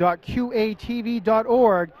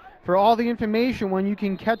www.QATV.org for all the information when you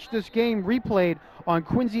can catch this game replayed on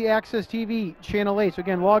Quincy Access TV, Channel 8. So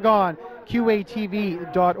again, log on,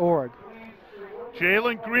 QATV.org.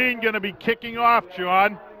 Jalen Green going to be kicking off,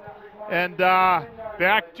 John. And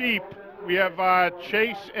back deep, we have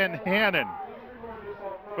Chase and Hannon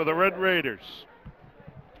for the Red Raiders.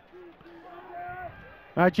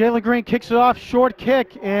 All right, Jalen Green kicks it off, short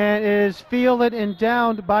kick, and is fielded and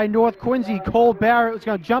downed by North Quincy. Cole Barrett is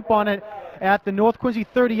going to jump on it at the North Quincy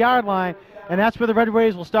 30-yard line, and that's where the Red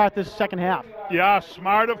Raiders will start this second half. Yeah,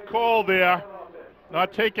 smart of Cole there.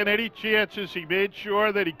 Not taking any chances. He made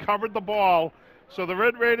sure that he covered the ball. So the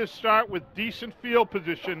Red Raiders start with decent field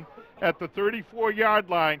position at the 34-yard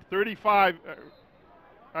line, the 30-yard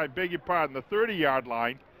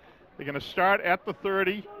line. They're going to start at the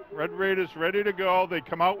 30. Red Raiders ready to go. They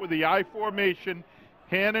come out with the I formation.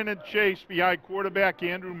 Hannon and Chase behind quarterback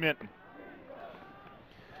Andrew Minton.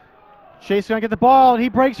 Chase is going to get the ball, and he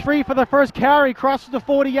breaks free for the first carry, crosses the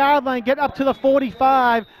 40-yard line, get up to the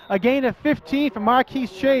 45. A gain of 15 for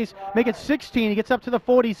Marquise Chase. Make it 16. He gets up to the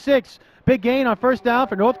 46. Big gain on first down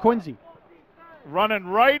for North Quincy. Running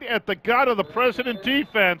right at the gut of the President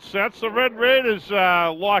defense. That's the Red Raiders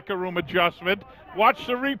locker room adjustment. Watch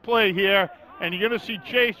the replay here, and you're going to see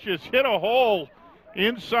Chase just hit a hole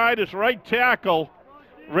inside his right tackle.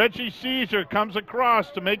 Reggie Caesar comes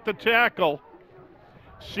across to make the tackle.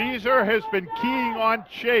 Caesar has been keying on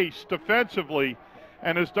Chase defensively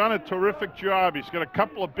and has done a terrific job. He's got a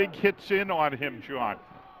couple of big hits in on him, John.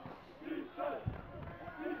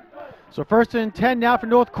 So 1st and 10 now for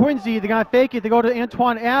North Quincy. They're going to fake it. They go to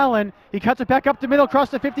Antoine Allen. He cuts it back up the middle, across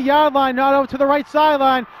the 50-yard line, not over to the right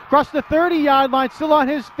sideline, across the 30-yard line, still on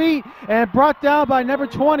his feet, and brought down by number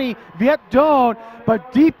 20, Viet Doan.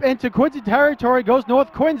 But deep into Quincy territory goes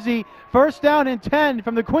North Quincy. First down and 10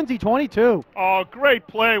 from the Quincy 22. Oh, great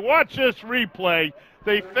play. Watch this replay.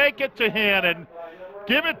 They fake it to Hannon,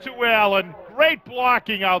 give it to Allen. Great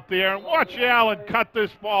blocking out there. And watch Allen cut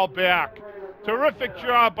this ball back. Terrific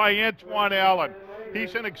job by Antoine Allen.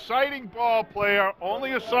 He's an exciting ball player,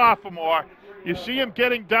 only a sophomore. You see him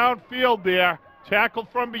getting downfield there, tackled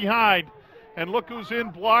from behind, And look who's in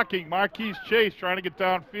blocking. Marquise Chase trying to get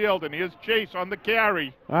downfield, and here's Chase on the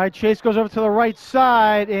carry. All right, Chase goes over to the right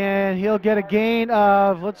side, and he'll get a gain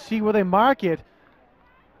of, let's see where they mark it.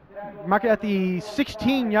 Mark it at the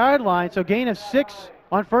 16-yard line, so gain of 6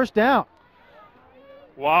 on first down.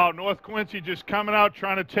 Wow, North Quincy just coming out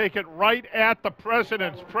trying to take it right at the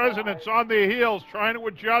Presidents. Presidents on their heels trying to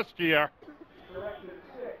adjust here.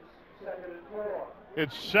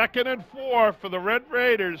 It's 2nd and 4 for the Red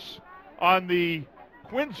Raiders on the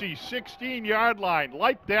Quincy 16-yard line.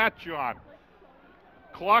 Like that, John.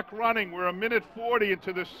 Clock running. We're 1:40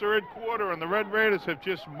 into this third quarter, and the Red Raiders have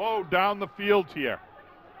just mowed down the field here.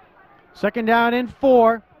 2nd down and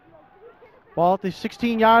 4. Ball at the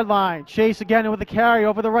 16-yard line. Chase again with a carry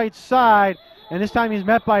over the right side. And this time he's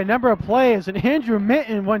met by a number of players. And Andrew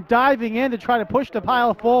Minton went diving in to try to push the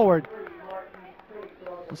pile forward.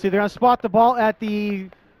 Let's see, they're going to spot the ball at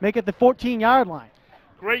make it the 14-yard line.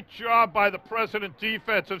 Great job by the President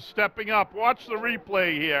defense of stepping up. Watch the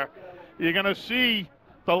replay here. You're going to see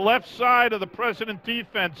the left side of the President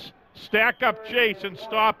defense stack up Chase and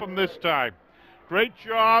stop him this time. Great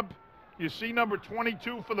job. You see number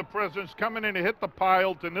 22 for the Presidents coming in to hit the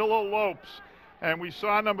pile, Danilo Lopes. And we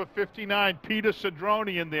saw number 59, Peter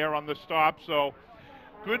Cedrone, in there on the stop. So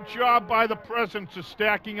good job by the Presidents of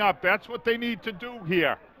stacking up. That's what they need to do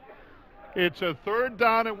here. It's a 3rd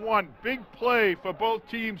down and 1. Big play for both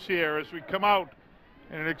teams here as we come out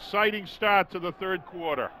in an exciting start to the third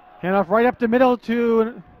quarter. Handoff right up the middle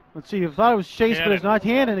to, let's see, I thought it was Chase, but it's not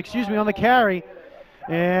Hannon, on the carry.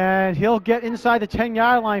 And he'll get inside the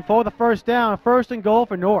 10-yard line for the first down. 1st and goal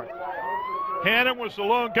for North. Hannon was the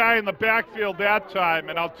lone guy in the backfield that time,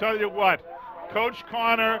 and I'll tell you what, Coach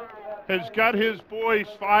Connor has got his boys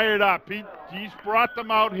fired up. He's brought them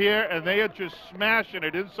out here, and they are just smashing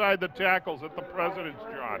it inside the tackles at the Presidents,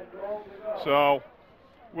 John. So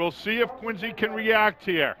we'll see if Quincy can react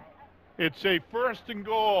here. It's a 1st and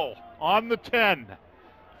goal on the 10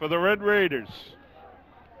 for the Red Raiders.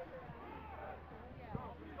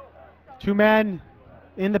 2 men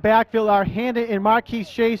in the backfield are Hannon and Marquise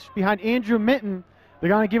Chase behind Andrew Minton. They're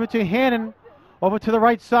going to give it to Hannon over to the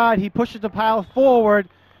right side. He pushes the pile forward,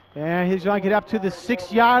 and he's going to get up to the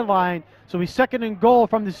 6-yard line. So he's 2nd and goal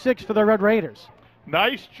from the 6 for the Red Raiders.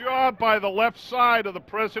 Nice job by the left side of the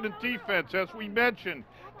President defense. As we mentioned,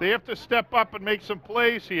 they have to step up and make some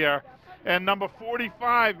plays here. And number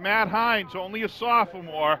 45, Matt Hines, only a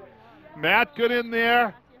sophomore. Matt got in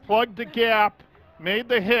there, plugged the gap, made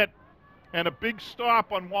the hit, and a big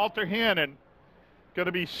stop on Walter Hannon. Going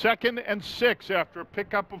to be 2nd and 6 after a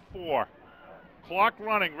pickup of 4. Clock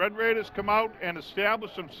running. Red Raiders come out and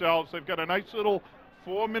establish themselves. They've got a nice little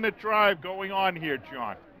 4-minute drive going on here,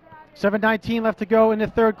 John. 7:19 left to go in the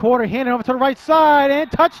third quarter. Hannon over to the right side, and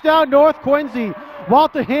touchdown North Quincy.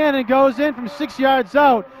 Walter Hannon goes in from 6 yards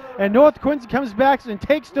out, and North Quincy comes back and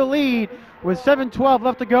takes the lead with 7:12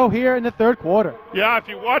 left to go here in the third quarter. Yeah, if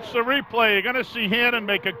you watch the replay, you're going to see Hannon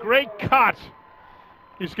make a great cut.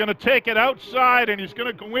 He's going to take it outside, and he's going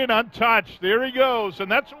to go in untouched. There he goes, and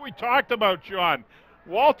that's what we talked about, John.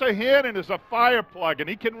 Walter Hannon is a fire plug, and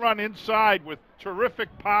he can run inside with terrific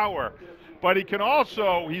power. But he can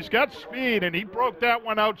also, he's got speed, and he broke that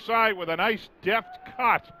one outside with a nice deft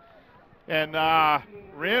cut and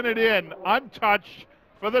ran it in untouched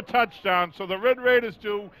for the touchdown. So the Red Raiders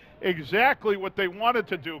do exactly what they wanted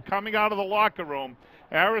to do coming out of the locker room.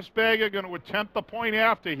 Arisberger going to attempt the point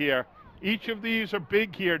after here. Each of these are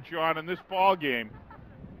big here, John, in this ball game.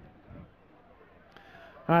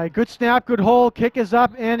 All right, good snap, good hold. Kick is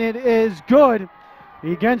up, and it is good.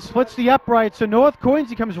 He again splits the upright. So North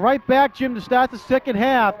Quincy comes right back, Jim, to start the second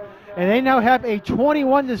half, and they now have a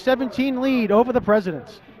 21-17 lead over the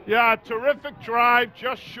Presidents. Yeah, terrific drive,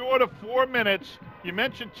 just short of 4 minutes. You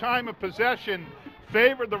mentioned time of possession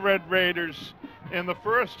favored the Red Raiders in the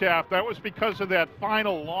first half. That was because of that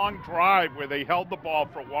final long drive where they held the ball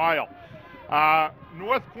for a while.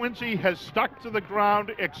 North Quincy has stuck to the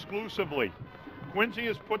ground exclusively. Quincy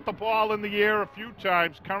has put the ball in the air a few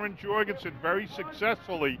times. Curran Jorgensen very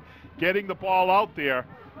successfully getting the ball out there.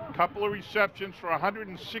 A couple of receptions for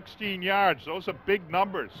 116 yards. Those are big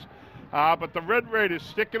numbers. But the Red Raiders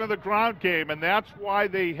sticking to the ground game, and that's why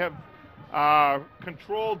they have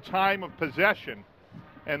controlled time of possession.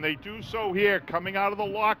 And they do so here, coming out of the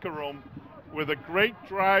locker room with a great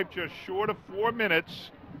drive just short of 4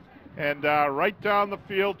 minutes. And right down the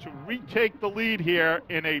field to retake the lead here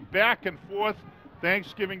in a back-and-forth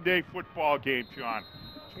Thanksgiving Day football game, John.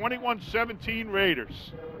 21-17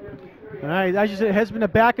 Raiders. All right, as you said, it has been a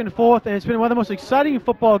back and forth, and it's been one of the most exciting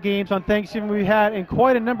football games on Thanksgiving we've had in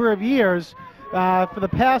quite a number of years. For the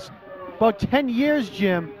past about 10 years,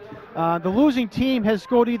 Jim, The losing team has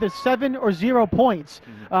scored either 7 or 0 points.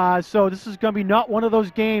 So this is going to be not one of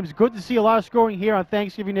those games. Good to see a lot of scoring here on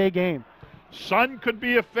Thanksgiving Day game. Sun could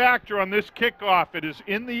be a factor on this kickoff. It is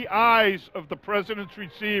in the eyes of the President's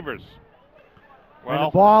receivers. Well, and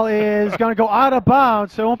the ball is going to go out of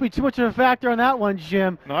bounds, so it won't be too much of a factor on that one,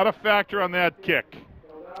 Jim. Not a factor on that kick.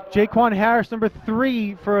 Jaquan Harris, number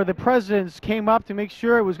 3 for the Presidents, came up to make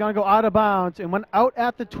sure it was going to go out of bounds and went out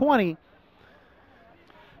at the 20.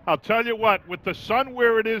 I'll tell you what, with the sun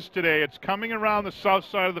where it is today, it's coming around the south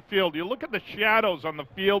side of the field. You look at the shadows on the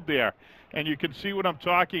field there, and you can see what I'm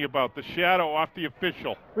talking about, the shadow off the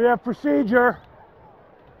official. We have procedure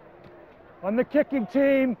on the kicking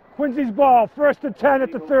team. Quincy's ball, 1st and 10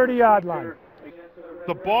 at the 30-yard line.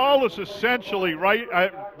 The ball is essentially right,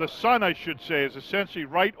 the sun, I should say, is essentially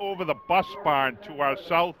right over the bus barn to our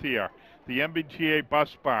south here, the MBTA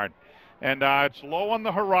bus barn. And it's low on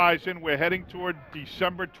the horizon. We're heading toward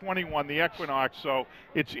December 21, the equinox, so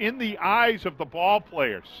it's in the eyes of the ball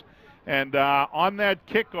players. And on that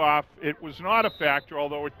kickoff, it was not a factor,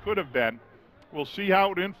 although it could have been. We'll see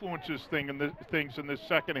how it influences things in this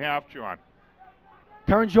second half, John.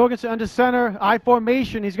 Curran Jorgensen under center, I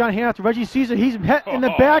formation. He's going to hand off to Reggie Caesar. He's hit in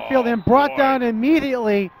the backfield and brought down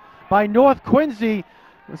immediately by North Quincy.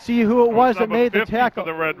 Let's see who it was that made the tackle.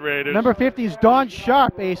 For the Red Raiders. Number 50 is Don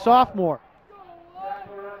Sharp, a sophomore.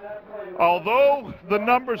 Although the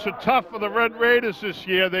numbers are tough for the Red Raiders this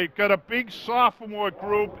year, they've got a big sophomore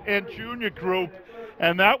group and junior group,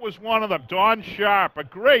 and that was one of them, Don Sharp. A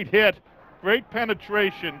great hit, great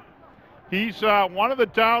penetration. He's one of the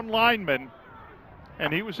down linemen,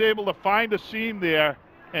 and he was able to find a seam there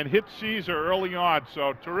and hit Caesar early on.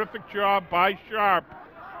 So terrific job by Sharp.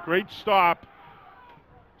 Great stop.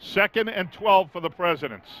 2nd and 12 for the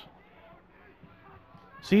Presidents.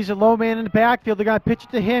 Caesar low man in the backfield. They're going to pitch it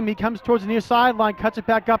to him. He comes towards the near sideline, cuts it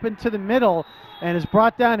back up into the middle, and is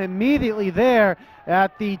brought down immediately there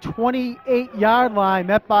at the 28-yard line,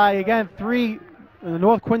 met by, again, 3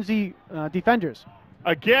 North Quincy defenders.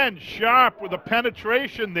 Again, Sharp with a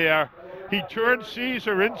penetration there. He turned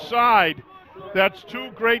Caesar inside. That's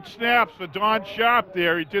 2 great snaps for Don Sharp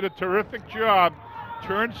there. He did a terrific job.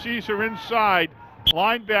 Turned Caesar inside.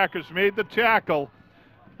 Linebackers made the tackle.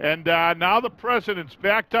 And now the Presidents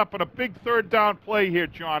backed up on a big 3rd down play here,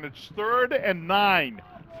 John. It's 3rd and 9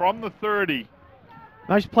 from the 30.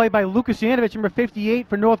 Nice play by Lucas Yanovich, number 58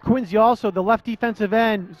 for North Quincy also, the left defensive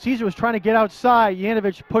end. Caesar was trying to get outside.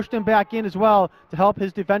 Yanovich pushed him back in as well to help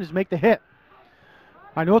his defenders make the hit.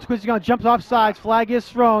 All right, North Quincy's going to jump off sides. Flag is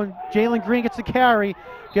thrown. Jalen Green gets the carry,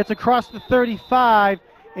 gets across the 35,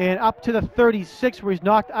 and up to the 36 where he's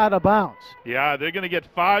knocked out of bounds. Yeah, they're going to get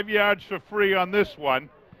 5 yards for free on this one.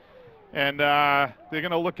 And they're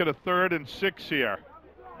going to look at a 3rd and 6 here.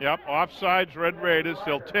 Yep, offsides, Red Raiders.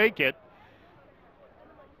 They'll take it,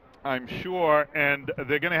 I'm sure. And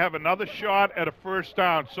they're going to have another shot at a 1st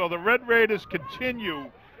down. So the Red Raiders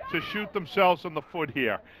continue to shoot themselves in the foot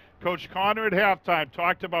here. Coach Connor at halftime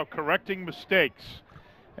talked about correcting mistakes.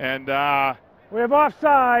 And we have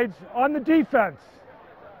offsides on the defense.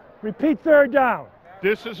 Repeat 3rd down.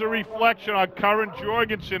 This is a reflection on Curran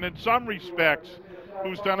Jorgensen in some respects,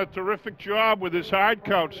 who's done a terrific job with his hard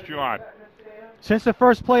counts, John. Since the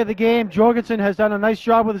first play of the game, Jorgensen has done a nice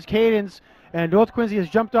job with his cadence, and North Quincy has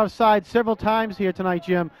jumped offside several times here tonight,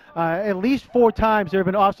 Jim. At least 4 times there have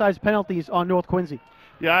been offsides penalties on North Quincy.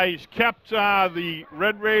 Yeah, he's kept the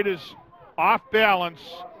Red Raiders off balance,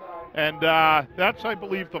 and that's, I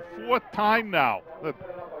believe, the 4th time now that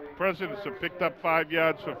Presidents have picked up 5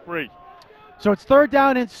 yards for free. So it's 3rd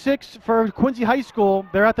down and 6 for Quincy High School.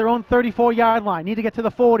 They're at their own 34-yard line. Need to get to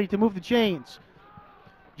the 40 to move the chains.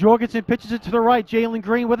 Jorgensen pitches it to the right. Jalen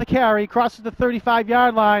Green with a carry, crosses the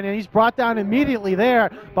 35-yard line, and he's brought down immediately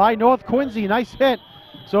there by North Quincy. Nice hit.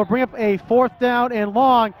 So bring up a 4th down and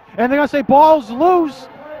long, and they're going to say ball's loose,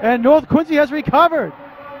 and North Quincy has recovered.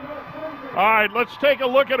 All right, let's take a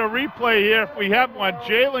look at a replay here if we have one.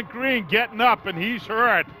 Jalen Green getting up, and he's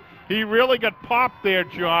hurt. He really got popped there,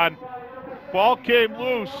 John. Ball came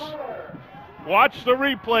loose. Watch the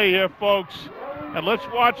replay here, folks, and let's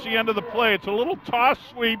watch the end of the play. It's a little toss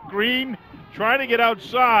sweep. Green trying to get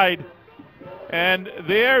outside, and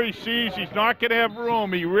there he sees he's not going to have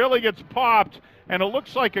room. He really gets popped, and it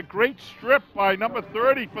looks like a great strip by number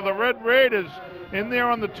 30 for the Red Raiders in there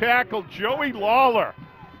on the tackle, Joey Lawler.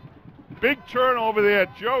 Big turnover there.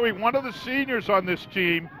 Joey, one of the seniors on this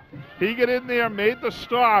team, he got in there, made the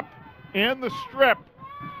stop and the strip.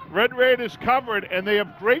 Red Raiders covered, and they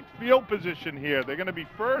have great field position here. They're going to be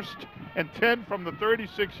 1st and 10 from the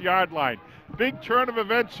 36-yard line. Big turn of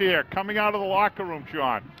events here coming out of the locker room,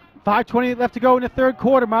 John. 5:20 left to go in the third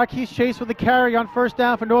quarter. Marquise Chase with the carry on first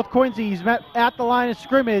down for North Quincy. He's met at the line of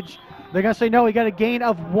scrimmage. They're going to say no. He got a gain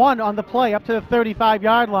of 1 on the play up to the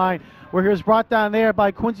 35-yard line, where he was brought down there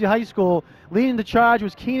by Quincy High School. Leading the charge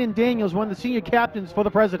was Keenan Daniels, one of the senior captains for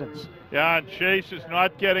the Presidents. Yeah, and Chase is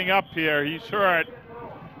not getting up here. He's hurt.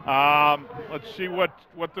 Let's see what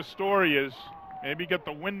the story is. Maybe get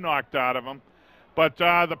the wind knocked out of him. But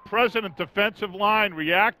the President defensive line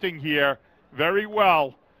reacting here very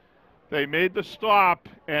well. They made the stop,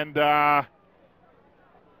 and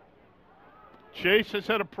Chase has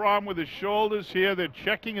had a problem with his shoulders here. They're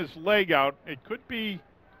checking his leg out. It could be,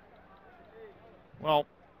 well,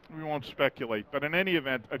 we won't speculate. But in any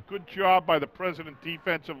event, a good job by the President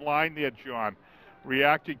defensive line there, John,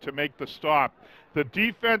 reacting to make the stop. The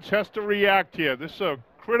defense has to react here. This is a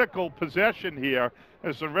critical possession here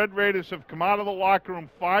as the Red Raiders have come out of the locker room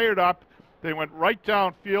fired up. They went right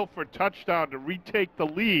downfield for a touchdown to retake the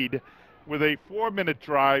lead with a 4-minute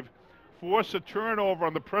drive, force a turnover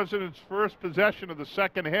on the President's first possession of the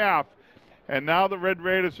second half, and now the Red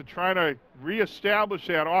Raiders are trying to reestablish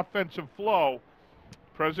that offensive flow.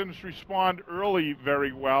 Presidents respond early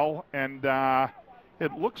very well, and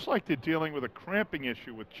it looks like they're dealing with a cramping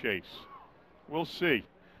issue with Chase. We'll see.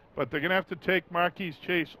 But they're going to have to take Marquise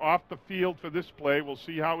Chase off the field for this play. We'll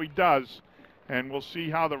see how he does, and we'll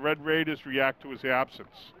see how the Red Raiders react to his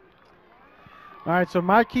absence. All right, so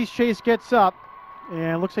Marquise Chase gets up,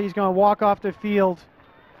 and it looks like he's going to walk off the field.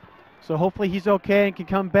 So hopefully he's okay and can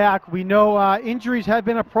come back. We know injuries have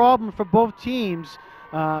been a problem for both teams,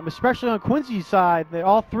 especially on Quincy's side.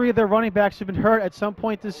 All 3 of their running backs have been hurt at some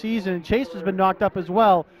point this season, and Chase has been knocked up as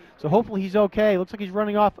well. So hopefully he's okay. Looks like he's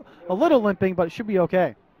running off a little limping, but it should be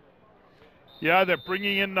okay. Yeah, they're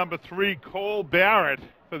bringing in number 3, Cole Barrett,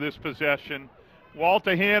 for this possession.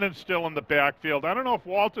 Walter Hannon's still in the backfield. I don't know if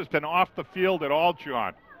Walter's been off the field at all,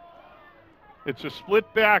 John. It's a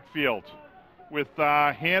split backfield with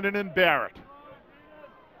Hannon and Barrett.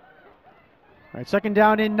 All right, second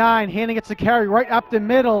down and 9. Hannon gets the carry right up the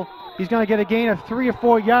middle. He's going to get a gain of 3 or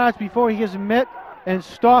 4 yards before he gets met and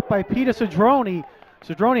stopped by Peter Cedrone.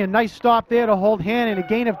 Cedrone, a nice stop there to hold Hannon. A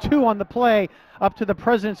gain of 2 on the play up to the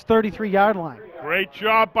President's 33-yard line. Great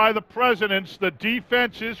job by the Presidents. The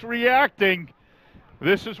defense is reacting.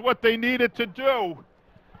 This is what they needed to do.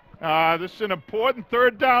 This is an important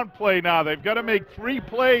third down play now. They've got to make 3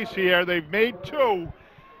 plays here. They've made 2.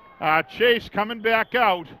 Chase coming back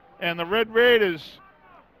out, and the Red Raiders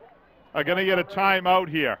are going to get a timeout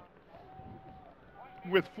here.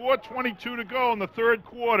 With 4:22 to go in the third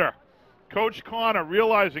quarter, Coach Connor,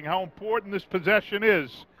 realizing how important this possession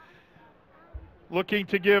is, looking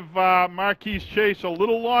to give Marquise Chase a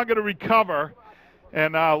little longer to recover,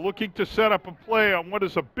 and looking to set up a play on what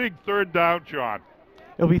is a big third down, John.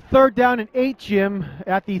 It'll be 3rd down and 8, Jim,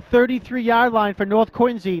 at the 33-yard line for North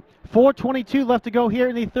Quincy. 4:22 left to go here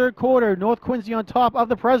in the third quarter. North Quincy on top of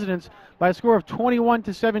the Presidents by a score of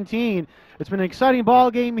 21-17. It's been an exciting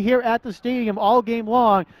ball game here at the stadium all game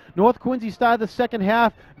long. North Quincy started the second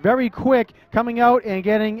half very quick, coming out and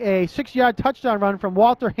getting a 6-yard touchdown run from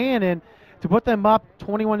Walter Hannon to put them up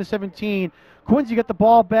 21-17. Quincy got the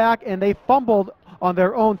ball back, and they fumbled on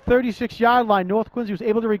their own 36-yard line. North Quincy was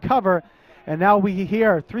able to recover, and now we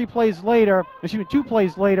hear 2 plays later,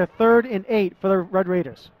 3rd and 8 for the Red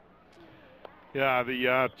Raiders. Yeah,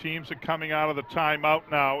 the teams are coming out of the timeout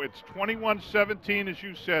now. It's 21-17, as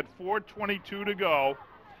you said, 4:22 to go.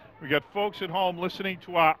 We got folks at home listening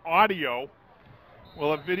to our audio.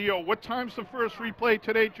 We'll have video. What time's the first replay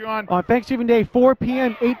today, John? On Thanksgiving Day, 4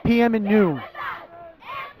 p.m., 8 p.m., and noon.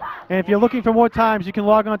 And if you're looking for more times, you can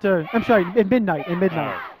log on to, at midnight.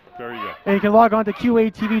 Very good. And you can log on to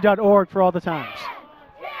QATV.org for all the times.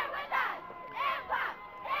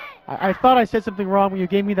 I thought I said something wrong when you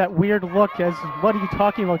gave me that weird look as, what are you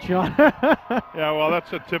talking about, John? Yeah, well,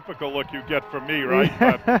 that's a typical look you get from me, right?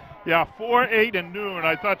 But, yeah, 4, 8, and noon.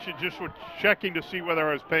 I thought you just were checking to see whether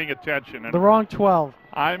I was paying attention. And the wrong 12.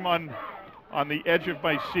 I'm on the edge of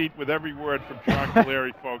my seat with every word from John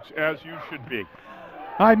Caleri, folks, as you should be.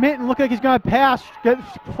 All right, Minton look like he's going to pass, get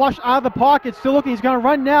flush out of the pocket, still looking. He's going to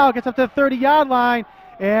run now, gets up to the 30-yard line,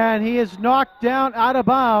 and he is knocked down out of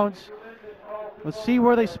bounds. Let's see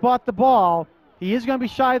where they spot the ball. He is going to be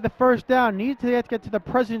shy of the first down. Needs to get to the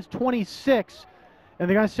President's 26, and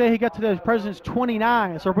they're going to say he got to the President's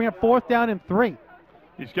 29. So we're bringing up 4th down and 3.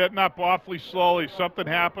 He's getting up awfully slowly. Something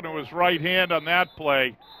happened to his right hand on that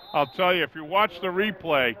play. I'll tell you, if you watch the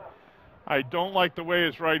replay, I don't like the way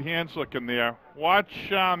his right hand's looking there. Watch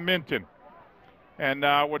Minton. And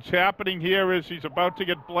what's happening here is he's about to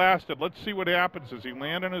get blasted. Let's see what happens. Does he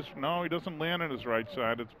land on his? No, he doesn't land on his right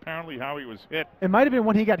side. It's apparently how he was hit. It might have been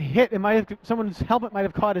when he got hit. It might have, someone's helmet might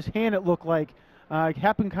have caught his hand. It looked like it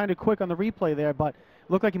happened kind of quick on the replay there, but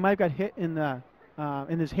it looked like he might have got hit in the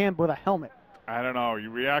in his hand with a helmet. I don't know. He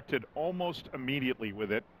reacted almost immediately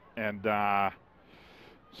with it, and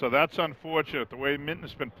so that's unfortunate the way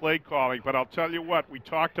Minton's been play calling. But I'll tell you what, we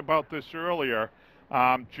talked about this earlier.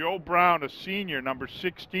 Joe Brown, a senior, number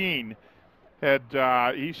 16,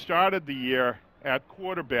 had he started the year at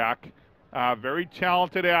quarterback. Very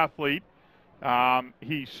talented athlete.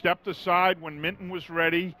 He stepped aside when Minton was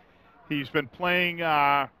ready. He's been playing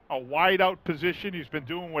a wide-out position. He's been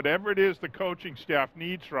doing whatever it is the coaching staff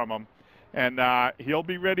needs from him, and he'll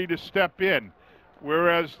be ready to step in.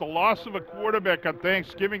 Whereas the loss of a quarterback on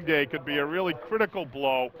Thanksgiving Day could be a really critical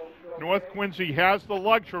blow, North Quincy has the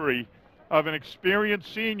luxury of an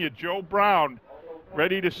experienced senior, Joe Brown,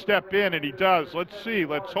 ready to step in, and he does. Let's see.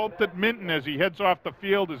 Let's hope that Minton, as he heads off the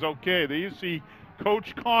field, is okay. There you see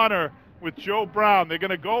Coach Connor with Joe Brown. They're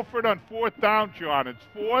going to go for it on 4th down, John. It's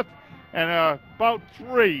 4th and about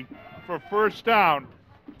 3 for first down.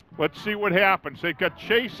 Let's see what happens. They've got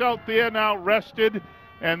Chase out there now rested,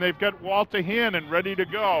 and they've got Walter Hannon ready to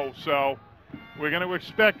go. So we're going to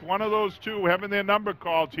expect one of those two having their number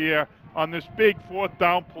called here on this big 4th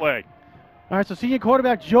down play. All right, so senior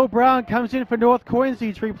quarterback Joe Brown comes in for North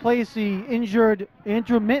Quincy to replace the injured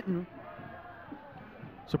Andrew Minton.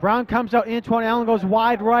 So Brown comes out, Antoine Allen goes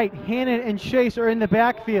wide right. Hannon and Chase are in the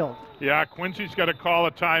backfield. Yeah, Quincy's got to call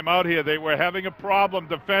a timeout here. They were having a problem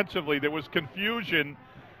defensively. There was confusion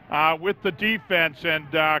with the defense, and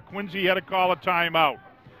Quincy had to call a timeout.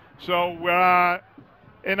 So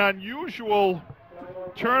an unusual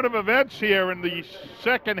turn of events here in the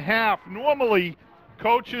second half. Normally,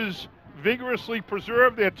 coaches vigorously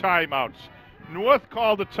preserve their timeouts. North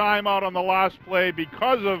called a timeout on the last play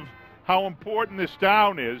because of how important this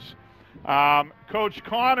down is. Coach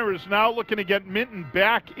Connor is now looking to get Minton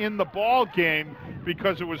back in the ball game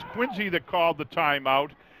because it was Quincy that called the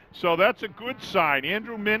timeout. So that's a good sign.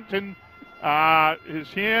 Andrew Minton, his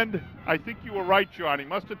hand, I think you were right, John. He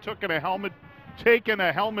must have taken a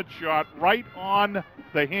helmet shot right on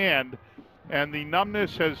the hand, and the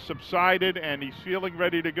numbness has subsided, and he's feeling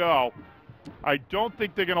ready to go. I don't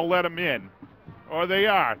think they're going to let him in, or they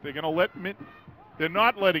are. They're going to let Minton. They're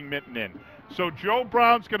not letting Minton in. So Joe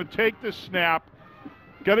Brown's going to take this snap.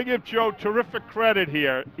 Got to give Joe terrific credit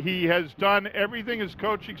here. He has done everything his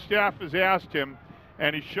coaching staff has asked him,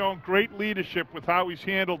 and he's shown great leadership with how he's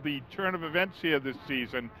handled the turn of events here this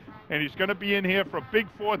season. And he's going to be in here for a big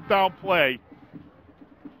 4th down play.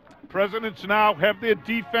 Presidents now have their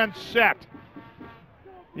defense set.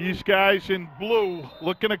 These guys in blue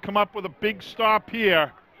looking to come up with a big stop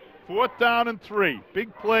here. 4th down and 3.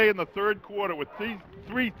 Big play in the third quarter with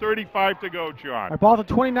 3:35 to go, John. Our ball at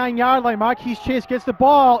the 29-yard line. Marquise Chase gets the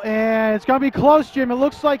ball, and it's going to be close, Jim. It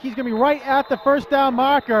looks like he's going to be right at the first down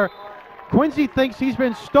marker. Quincy thinks he's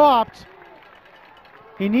been stopped.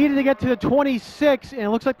 He needed to get to the 26, and it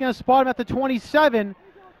looks like they're going to spot him at the 27.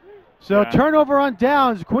 So turnover on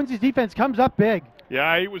downs. Quincy's defense comes up big.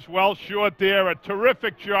 Yeah, he was well short there. A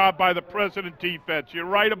terrific job by the President defense. You're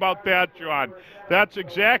right about that, John. That's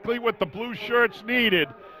exactly what the blue shirts needed.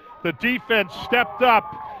 The defense stepped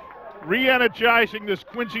up, re-energizing this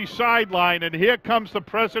Quincy sideline, and here comes the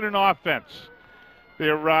President offense.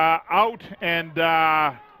 They're out and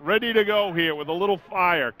ready to go here with a little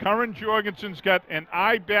fire. Curran Jorgensen's got an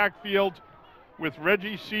I backfield with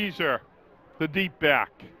Reggie Caesar, the deep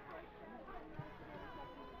back.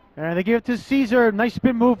 And they give it to Caesar. Nice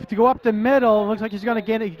spin move to go up the middle. Looks like he's going to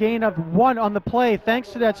get a gain of 1 on the play thanks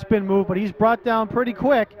to that spin move, but he's brought down pretty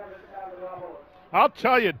quick. I'll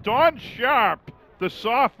tell you, Don Sharp, the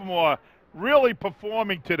sophomore, really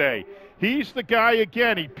performing today. He's the guy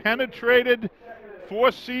again. He penetrated,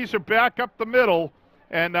 forced Caesar back up the middle,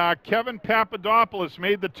 and Kevin Papadopoulos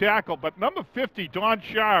made the tackle. But number 50, Don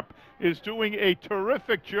Sharp, is doing a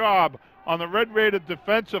terrific job on the Red Raider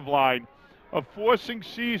defensive line of forcing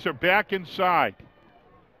Caesar back inside.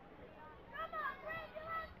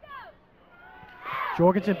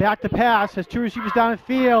 Jorgensen back to pass, has 2 receivers down the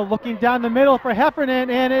field, looking down the middle for Heffernan,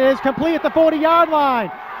 and it is complete at the 40-yard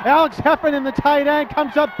line. Alex Heffernan, the tight end,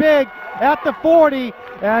 comes up big at the 40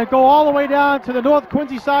 and go all the way down to the North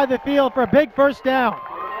Quincy side of the field for a big first down.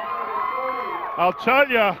 I'll tell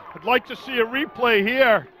you, I'd like to see a replay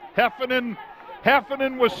here. Heffernan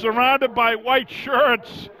was surrounded by white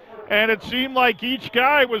shirts, and it seemed like each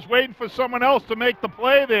guy was waiting for someone else to make the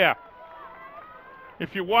play there.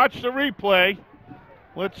 If you watch the replay,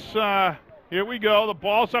 here we go. The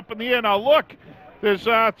ball's up in the air. Now look, There's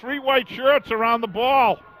 3 white shirts around the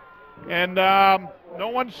ball, and no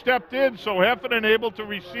one stepped in, so Heffernan able to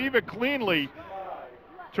receive it cleanly.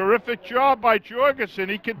 Terrific job by Jorgensen.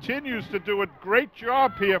 He continues to do a great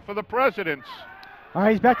job here for the Presidents. All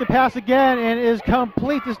right, he's back to pass again and is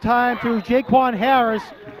complete this time to Jaquan Harris.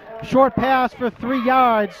 Short pass for 3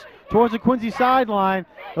 yards towards the Quincy sideline.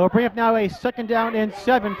 It'll bring up now a 2nd down and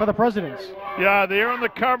 7 for the Presidents. Yeah, there in the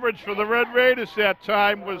coverage for the Red Raiders that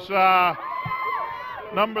time was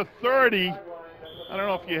number 30. I don't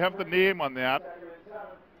know if you have the name on that.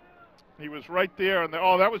 He was right there.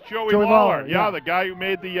 Oh, that was Joey Lawler. Yeah, the guy who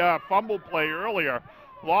made the fumble play earlier.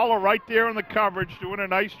 Lawler right there in the coverage, doing a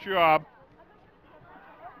nice job.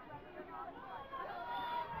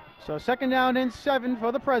 So 2nd down and 7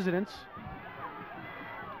 for the Presidents.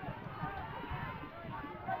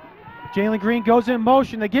 Jalen Green goes in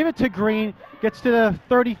motion. They give it to Green. Gets to the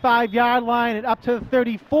 35-yard line and up to the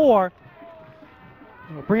 34.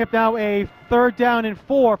 We'll bring up now a 3rd down and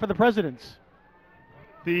 4 for the Presidents.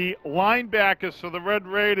 The linebackers for the Red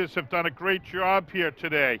Raiders have done a great job here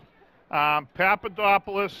today.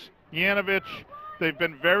 Papadopoulos, Yanovich, they've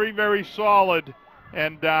been very, very solid.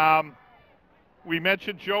 And we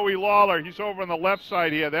mentioned Joey Lawler. He's over on the left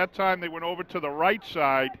side here. That time they went over to the right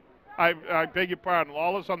side. I beg your pardon.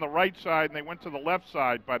 Lawler's on the right side, and they went to the left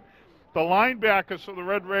side. But the linebackers for the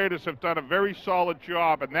Red Raiders have done a very solid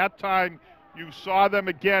job. And that time you saw them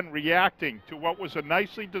again reacting to what was a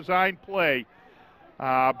nicely designed play.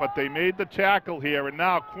 But they made the tackle here, and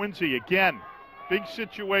now Quincy again. Big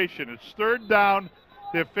situation. It's 3rd down.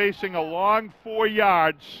 They're facing a long 4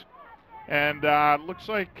 yards, and looks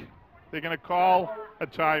like they're going to call a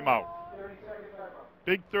timeout.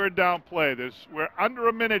 Big 3rd down play. We're under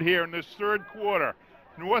a minute here in this 3rd quarter.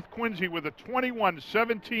 North Quincy with a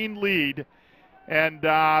 21-17 lead, and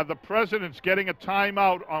the President's getting a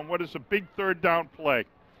timeout on what is a big 3rd down play.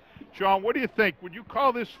 John, what do you think? Would you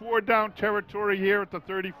call this 4-down territory here at the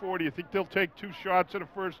 34? Do you think they'll take 2 shots at a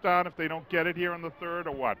 1st down if they don't get it here on the 3rd,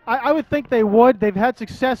 or what? I would think they would. They've had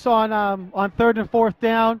success on 3rd and 4th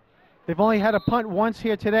down. They've only had a punt once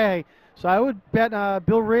here today. So I would bet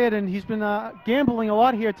Bill Reardon, he's been gambling a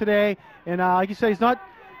lot here today. And like you say, he's not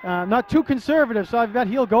too conservative, so I bet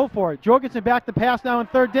he'll go for it. Jorgensen back to pass now on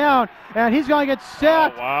 3rd down, and he's going to get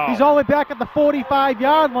sacked. Oh, wow. He's all the way back at the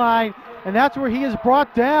 45-yard line. And that's where he is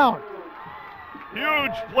brought down.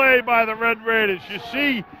 Huge play by the Red Raiders. You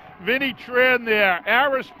see Vinny Tran there,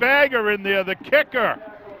 Aris Bagger in there, the kicker,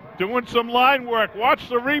 doing some line work. Watch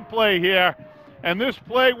the replay here. And this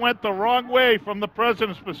play went the wrong way from the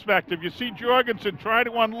President's perspective. You see Jorgensen trying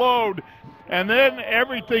to unload, and then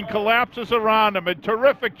everything collapses around him. A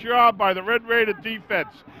terrific job by the Red Raider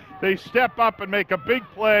defense. They step up and make a big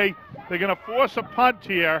play. They're going to force a punt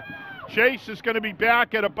here. Chase is going to be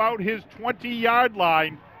back at about his 20-yard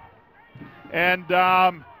line. And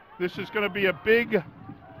this is going to be a big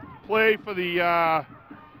play for the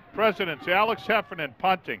Presidents. Alex Heffernan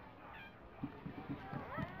punting.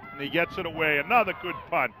 And he gets it away. Another good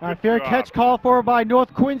punt. Fair catch called for by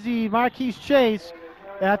North Quincy, Marquise Chase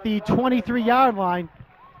at the 23-yard line.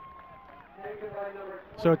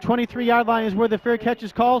 So 23-yard line is where the fair catch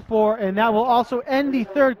is called for, and that will also end the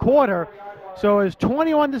 3rd quarter. So it's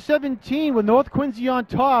 21-17 with North Quincy on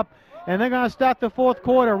top, and they're going to start the 4th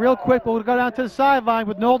quarter real quick. We'll go down to the sideline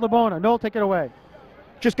with Noel DeBona. Noel, take it away.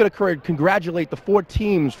 Just going to congratulate the 4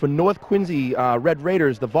 teams for North Quincy Red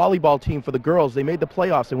Raiders, the volleyball team for the girls. They made the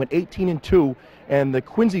playoffs. They went 18-2, and the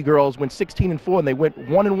Quincy girls went 16-4, and they went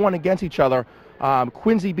 1-1 against each other.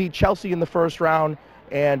 Quincy beat Chelsea in the 1st round,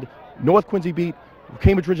 and North Quincy beat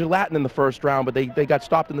Cambridge Rigid Latin in the 1st round, but they got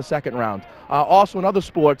stopped in the 2nd round. Also in other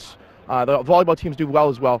sports, the volleyball teams do well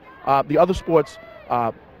as well. The other sports,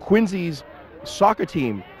 Quincy's soccer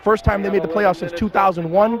team, first time they made the playoffs since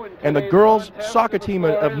 2001, and the girls soccer team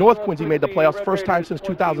of North Quincy made the playoffs first time since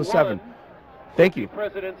 2007. Thank you.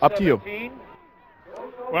 Up to you.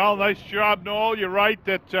 Well, nice job, Noel. You're right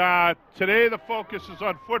that today the focus is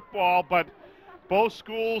on football, but both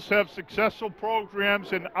schools have successful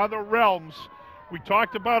programs in other realms. We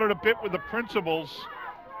talked about it a bit with the principals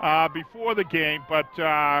before the game, but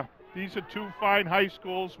these are 2 fine high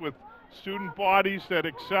schools with student bodies that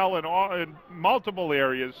excel in multiple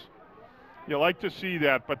areas. You like to see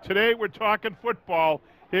that. But today we're talking football.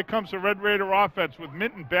 Here comes the Red Raider offense with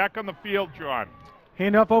Minton back on the field, John.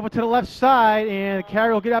 Hand off over to the left side, and the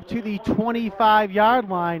carry will get up to the 25-yard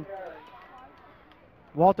line.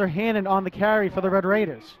 Walter Hannon on the carry for the Red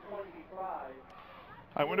Raiders.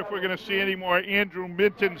 I wonder if we're going to see any more Andrew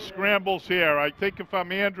Minton scrambles here. I think if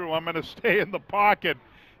I'm Andrew, I'm going to stay in the pocket.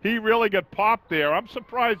 He really got popped there. I'm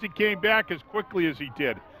surprised he came back as quickly as he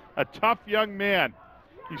did. a tough young man.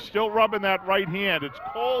 He's still rubbing that right hand. It's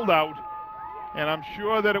cold out, and I'm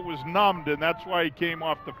sure that it was numbed, and that's why he came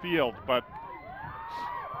off the field. But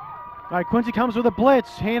all right, Quincy comes with a blitz.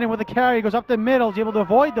 Hannon with a carry, goes up the middle, is able to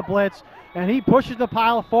avoid the blitz, and he pushes the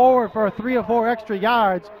pile forward for 3 or 4 extra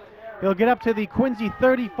yards. He'll get up to the Quincy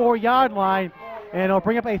 34-yard line, and it'll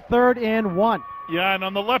bring up a 3rd and 1. yeah, and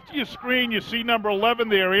on the left of your screen, you see number 11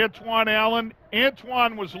 there, Antoine Allen.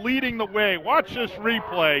 Antoine was leading the way. Watch this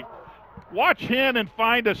replay. Watch Hannon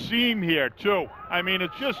find a seam here, too. I mean,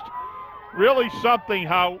 it's just really something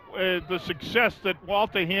how the success that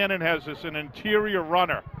Walter Hannon has as an interior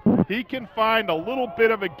runner. He can find a little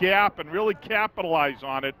bit of a gap and really capitalize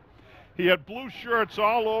on it. He had blue shirts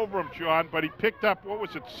all over him, John, but he picked up, what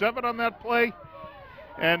was it, 7 on that play?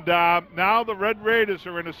 And now the Red Raiders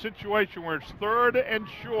are in a situation where it's 3rd and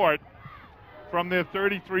short from their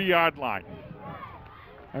 33-yard line.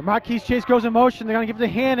 And Marquise Chase goes in motion. They're going to give it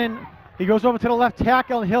to Hannon. He goes over to the left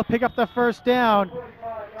tackle, and he'll pick up the 1st down.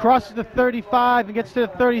 Crosses the 35 and gets to the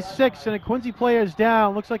 36, and a Quincy player is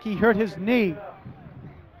down. Looks like he hurt his knee.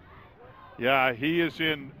 Yeah, he is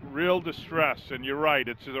in real distress, and you're right.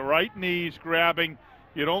 It's the right knee he's grabbing.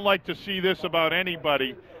 You don't like to see this about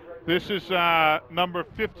anybody. This is number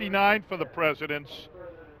 59 for the Presidents,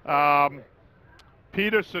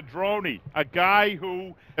 Peter Cedrone, a guy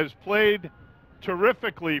who has played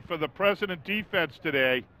terrifically for the President defense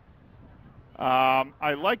today.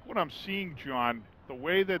 I like what I'm seeing, John, the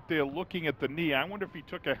way that they're looking at the knee. I wonder if he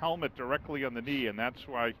took a helmet directly on the knee, and that's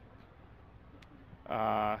why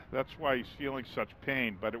he's feeling such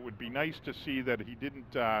pain. But it would be nice to see that he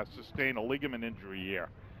didn't sustain a ligament injury here.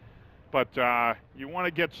 But you want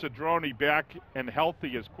to get Cedrone back and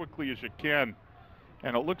healthy as quickly as you can.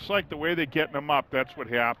 And it looks like the way they're getting him up, that's what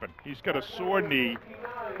happened. He's got a sore knee.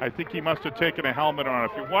 I think he must have taken a helmet on.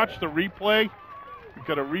 If you watch the replay, we've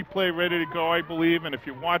got a replay ready to go, I believe. And if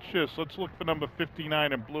you watch this, let's look for number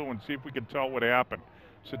 59 in blue and see if we can tell what happened.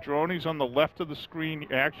 Cedrone's on the left of the screen.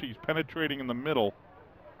 Actually, he's penetrating in the middle.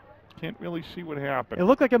 Can't really see what happened. It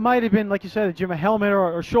looked like it might have been, like you said, Jim, a helmet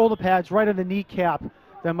or shoulder pads right on the kneecap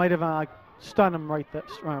that might have stunned him right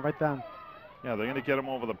down. Yeah, they're going to get him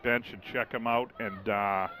over the bench and check him out,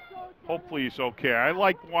 and hopefully he's okay. I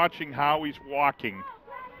like watching how he's walking.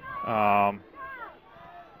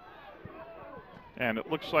 And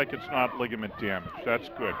it looks like it's not ligament damage. That's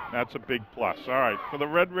good. That's a big plus. All right, for the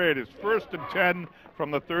Red Raiders, 1st and 10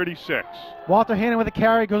 from the 36. Walter Hannon with a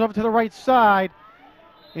carry, goes over to the right side,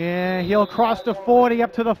 and he'll cross the 40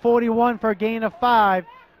 up to the 41 for a gain of 5.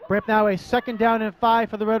 Bring up now a 2nd down and 5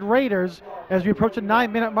 for the Red Raiders as we approach the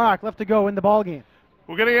 9-minute mark left to go in the ball game.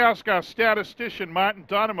 We're going to ask our statistician, Martin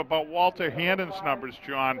Dunham, about Walter Hannon's numbers,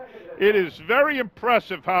 John. It is very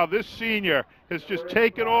impressive how this senior has just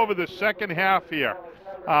taken over the second half here.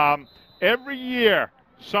 Every year,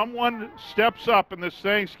 someone steps up in this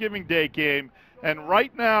Thanksgiving Day game, and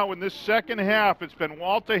right now in this second half, it's been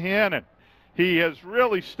Walter Hannon. He has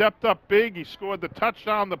really stepped up big. He scored the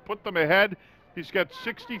touchdown that put them ahead. He's got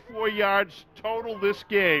 64 yards total this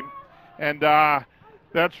game, and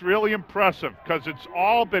that's really impressive because it's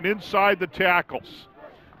all been inside the tackles.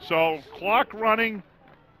 So clock running.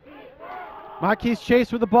 Marquise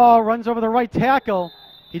Chase with the ball, runs over the right tackle.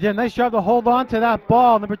 He did a nice job to hold on to that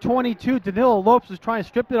ball. Number 22, Danilo Lopes, is trying to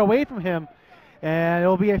strip it away from him. And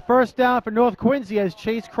it'll be a 1st down for North Quincy as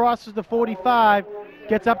Chase crosses the 45,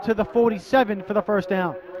 gets up to the 47 for the 1st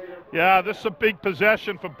down. Yeah, this is a big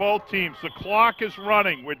possession for both teams. The clock is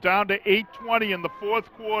running. We're down to 8:20 in the 4th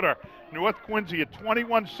quarter. North Quincy a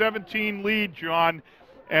 21-17 lead, John.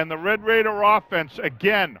 And the Red Raider offense,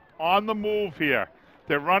 again, on the move here.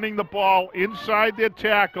 They're running the ball inside their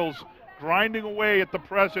tackles, grinding away at the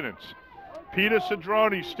Presidents. Peter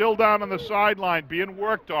Cedrone still down on the sideline being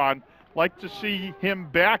worked on. Like to see him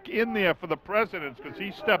back in there for the Presidents because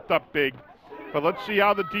he stepped up big. But let's see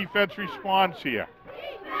how the defense responds here.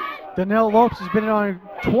 Danilo Lopes has been on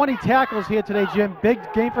 20 tackles here today, Jim. Big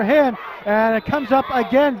game for him. And it comes up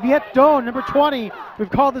again. Viet Doan, number 20. We've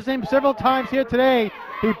called his name several times here today.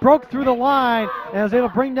 He broke through the line and was able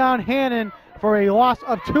to bring down Hannon for a loss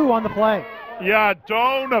of 2 on the play. Yeah,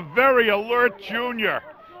 Doan, a very alert junior.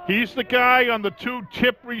 He's the guy on the 2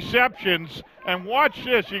 tip receptions. And watch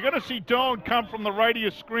this. You're going to see Doan come from the right of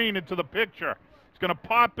your screen into the picture. He's going to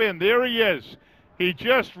pop in. There he is. He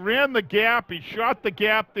just ran the gap. He shot the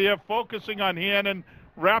gap there, focusing on Hannon,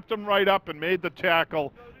 wrapped him right up and made the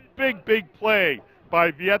tackle. Big, big play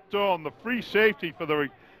by Viet Doan, the free safety for the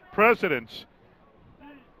Presidents.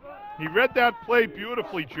 He read that play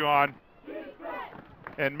beautifully, John,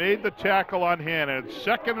 and made the tackle on Hannon. It's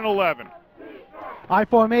 2nd and 11. High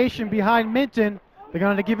formation behind Minton. They're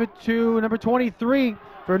going to give it to number 23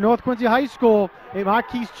 for North Quincy High School.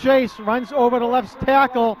 Marquise Chase runs over the left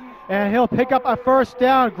tackle, and he'll pick up a first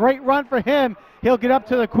down. Great run for him. He'll get up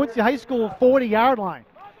to the Quincy High School 40-yard line.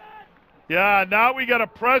 Yeah, now we got a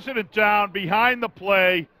president down behind the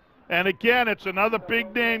play, and again, it's another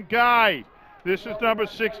big-name guy. This is number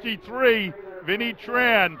 63, Vinny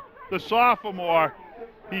Tran, the sophomore.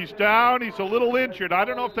 He's down. He's a little injured. I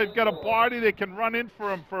don't know if they've got a body they can run in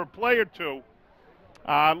for him for a play or two.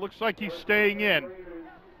 Looks like he's staying in.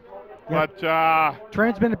 Yep. But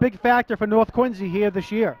Tran's been a big factor for North Quincy here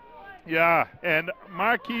this year. yeah, and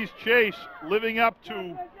Marquise Chase living up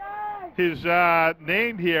to his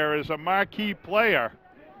name here as a marquee player.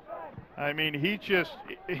 I mean,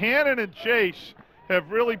 Hannon and Chase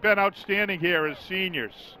have really been outstanding here as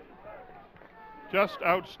seniors. Just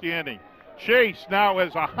outstanding. Chase now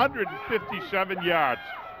has 157 yards.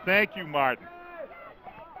 Thank you, Martin.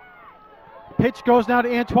 Pitch goes now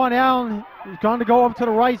to Antoine Allen. He's going to go over to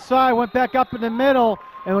the right side, went back up in the middle,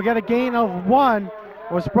 and we'll get a gain of 1.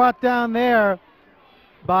 Was brought down there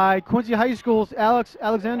by Quincy High School's Alex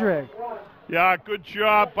Alexandre. Yeah, good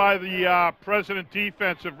job by the President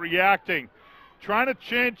defense of reacting. Trying to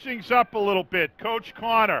change things up a little bit. Coach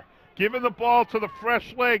Connor giving the ball to the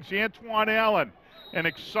fresh legs, Antoine Allen, an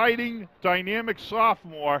exciting, dynamic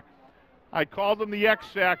sophomore. I called him the X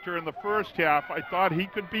factor in the first half. I thought he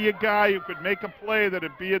could be a guy who could make a play that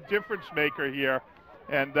would be a difference maker here.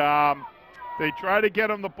 And they try to get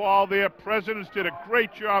him the ball there. Presidents did a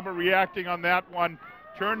great job of reacting on that one.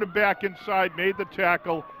 Turned him back inside, made the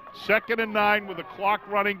tackle. 2nd and 9 with the clock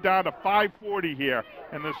running down to 5:40 here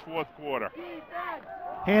in this fourth quarter.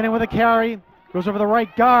 Hannon with a carry. Goes over the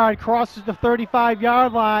right guard, crosses the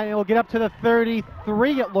 35-yard line, and will get up to the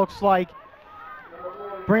 33, it looks like.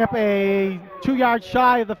 Bring up a 2 yard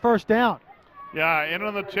shy of the first down. Yeah, in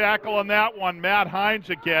on the tackle on that one, Matt Hines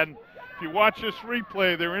again. If you watch this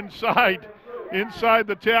replay, they're inside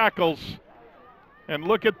the tackles. And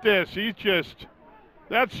look at this.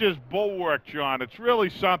 That's just bulwark, John. It's really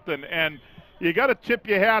something. And you got to tip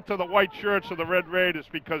your hat to the white shirts of the Red Raiders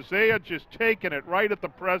because they are just taking it right at the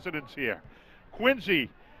Presidents here. Quincy,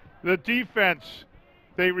 the defense,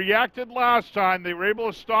 they reacted last time. They were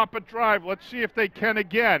able to stop a drive. Let's see if they can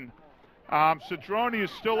again. Cedrone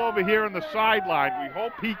is still over here on the sideline. We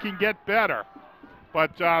hope he can get better.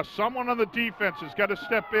 But someone on the defense has got to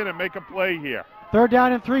step in and make a play here. 3rd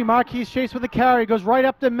down and 3. Marquise Chase with the carry. Goes right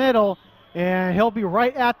up the middle, and he'll be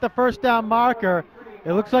right at the first down marker.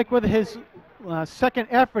 It looks like with his second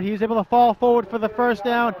effort, he's able to fall forward for the first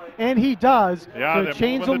down, and he does. Yeah, so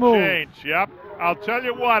chains will move. Chains. Yep. I'll tell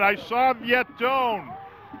you what, I saw Viet Doan.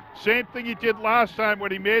 Same thing he did last time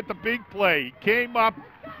when he made the big play. He came up,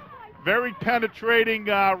 very penetrating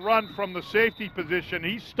run from the safety position.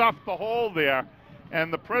 He stuffed the hole there,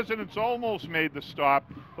 and the Presidents almost made the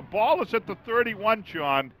stop. The ball is at the 31,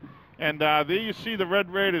 John, and there you see the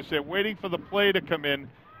Red Raiders. They're waiting for the play to come in,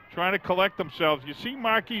 trying to collect themselves. You see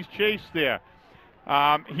Marquise Chase there.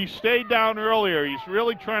 He stayed down earlier. He's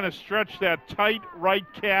really trying to stretch that tight right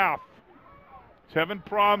calf. He's having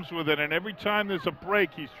problems with it, and every time there's a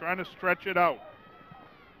break, he's trying to stretch it out.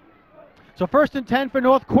 So 1st and 10 for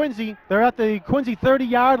North Quincy. They're at the Quincy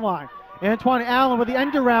 30-yard line. Antoine Allen with the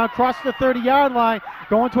end around, crosses the 30-yard line,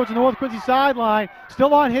 going towards the North Quincy sideline.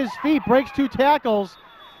 Still on his feet, breaks 2 tackles,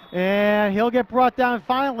 and he'll get brought down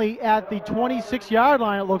finally at the 26-yard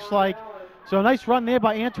line, it looks like. So a nice run there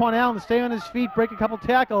by Antoine Allen to stay on his feet, break a couple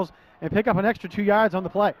tackles, and pick up an extra 2 yards on the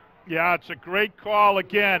play. Yeah, it's a great call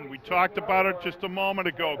again. We talked about it just a moment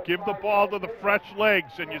ago. Give the ball to the fresh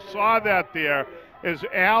legs, and you saw that there as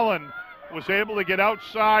Allen was able to get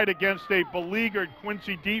outside against a beleaguered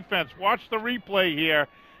Quincy defense. Watch the replay here,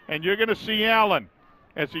 and you're going to see Allen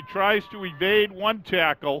as he tries to evade one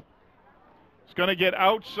tackle. He's going to get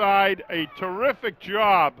outside. A terrific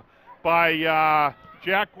job by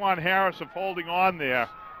Jaquan Harris of holding on there.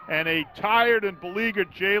 And a tired and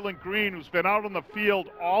beleaguered Jalen Green, who's been out on the field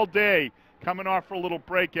all day, coming off for a little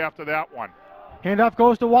break after that one. Handoff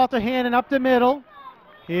goes to Walter Hannon up the middle.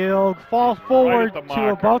 He'll fall forward right to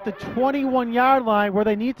about the 21-yard line where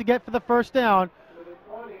they need to get for the first down.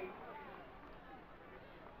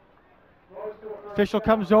 Official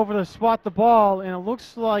comes over to spot the ball, and it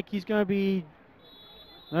looks like he's going to be,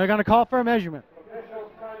 they're going to call for a measurement.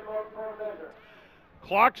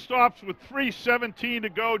 Clock stops with 3:17 to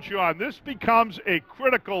go, John. This becomes a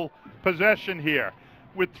critical possession here.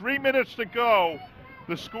 With 3 minutes to go,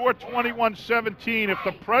 The score 21-17. If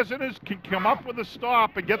the Presidents can come up with a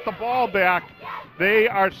stop and get the ball back, they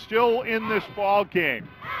are still in this ball game.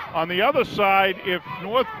 On the other side, if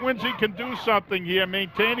North Quincy can do something here,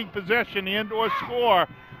 maintaining possession and or score,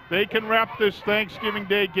 they can wrap this Thanksgiving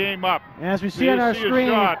Day game up. And as we see on our screen,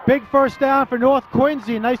 shot. big first down for North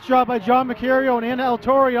Quincy. Nice job by John Mercurio and Anna El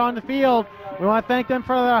Torre on the field. We want to thank them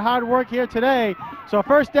for their hard work here today. So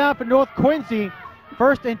first down for North Quincy,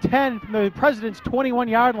 1st and 10 from the President's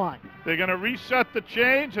 21-yard line. They're going to reset the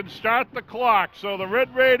chains and start the clock. So the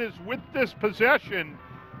Red Raiders, with this possession,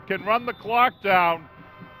 can run the clock down.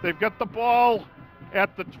 They've got the ball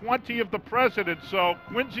at the 20 of the Presidents, so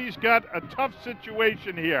Quincy's got a tough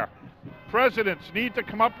situation here. Presidents need to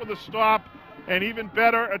come up with a stop, and even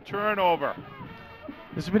better, a turnover.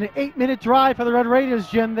 This has been an 8-minute drive for the Red Raiders,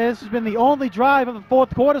 Jim. This has been the only drive of the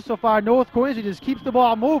fourth quarter so far. North Quincy just keeps the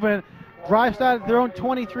ball moving. Drive started at their own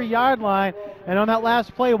 23-yard line, and on that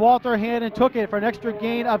last play, Walter Hannon took it for an extra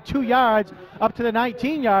gain of 2 yards up to the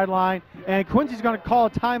 19-yard line, and Quincy's going to call a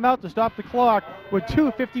timeout to stop the clock with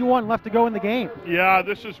 2:51 left to go in the game. Yeah,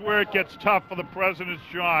 this is where it gets tough for the Presidents,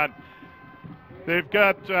 John. They've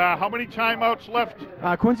got how many timeouts left?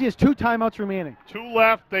 Quincy has 2 timeouts remaining. 2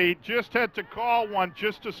 left. They just had to call one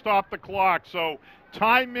just to stop the clock, so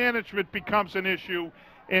time management becomes an issue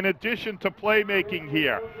in addition to playmaking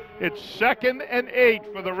here. It's 2nd and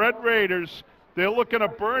 8 for the Red Raiders. They're looking to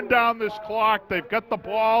burn down this clock. They've got the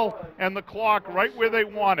ball and the clock right where they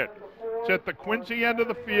want it. It's at the Quincy end of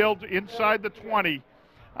the field, inside the 20.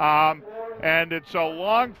 And it's a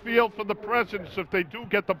long field for the Presidents if they do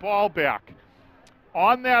get the ball back.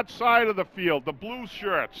 On that side of the field, the blue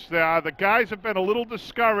shirts, the guys have been a little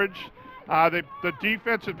discouraged. The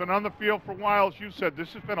defense has been on the field for a while. As you said,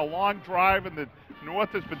 this has been a long drive, and the North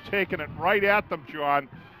has been taking it right at them, John.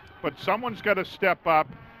 But someone's got to step up.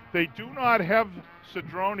 They do not have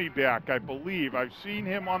Cedrone back, I believe. I've seen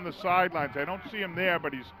him on the sidelines. I don't see him there,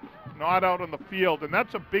 but he's not out on the field. And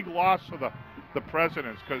that's a big loss for the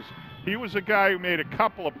Presidents, because he was a guy who made a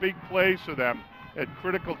couple of big plays for them at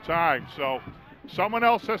critical times. So someone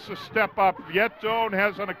else has to step up. Vietone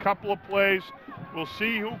has on a couple of plays. We'll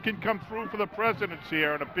see who can come through for the Presidents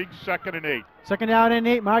here in a big 2nd and 8. 2nd down and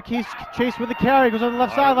 8. Marquise Chase with the carry. Goes on the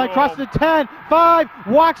left sideline. Crosses the 10. 5.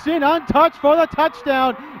 Walks in untouched for the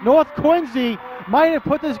touchdown. North Quincy might have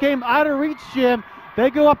put this game out of reach, Jim. They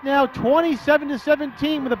go up now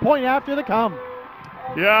 27-17 with a point after the come.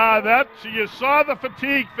 Yeah, you saw the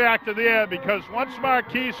fatigue factor there, because once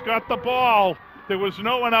Marquise got the ball, there was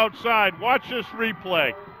no one outside. Watch this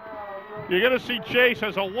replay. You're going to see Chase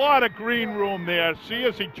has a lot of green room there. See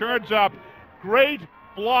as he turns up. Great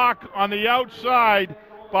block on the outside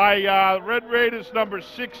by Red Raiders number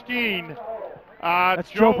 16. That's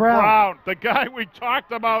Joe Brown. The guy we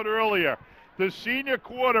talked about earlier. The senior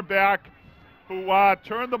quarterback who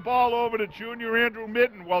turned the ball over to junior Andrew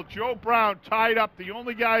Mitten while Joe Brown tied up the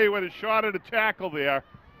only guy who had a shot at a tackle there.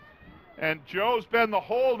 And Joe's been the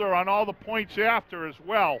holder on all the points after as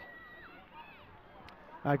well.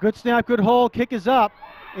 Good snap, good hold, kick is up,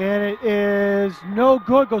 and it is no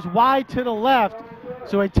good, goes wide to the left.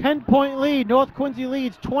 So a 10-point lead, North Quincy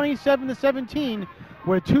leads 27-17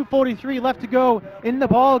 with 2:43 left to go in the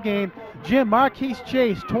ball game. Jim, Marquise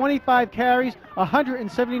Chase, 25 carries,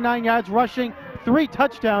 179 yards rushing, 3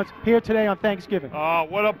 touchdowns here today on Thanksgiving. Oh,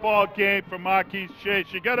 what a ball game for Marquise Chase.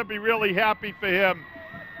 You got to be really happy for him.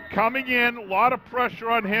 Coming in, a lot of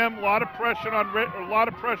pressure on him, a lot of pressure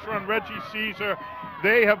on Reggie Caesar.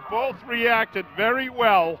 They have both reacted very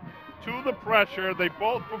well to the pressure. They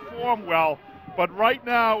both perform well. But right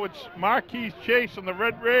now, it's Marquise Chase and the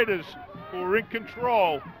Red Raiders who are in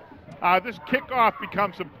control. This kickoff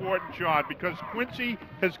becomes important, John, because Quincy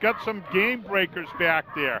has got some game breakers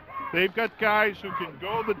back there. They've got guys who can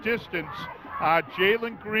go the distance.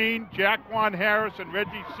 Jalen Green, Jaquan Harris, and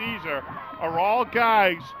Reggie Caesar are all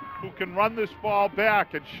guys who can run this ball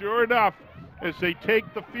back. And sure enough, as they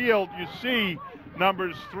take the field, you see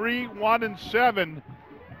numbers 3, 1, and 7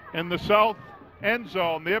 in the south end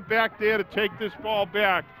zone. They're back there to take this ball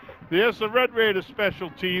back. There's the Red Raiders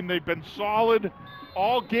special team. They've been solid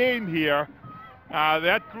all game here.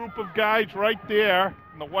 That group of guys right there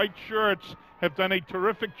in the white shirts have done a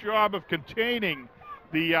terrific job of containing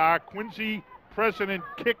the Quincy President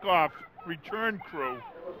kickoff return crew.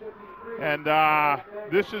 And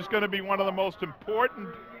this is going to be one of the most important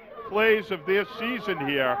plays of their season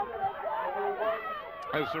here,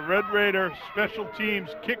 as the Red Raider special teams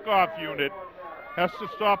kickoff unit has to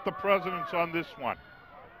stop the Presidents on this one.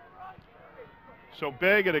 So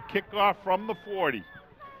Begg at a kickoff from the 40.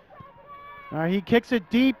 He kicks it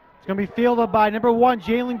deep It's going to be fielded by number 1,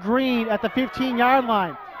 Jalen Green at the 15-yard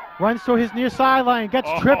line. Runs to his near sideline, gets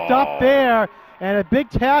tripped up there, and a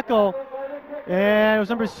big tackle. And it was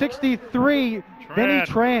number 63, Benny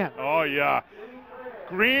Tran. Oh, yeah.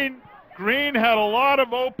 Green had a lot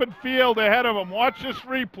of open field ahead of him. Watch this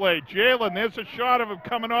replay. Jalen, there's a shot of him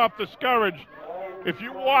coming off discouraged. If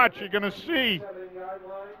you watch, you're going to see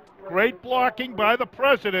great blocking by the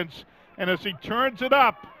Presidents. And as he turns it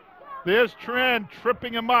up, there's Tran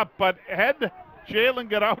tripping him up. But had Jalen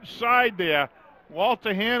got outside there,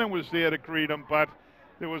 Walter Hannon was there to greet him, but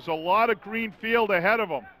there was a lot of green field ahead of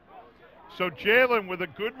him. So Jalen with a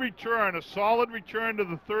good return, a solid return to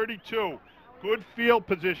the 32. Good field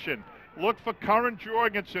position. Look for Curran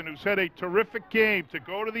Jorgensen, who's had a terrific game, to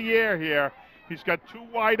go to the air here. He's got 2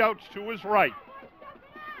 wideouts to his right.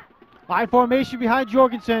 High formation behind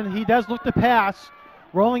Jorgensen. He does look to pass.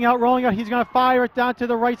 Rolling out. He's going to fire it down to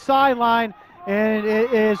the right sideline, and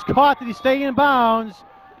it is caught. Did he stay in bounds?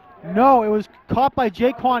 No, it was caught by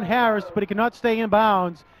Jaquan Harris, but he cannot stay in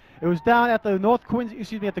bounds. It was down at the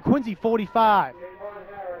at the Quincy 45.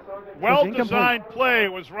 Well-designed play.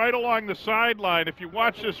 It was right along the sideline. If you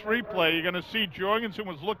watch this replay, you're going to see Jorgensen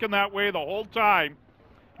was looking that way the whole time.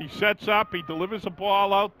 He sets up, he delivers a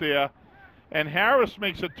ball out there, and Harris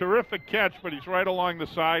makes a terrific catch, but he's right along the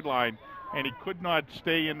sideline, and he could not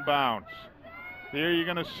stay in bounds. There you're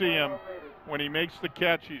going to see him. When he makes the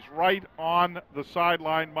catch, he's right on the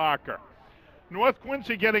sideline marker. North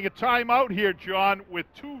Quincy getting a timeout here, John, with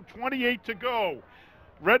 2:28 to go.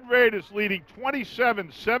 Red Raiders leading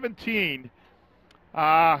 27-17.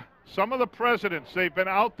 Some of the Presidents, they've been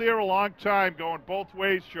out there a long time going both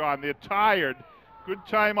ways, John. They're tired. Good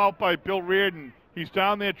timeout by Bill Reardon. He's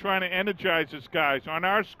down there trying to energize his guys. On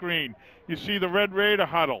our screen, you see the Red Raider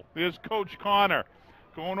huddle. There's Coach Connor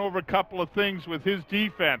going over a couple of things with his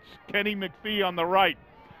defense. Kenny McPhee on the right.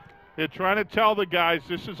 They're trying to tell the guys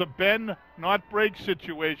this is a bend, not break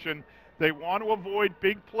situation. They want to avoid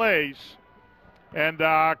big plays. And,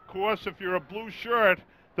 of course, if you're a blue shirt,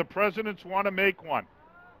 the Presidents want to make one.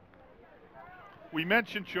 We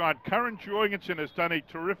mentioned, Sean, Curran Jorgensen has done a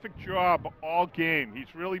terrific job all game.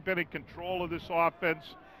 He's really been in control of this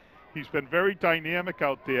offense. He's been very dynamic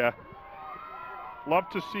out there. Love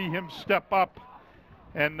to see him step up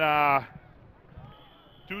and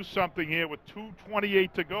do something here with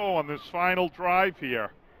 2:28 to go on this final drive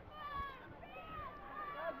here.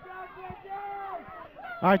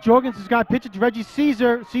 All right, Jorgensen's got to pitch it to Reggie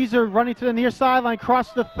Caesar. Caesar running to the near sideline,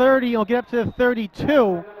 cross the 30. He'll get up to the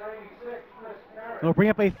 32. It'll bring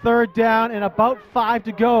up a 3rd down and about 5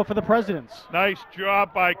 to go for the Presidents. Nice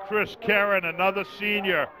job by Chris Karen, another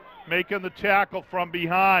senior, making the tackle from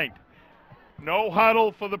behind. No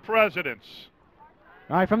huddle for the Presidents.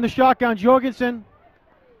 All right, from the shotgun, Jorgensen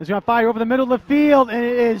is going to fire over the middle of the field, and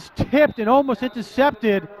it is tipped and almost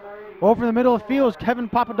intercepted. Over the middle of the field is Kevin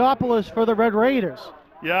Papadopoulos for the Red Raiders.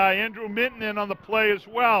 Yeah, Andrew Minton in on the play as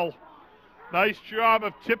well. Nice job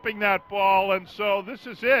of tipping that ball, and so this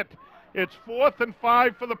is it. It's 4th and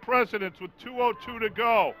 5 for the Presidents with 2:02 to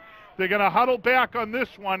go. They're going to huddle back on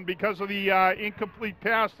this one because of the incomplete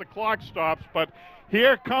pass. The clock stops, but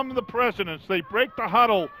here come the Presidents. They break the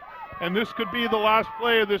huddle, and this could be the last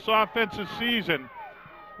play of this offensive season.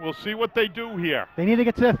 We'll see what they do here. They need to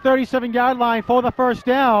get to the 37-yard line for the 1st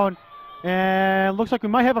down, and looks like we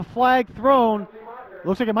might have a flag thrown.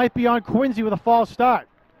 Looks like it might be on Quincy with a false start.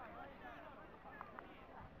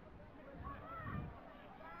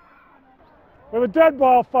 With a dead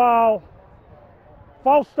ball foul.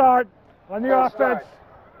 False start on the offense.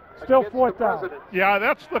 Still 4th down. Yeah,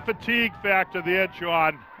 that's the fatigue factor there,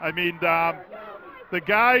 John. I mean, the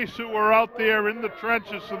guys who were out there in the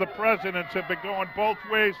trenches of the Presidents have been going both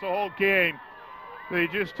ways the whole game. They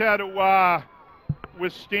just had to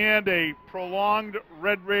withstand a prolonged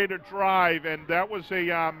Red Raider drive, and that was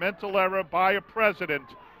a mental error by a President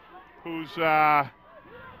who's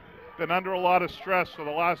been under a lot of stress for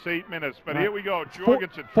the last 8 minutes. But here we go,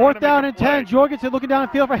 Jorgensen. 4th down and 10. Jorgensen looking down the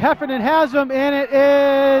field for Heffernan, has him, and it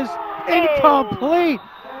is incomplete.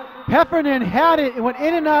 Heffernan had it. It went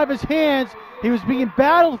in and out of his hands. He was being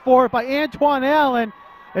battled for it by Antoine Allen.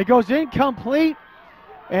 It goes incomplete,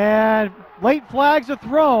 and late flags are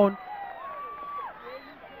thrown.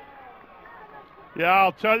 Yeah,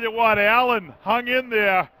 I'll tell you what, Allen hung in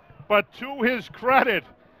there, but to his credit,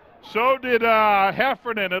 so did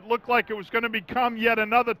Heffernan. It looked like it was going to become yet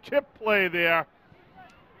another tip play there.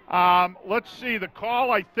 Let's see, the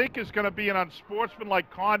call I think is going to be an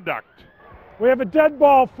unsportsmanlike conduct. We have a dead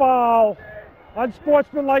ball foul,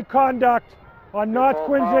 unsportsmanlike conduct on North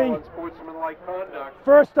Quincy.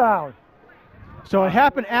 1st down. So it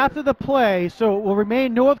happened after the play, so it will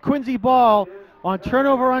remain North Quincy ball on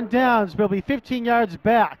turnover on downs, but it'll be 15 yards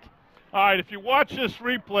back. All right, if you watch this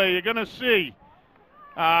replay, you're going to see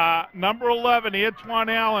number 11, Antoine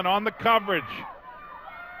Allen, on the coverage.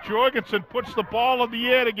 Jorgensen puts the ball in the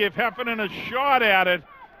air to give Heffernan a shot at it.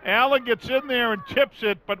 Allen gets in there and tips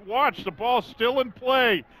it, but watch, the ball's still in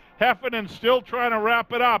play. Heffernan still trying to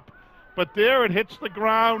wrap it up, but there it hits the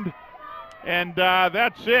ground, and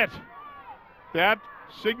that's it. That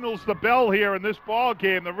signals the bell here in this ball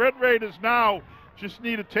game. The Red Raiders now just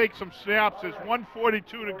need to take some snaps. There's 1:42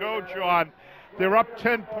 to go, John. They're up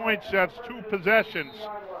 10 points. That's 2 possessions.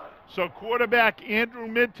 So quarterback Andrew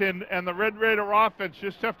Minton and the Red Raider offense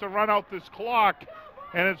just have to run out this clock,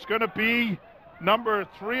 and it's going to be number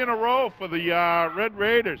 3 in a row for the Red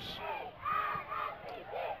Raiders.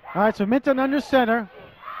 All right, so Minton under center.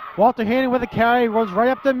 Walter Hannon with a carry, runs right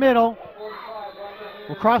up the middle.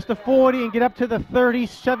 Will cross the 40 and get up to the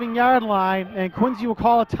 37-yard line, and Quincy will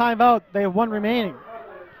call a timeout. They have 1 remaining.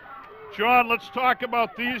 John, let's talk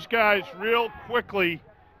about these guys real quickly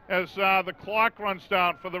as the clock runs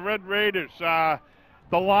down for the Red Raiders. The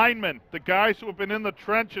linemen, the guys who have been in the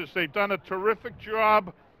trenches, they've done a terrific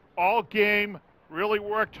job all game, really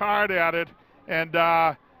worked hard at it. And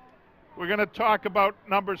we're going to talk about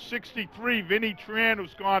number 63, Vinny Tran,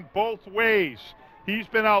 who's gone both ways. He's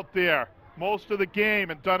been out there most of the game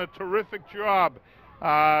and done a terrific job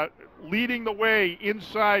leading the way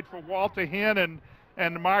inside for Walter Hannon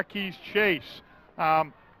and Marquise Chase.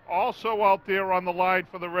 Also out there on the line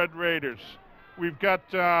for the Red Raiders, we've got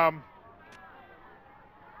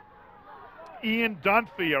Ian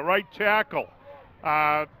Dunphy, a right tackle.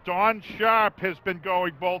 Don Sharp has been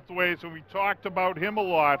going both ways, and we talked about him a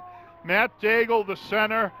lot. Matt Daigle, the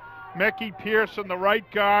center. Mecky Pearson, the right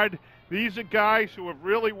guard. These are guys who have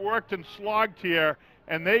really worked and slogged here,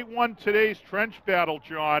 and they won today's trench battle,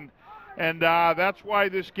 John. And that's why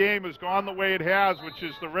this game has gone the way it has, which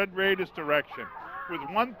is the Red Raiders' direction. With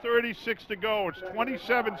 1:36 to go, it's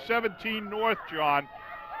 27-17 North, John.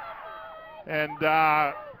 And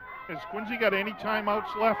has Quincy got any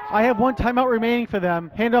timeouts left? I have 1 timeout remaining for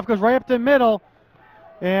them. Handoff goes right up the middle.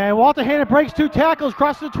 And Walter Hannon breaks 2 tackles,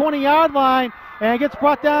 crosses the 20-yard line, and gets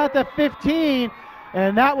brought down at the 15.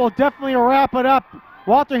 And that will definitely wrap it up.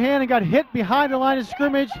 Walter Hannon got hit behind the line of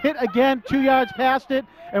scrimmage, hit again 2 yards past it,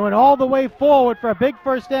 and went all the way forward for a big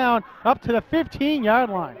first down up to the 15-yard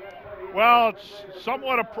line. Well, it's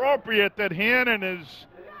somewhat appropriate that Hannon is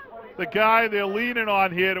the guy they're leaning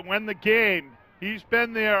on here to win the game. He's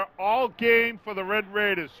been there all game for the Red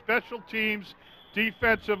Raiders, special teams,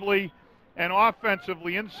 defensively, and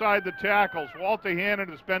offensively inside the tackles. Walter Hannon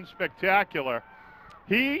has been spectacular.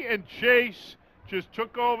 He and Chase just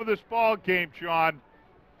took over this ball game, John,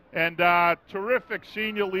 and terrific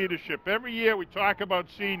senior leadership. Every year we talk about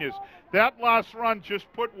seniors. That last run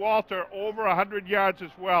just put Walter over 100 yards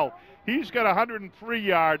as well. He's got 103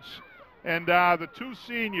 yards, and the 2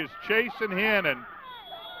 seniors, Chase and Hannon,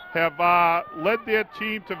 have led their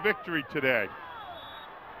team to victory today.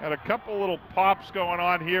 Had a couple little pops going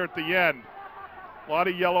on here at the end. A lot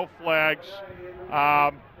of yellow flags.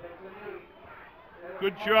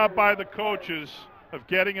 Good job by the coaches of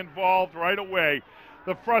getting involved right away.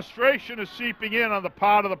 The frustration is seeping in on the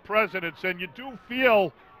part of the presidents, and you do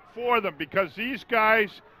feel for them because these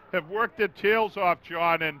guys have worked their tails off,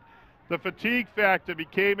 John, and the fatigue factor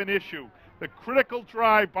became an issue. The critical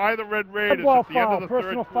drive by the Red Raiders at the end of the third quarter.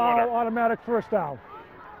 Personal foul, automatic first down.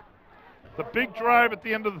 The big drive at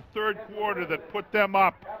the end of the third quarter that put them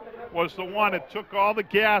up was the one that took all the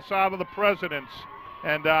gas out of the presidents,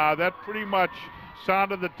 and that pretty much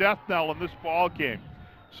sounded the death knell in this ball game.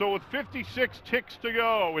 So with 56 ticks to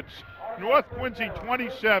go, it's North Quincy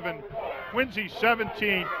 27, Quincy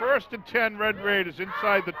 17, 1st and 10 Red Raiders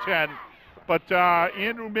inside the 10. But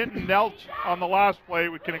Andrew Minton knelt on the last play.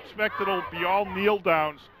 We can expect it'll be all kneel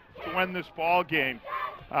downs to win this ball game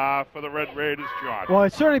for the Red Raiders, John. Well,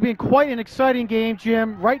 it's certainly been quite an exciting game,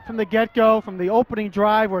 Jim, right from the get-go, from the opening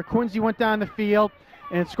drive where Quincy went down the field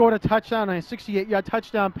and scored a touchdown on a 68-yard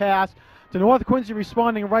touchdown pass, to North Quincy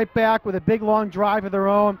responding right back with a big long drive of their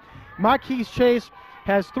own. Marquise Chase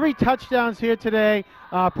has 3 touchdowns here today,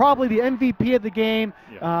 probably the MVP of the game,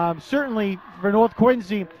 certainly for North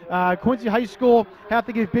Quincy. Quincy High School, have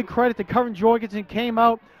to give big credit to Curran Jorgensen, came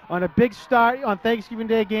out on a big start on Thanksgiving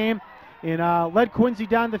Day game and led Quincy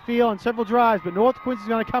down the field on several drives, but North Quincy's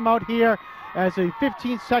going to come out here as a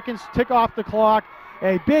 15 seconds tick off the clock.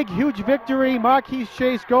 A big, huge victory. Marquise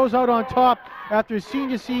Chase goes out on top after his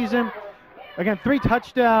senior season. Again, 3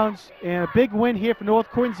 touchdowns and a big win here for North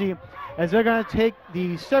Quincy as they're going to take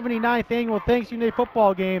the 79th annual Thanksgiving Day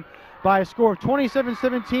football game by a score of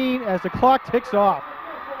 27-17 as the clock ticks off.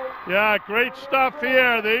 Yeah, great stuff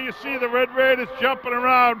here. There you see the Red Raiders jumping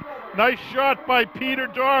around. Nice shot by Peter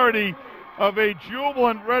Doherty of a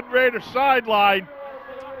jubilant Red Raider sideline.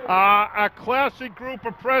 A classic group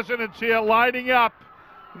of presidents here lining up.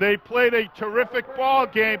 They played a terrific ball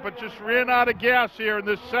game, but just ran out of gas here in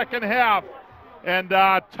this second half. And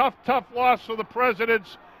tough loss for the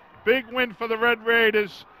Presidents. Big win for the Red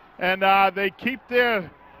Raiders. And they keep their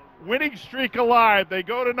winning streak alive. They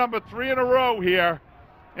go to number 3 in a row here.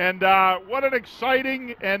 And what an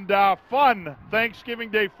exciting and fun Thanksgiving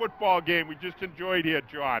Day football game we just enjoyed here,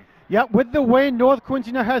 John. Yep, with the win, North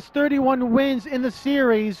Quincy now has 31 wins in the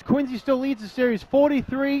series. Quincy still leads the series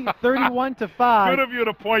 43-31 to 5. Good of you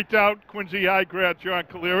to point out Quincy High grad John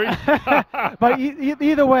Caleri. But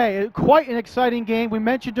either way, quite an exciting game. We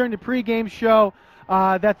mentioned during the pregame show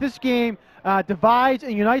that this game divides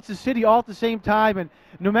and unites the city all at the same time. And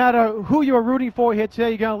no matter who you're rooting for here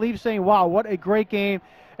today, you're going to leave saying, wow, what a great game.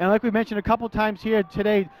 And like we mentioned a couple times here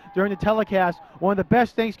today during the telecast, one of the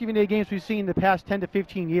best Thanksgiving Day games we've seen in the past 10 to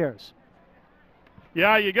 15 years.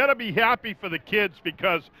 Yeah, you got to be happy for the kids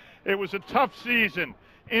because it was a tough season.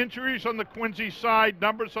 Injuries on the Quincy side,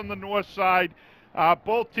 numbers on the north side.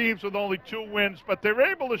 Both teams with only 2 wins, but they're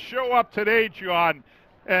able to show up today, John,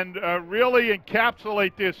 and really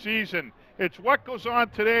encapsulate their season. It's what goes on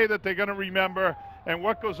today that they're going to remember and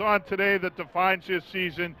what goes on today that defines their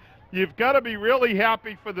season. You've got to be really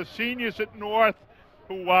happy for the seniors at North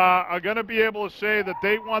who are going to be able to say that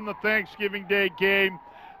they won the Thanksgiving Day game.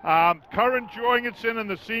 Curran Jorgensen and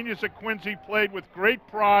the seniors at Quincy played with great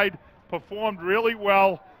pride, performed really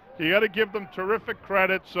well. You got to give them terrific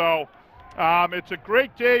credit. So it's a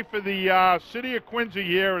great day for the city of Quincy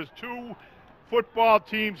here as 2 football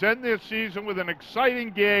teams end their season with an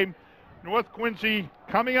exciting game. North Quincy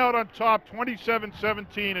coming out on top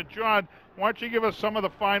 27-17. And John, why don't you give us some of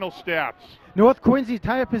the final stats? North Quincy's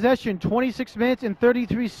time of possession, 26 minutes and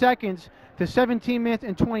 33 seconds to 17 minutes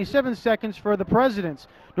and 27 seconds for the Presidents.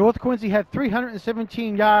 North Quincy had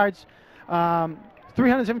 317 yards, all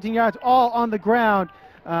on the ground.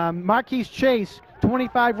 Marquise Chase,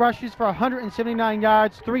 25 rushes for 179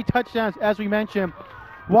 yards, 3 touchdowns, as we mentioned.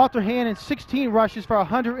 Walter Hannon, 16 rushes for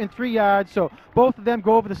 103 yards, so both of them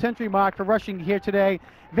go over the century mark for rushing here today.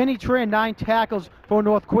 Vinny Tran, 9 tackles for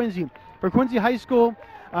North Quincy. For Quincy High School,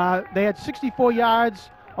 they had 64 yards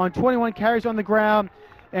on 21 carries on the ground,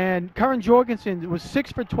 and Curran Jorgensen was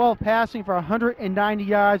 6 for 12 passing for 190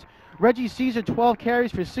 yards. Reggie Caesar, 12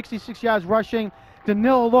 carries for 66 yards rushing.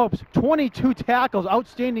 Danilo Lopes, 22 tackles.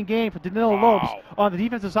 Outstanding game for Danilo Lopes on the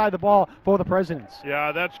defensive side of the ball for the Presidents.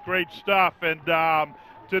 Yeah, that's great stuff. And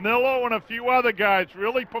Danilo and a few other guys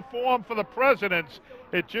really performed for the Presidents.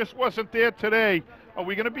 It just wasn't there today. Are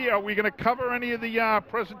we going to cover any of the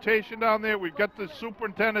presentation down there? We've got the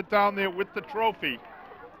superintendent down there with the trophy.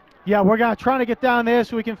 Yeah, we're trying to get down there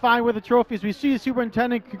so we can find where the trophy is. We see the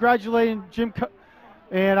superintendent congratulating Jim,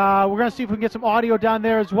 and we're going to see if we can get some audio down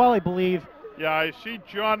there as well, I believe. Yeah, I see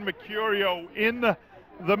John Mercurio in the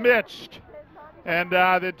midst, and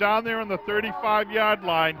they're down there on the 35-yard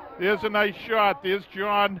line. There's a nice shot. There's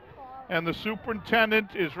John, and the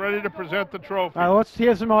superintendent is ready to present the trophy. All right, let's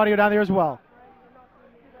hear some audio down there as well.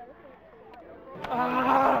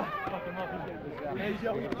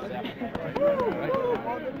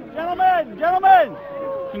 Gentlemen,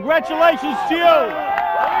 congratulations to you.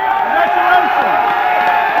 Congratulations.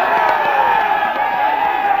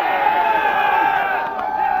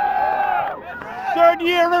 Third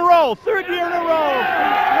year in a row. North Quincy Red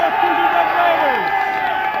Raiders.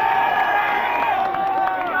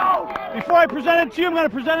 Before I present it to you, I'm going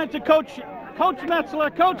to present it to Coach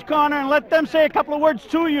Metzler, Coach Connor, and let them say a couple of words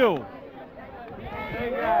to you.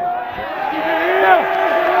 Listen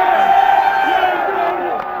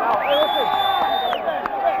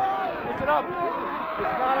up.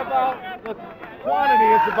 It's not about the quantity,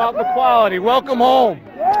 it's about the quality. Welcome home.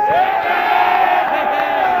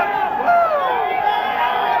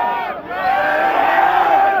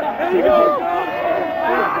 There you go.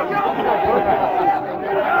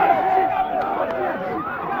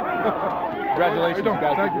 Congratulations, you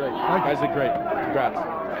guys did great. You guys did great. Congrats.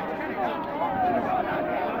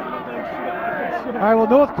 All right, well,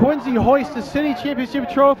 North Quincy hoists the city championship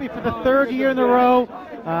trophy for the 3rd year in a row.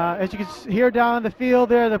 As you can hear down on the field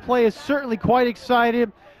there, the play is certainly quite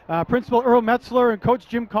excited. Principal Earl Metzler and Coach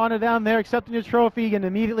Jim Connor down there accepting the trophy and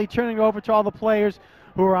immediately turning it over to all the players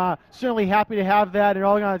who are certainly happy to have that and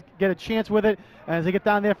all going to get a chance with it as they get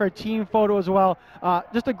down there for a team photo as well.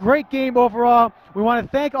 Just a great game overall. We want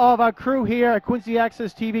to thank all of our crew here at Quincy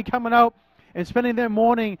Access TV coming out and spending their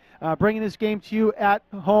morning bringing this game to you at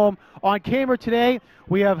home. On camera today,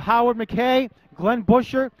 we have Howard McKay, Glenn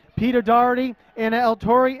Busher, Peter Doherty, Anna El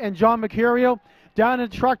Torre, and John Mercurio. Down in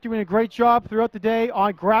the truck doing a great job throughout the day.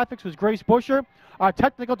 On graphics was Grace Busher. Our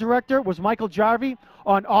technical director was Michael Jarvie.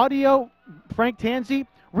 On audio, Frank Tanzi.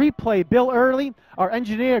 Replay, Bill Early. Our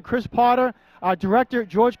engineer, Chris Potter. Our director,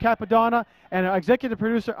 George Capadonna. And our executive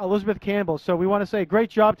producer, Elizabeth Campbell. So we want to say great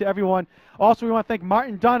job to everyone. Also, we want to thank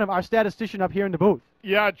Martin Dunham, our statistician up here in the booth.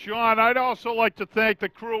 Yeah, John, I'd also like to thank the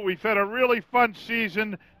crew. We've had a really fun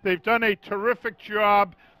season. They've done a terrific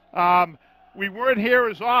job. We weren't here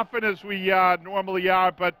as often as we normally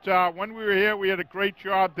are, but when we were here, we had a great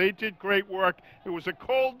job. They did great work. It was a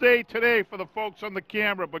cold day today for the folks on the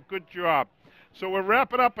camera, but good job. So we're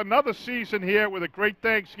wrapping up another season here with a great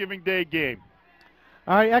Thanksgiving Day game.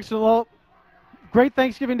 All right, excellent. Well, great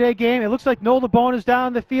Thanksgiving Day game. It looks like Noel LeBone is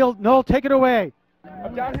down the field. Noel, take it away.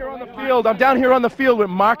 I'm down here on the field. I'm down here on the field with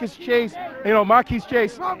Marcus Chase. You know, Marquise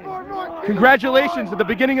Chase. Congratulations. At the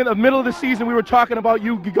beginning of the middle of the season, we were talking about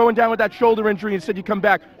you going down with that shoulder injury and said you come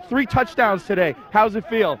back. 3 touchdowns today. How's it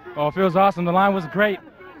feel? Oh, it feels awesome. The line was great.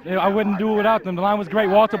 I wouldn't do it without them. The line was great.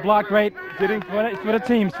 Walter blocked great. For the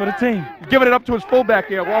team. Giving it up to his fullback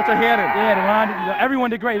here, Walter Hannon. Yeah, the line.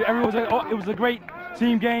 Everyone did great. It was a great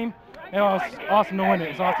team game. It was awesome to win it.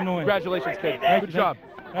 It's awesome to win. Congratulations, kid. Good job.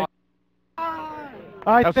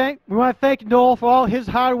 All right, we want to thank Noel for all his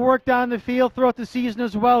hard work down the field throughout the season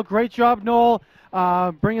as well. Great job, Noel,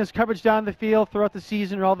 bringing us coverage down the field throughout the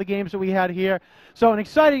season and all the games that we had here. So an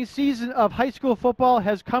exciting season of high school football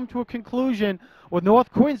has come to a conclusion with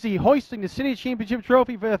North Quincy hoisting the city championship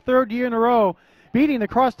trophy for the 3rd year in a row, beating the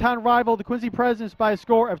crosstown rival, the Quincy Presidents, by a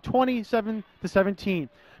score of 27-17.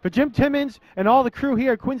 For Jim Timmons and all the crew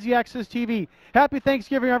here at Quincy Access TV, happy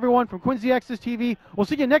Thanksgiving, everyone, from Quincy Access TV. We'll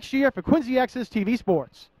see you next year for Quincy Access TV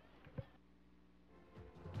Sports.